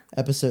 Yeah.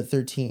 Episode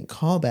 13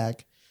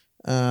 callback,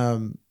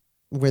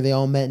 where they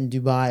all met in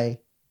Dubai.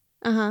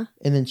 Uh-huh.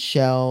 And then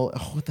Shell.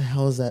 Oh, what the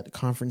hell is that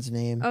conference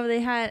name? Oh,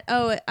 they had.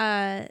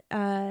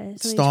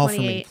 Stall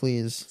for me,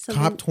 please.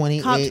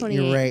 COP28. COP28.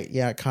 You're right.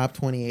 Yeah,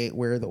 COP28,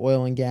 where the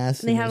oil and gas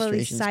they have all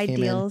these administrations side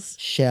came deals. in.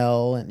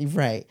 Shell and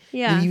right.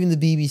 Yeah. Even the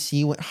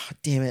BBC went. Oh,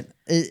 damn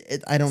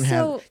it! I don't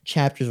have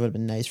chapters. Would have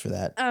been nice for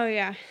that. Oh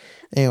yeah.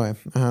 Anyway.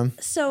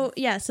 So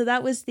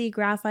that was the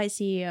graphite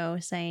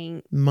CEO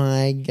saying,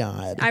 "My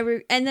God."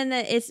 And then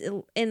it's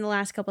in the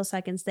last couple of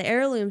seconds. The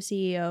Heirloom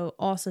CEO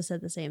also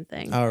said the same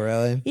thing. Oh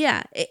really?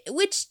 Yeah,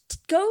 which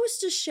goes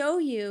to show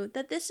you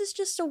that this is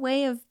just a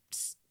way of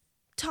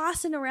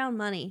tossing around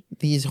money.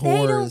 These whores.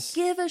 They don't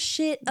give a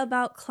shit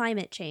about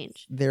climate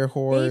change. They're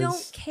whores. They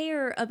don't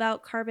care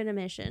about carbon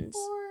emissions.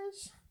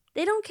 Whores.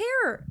 They don't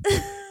care.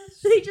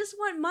 They just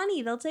want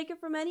money. They'll take it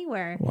from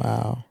anywhere.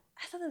 Wow.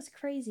 I thought that was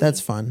crazy.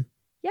 That's fun.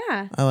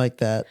 Yeah. I like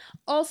that.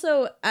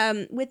 Also,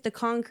 with the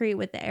concrete,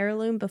 with the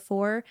Heirloom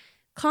before,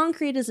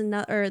 concrete is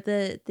another,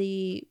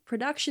 the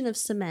production of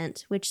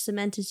cement, which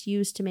cement is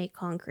used to make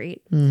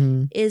concrete,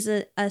 is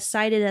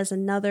cited as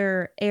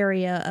another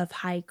area of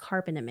high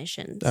carbon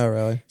emissions. Oh,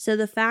 really? So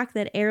the fact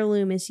that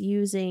Heirloom is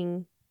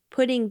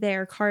putting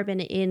their carbon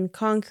in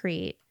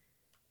concrete,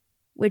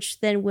 which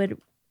then would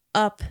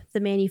up the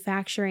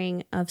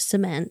manufacturing of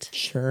cement.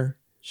 Sure.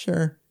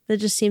 That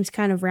just seems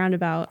kind of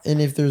roundabout.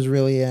 And if there's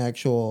really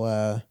actual...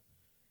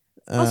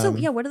 also,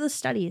 what are the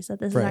studies that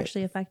this is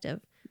actually effective?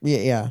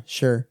 Yeah,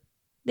 sure.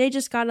 They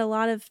just got a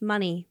lot of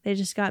money. They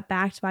just got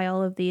backed by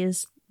all of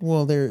these...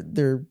 Well,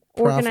 they're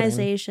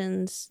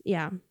organizations. Profiting.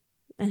 Yeah.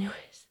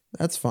 Anyways.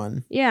 That's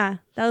fun. Yeah,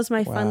 that was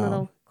my fun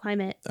little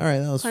climate. All right,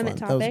 that was fun. Topic.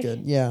 That was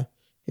good. Yeah.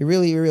 It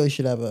really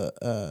should have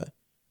a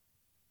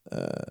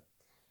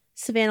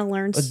Savannah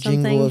learns a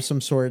something. jingle of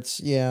some sorts.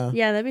 Yeah.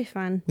 Yeah, that'd be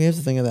fun. We have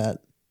to think of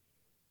that.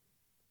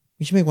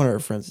 We should make one of our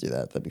friends do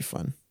that. That'd be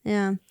fun.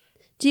 Yeah.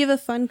 Do you have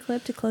a fun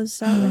clip to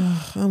close us out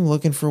with? I'm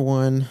looking for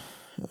one.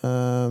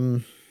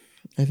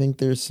 I think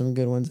there's some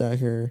good ones out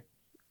here.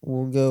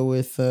 We'll go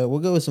with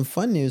some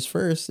fun news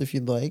first, if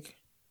you'd like.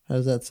 How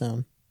does that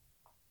sound?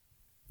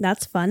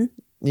 That's fun.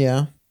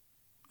 Yeah,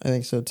 I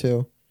think so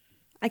too.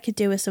 I could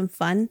do with some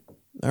fun.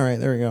 All right,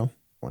 there we go.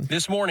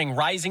 This morning,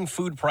 rising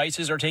food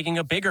prices are taking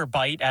a bigger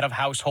bite out of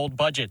household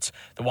budgets.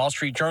 The Wall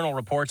Street Journal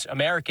reports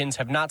Americans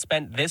have not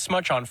spent this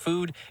much on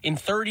food in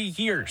 30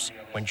 years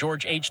when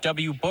George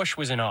H.W. Bush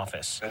was in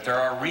office. But there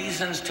are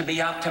reasons to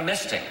be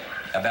optimistic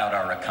about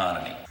our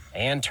economy.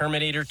 And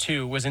Terminator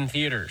 2 was in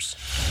theaters.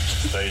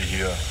 Stay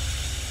here.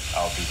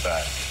 I'll be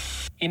back.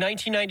 In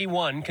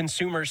 1991,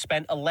 consumers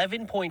spent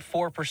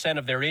 11.4%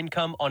 of their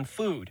income on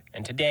food.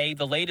 And today,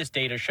 the latest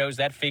data shows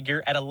that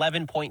figure at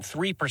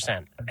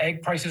 11.3%.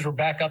 Egg prices were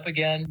back up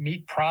again.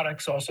 Meat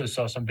products also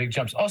saw some big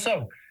jumps.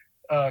 Also,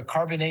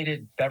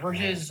 carbonated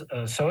beverages,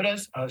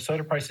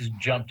 soda prices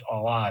jumped a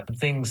lot.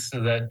 Things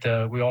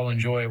that we all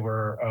enjoy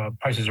where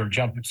prices are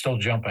still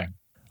jumping.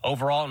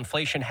 Overall,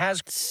 inflation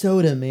has...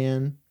 Soda,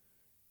 man.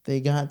 They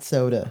got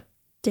soda.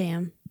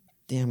 Damn,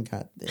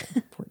 goddamn.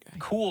 Poor guy.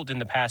 Cooled in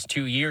the past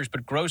 2 years,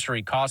 but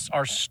grocery costs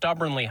are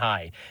stubbornly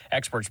high.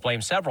 Experts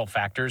blame several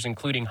factors,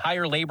 including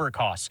higher labor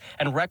costs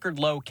and record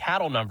low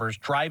cattle numbers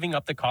driving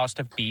up the cost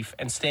of beef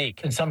and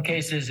steak. In some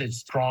cases, it's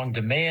strong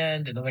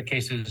demand. In other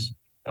cases,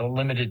 a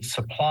limited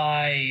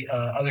supply.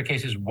 Other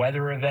cases,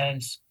 weather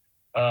events.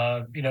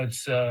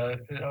 It's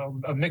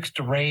a mixed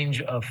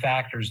range of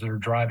factors that are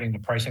driving the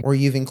pricing. Or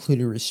you've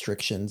included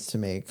restrictions to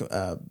make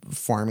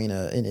farming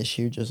an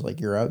issue, just like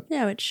Europe.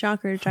 Yeah, which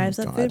shocker drives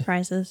up food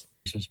prices.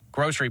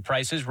 Grocery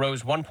prices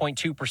rose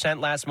 1.2%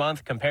 last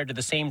month compared to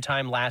the same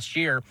time last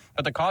year,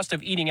 but the cost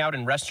of eating out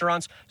in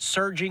restaurants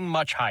surging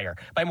much higher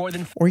by more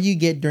than. Or you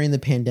get during the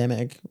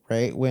pandemic,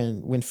 right,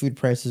 when food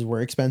prices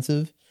were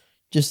expensive,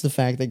 just the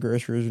fact that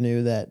grocers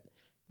knew that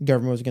the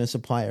government was going to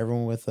supply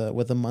everyone with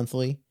a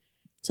monthly.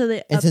 So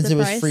they and since the it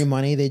was price? free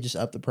money, they just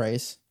upped the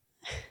price.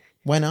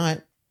 Why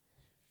not?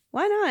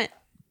 Why not?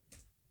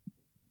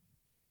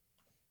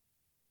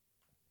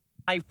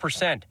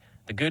 5%.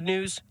 The good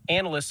news,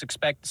 analysts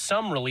expect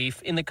some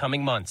relief in the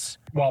coming months.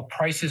 While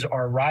prices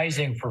are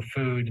rising for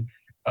food,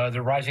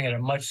 they're rising at a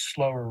much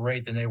slower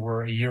rate than they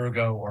were a year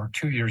ago or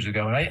 2 years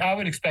ago. And I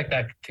would expect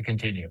that to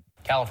continue.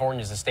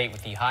 California is the state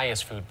with the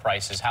highest food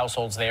prices.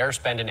 Households there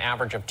spend an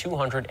average of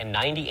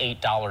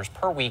 $298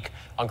 per week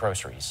on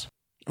groceries.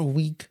 A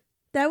week?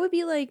 That would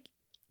be like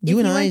You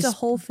if and you I went to sp-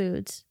 Whole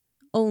Foods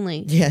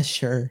only. Yeah,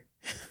 sure.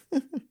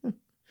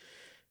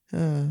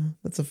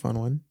 That's a fun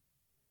one.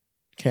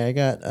 Okay, I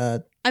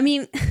got... I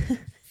mean,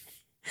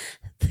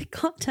 the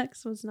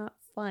context was not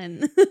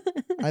fun.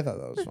 I thought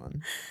that was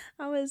fun.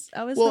 I was.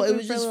 Well, it hoping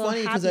was for a just little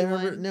funny because I happy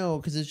remember one.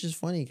 because it's just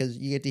funny because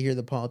you get to hear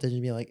the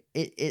politicians be like,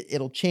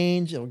 it'll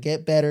change, it'll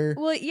get better.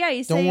 Well, yeah,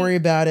 you Don't say worry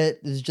about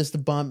it. It's just a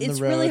bump in it's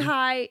the road. really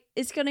high.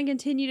 It's gonna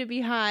continue to be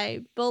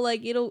high, but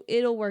like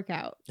it'll work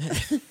out.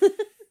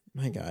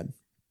 My God.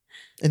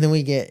 And then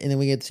we get at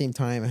the same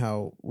time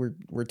how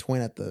we're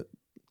toying at the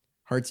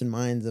hearts and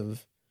minds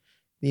of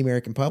the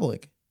American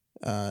public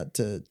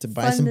to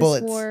buy Fund some this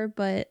bullets. war,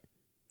 but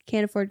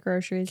can't afford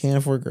groceries. Can't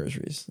afford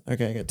groceries.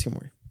 Okay, I got two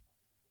more.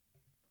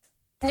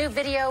 New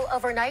video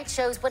overnight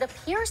shows what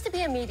appears to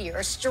be a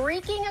meteor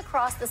streaking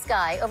across the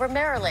sky over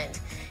Maryland.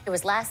 It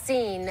was last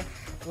seen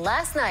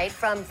last night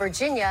from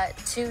Virginia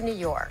to New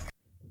York.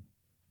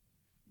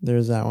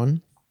 There's that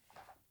one.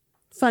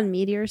 Fun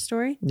meteor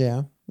story.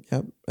 Yeah.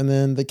 Yep. And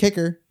then the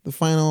kicker, the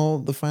final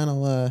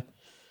the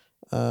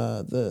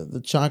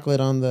chocolate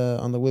on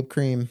the whipped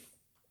cream.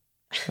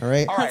 All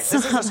right. All right,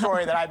 this is a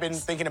story that I've been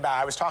thinking about.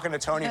 I was talking to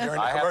Tony during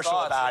the commercial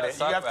about it.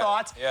 You have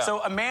thoughts? Yeah.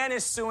 So a man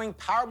is suing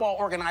Powerball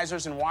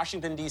organizers in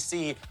Washington,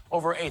 D.C.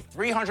 over a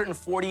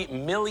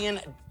 $340 million,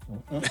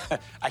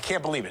 I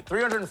can't believe it,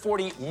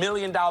 $340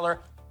 million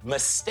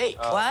mistake.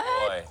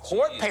 What?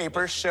 Court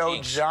papers show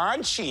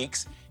John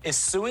Cheeks is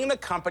suing the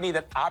company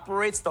that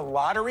operates the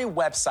lottery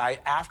website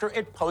after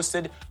it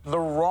posted the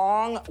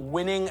wrong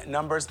winning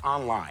numbers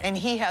online. And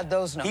he had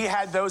those numbers. He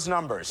had those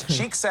numbers.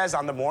 Cheeks says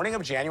on the morning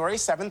of January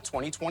 7th,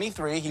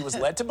 2023, he was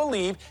led to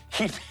believe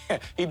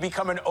he'd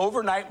become an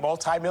overnight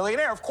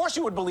multimillionaire. Of course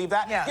you would believe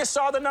that. Yeah. You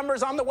saw the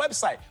numbers on the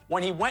website.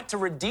 When he went to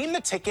redeem the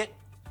ticket,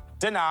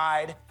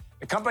 denied.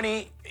 The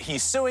company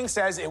he's suing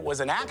says it was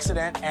an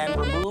accident and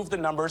removed the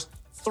numbers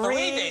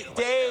 3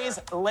 days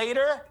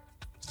later.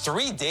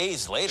 3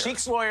 days later.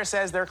 Cheeks' lawyer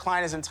says their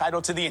client is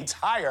entitled to the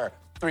entire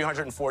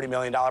 $340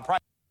 million prize.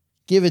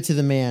 Give it to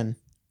the man.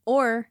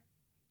 Or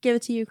give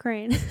it to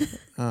Ukraine.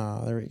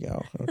 Oh, there we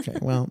go. Okay.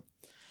 Well.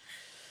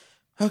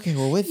 Okay.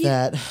 Well, with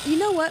that, You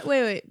know what?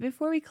 Wait.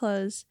 Before we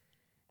close,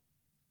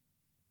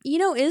 you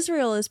know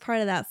Israel is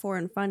part of that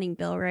foreign funding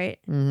bill, right?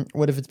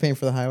 what if it's paying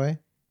for the highway?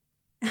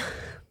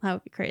 That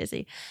would be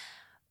crazy.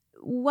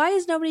 Why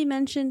has nobody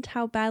mentioned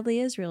how badly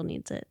Israel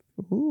needs it?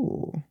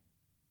 Ooh.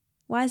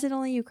 Why is it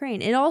only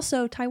Ukraine? And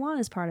also Taiwan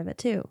is part of it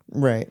too.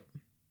 Right.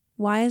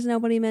 Why has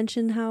nobody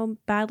mentioned how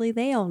badly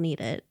they all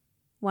need it?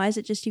 Why is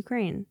it just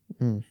Ukraine?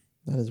 That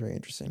is very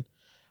interesting.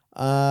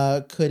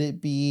 Could it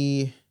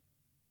be?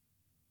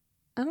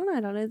 I don't know.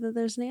 I don't know that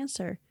there's an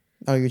answer.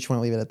 Oh, you just want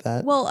to leave it at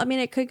that? Well, I mean,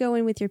 it could go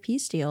in with your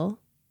peace deal,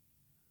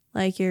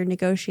 like your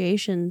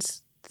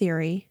negotiations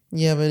theory.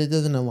 Yeah, but it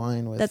doesn't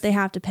align with that they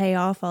have to pay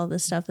off all the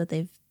stuff that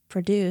they've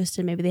produced,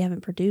 and maybe they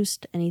haven't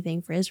produced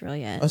anything for Israel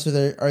yet. Oh,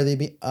 so are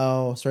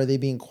they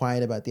being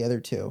quiet about the other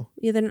two?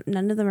 Yeah,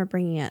 none of them are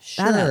bringing it.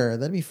 That Sure, up.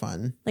 that'd be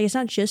fun. Like it's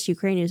not just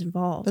Ukraine who's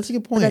involved. That's a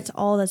good But point. that's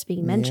all that's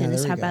being mentioned Yeah,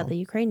 is there how we go. badly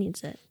Ukraine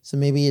needs it. So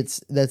maybe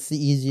that's the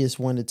easiest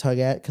one to tug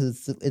at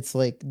because it's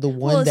like the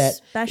one Well,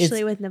 that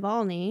especially with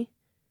Navalny.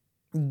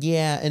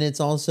 Yeah, and it's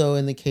also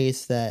in the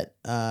case that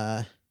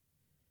And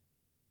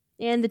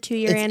the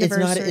 2-year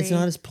anniversary. It's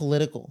not as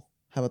political.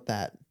 How about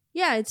that?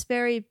 Yeah, it's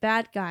very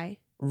bad guy.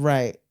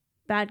 Right.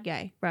 Bad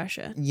guy,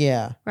 Russia.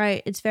 Yeah.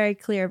 Right. It's very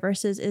clear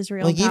versus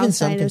Israel. Like even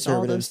some Palestine, there's all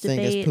conservatives those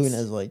think of debates. Putin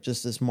as like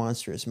just this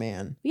monstrous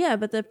man. Yeah,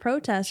 but the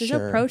protest, there's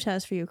Sure. no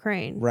protest for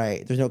Ukraine.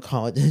 Right. There's no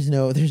college. There's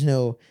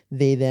no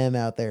they them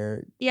out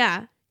there.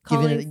 Yeah.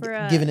 Giving Calling it- for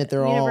a giving it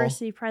their all.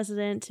 university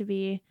president to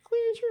be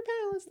cleared for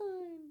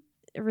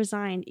Palestine.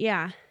 Resigned.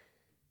 Yeah.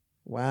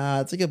 Wow,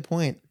 that's a good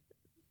point.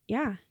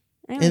 Yeah.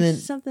 Anyway, And then-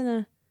 it's something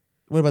to.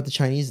 What about the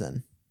Chinese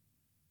then?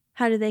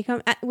 How did they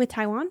come with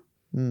Taiwan?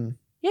 Hmm.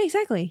 Yeah,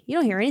 exactly. You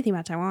don't hear anything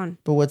about Taiwan.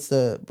 But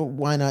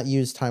why not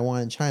use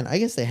Taiwan and China? I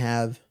guess they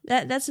have.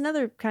 That's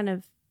another kind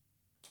of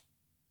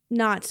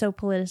not so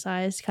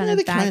politicized kind Yeah, of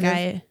they bad kind of-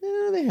 guy.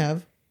 Yeah, they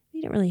have.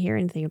 You don't really hear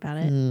anything about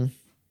it.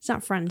 It's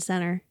not front and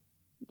center.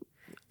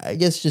 I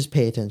guess just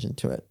pay attention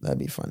to it. That'd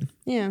be fun.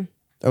 Yeah.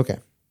 Okay.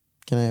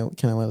 Can I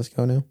let us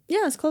go now? Yeah,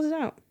 let's close it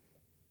out.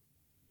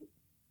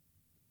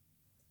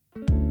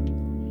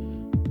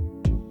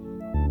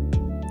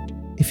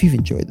 If you've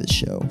enjoyed this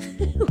show,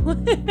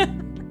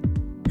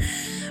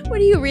 what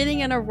are you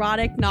reading, an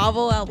erotic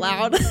novel out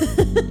loud?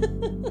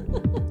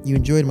 you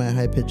enjoyed my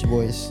high-pitched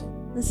voice.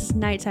 This is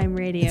nighttime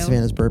radio. And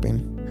Savannah's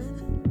burping.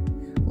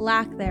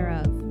 Lack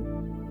thereof.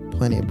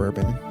 Plenty of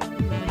burping.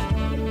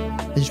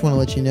 I just want to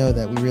let you know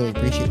that we really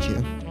appreciate you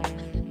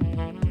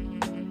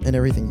and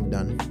everything you've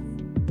done.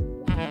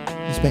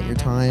 You spent your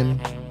time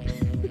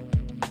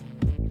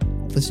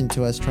listening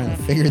to us trying to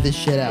figure this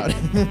shit out.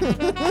 And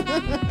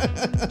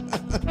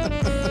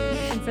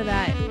for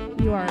that,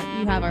 you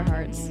have our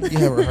hearts. You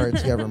have our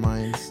hearts. You have our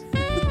minds.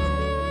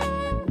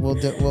 Well,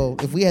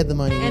 if we had the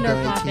money, we'd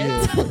donate to you.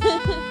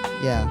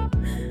 Yeah.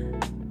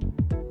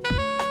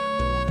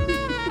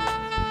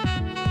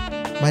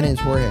 My name's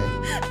Jorge.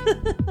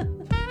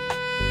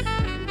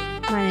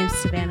 My name's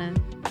Savannah.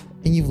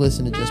 And you've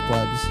listened to Just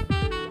Plebs,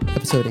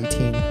 episode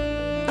 18.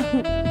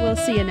 We'll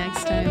see you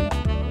next time.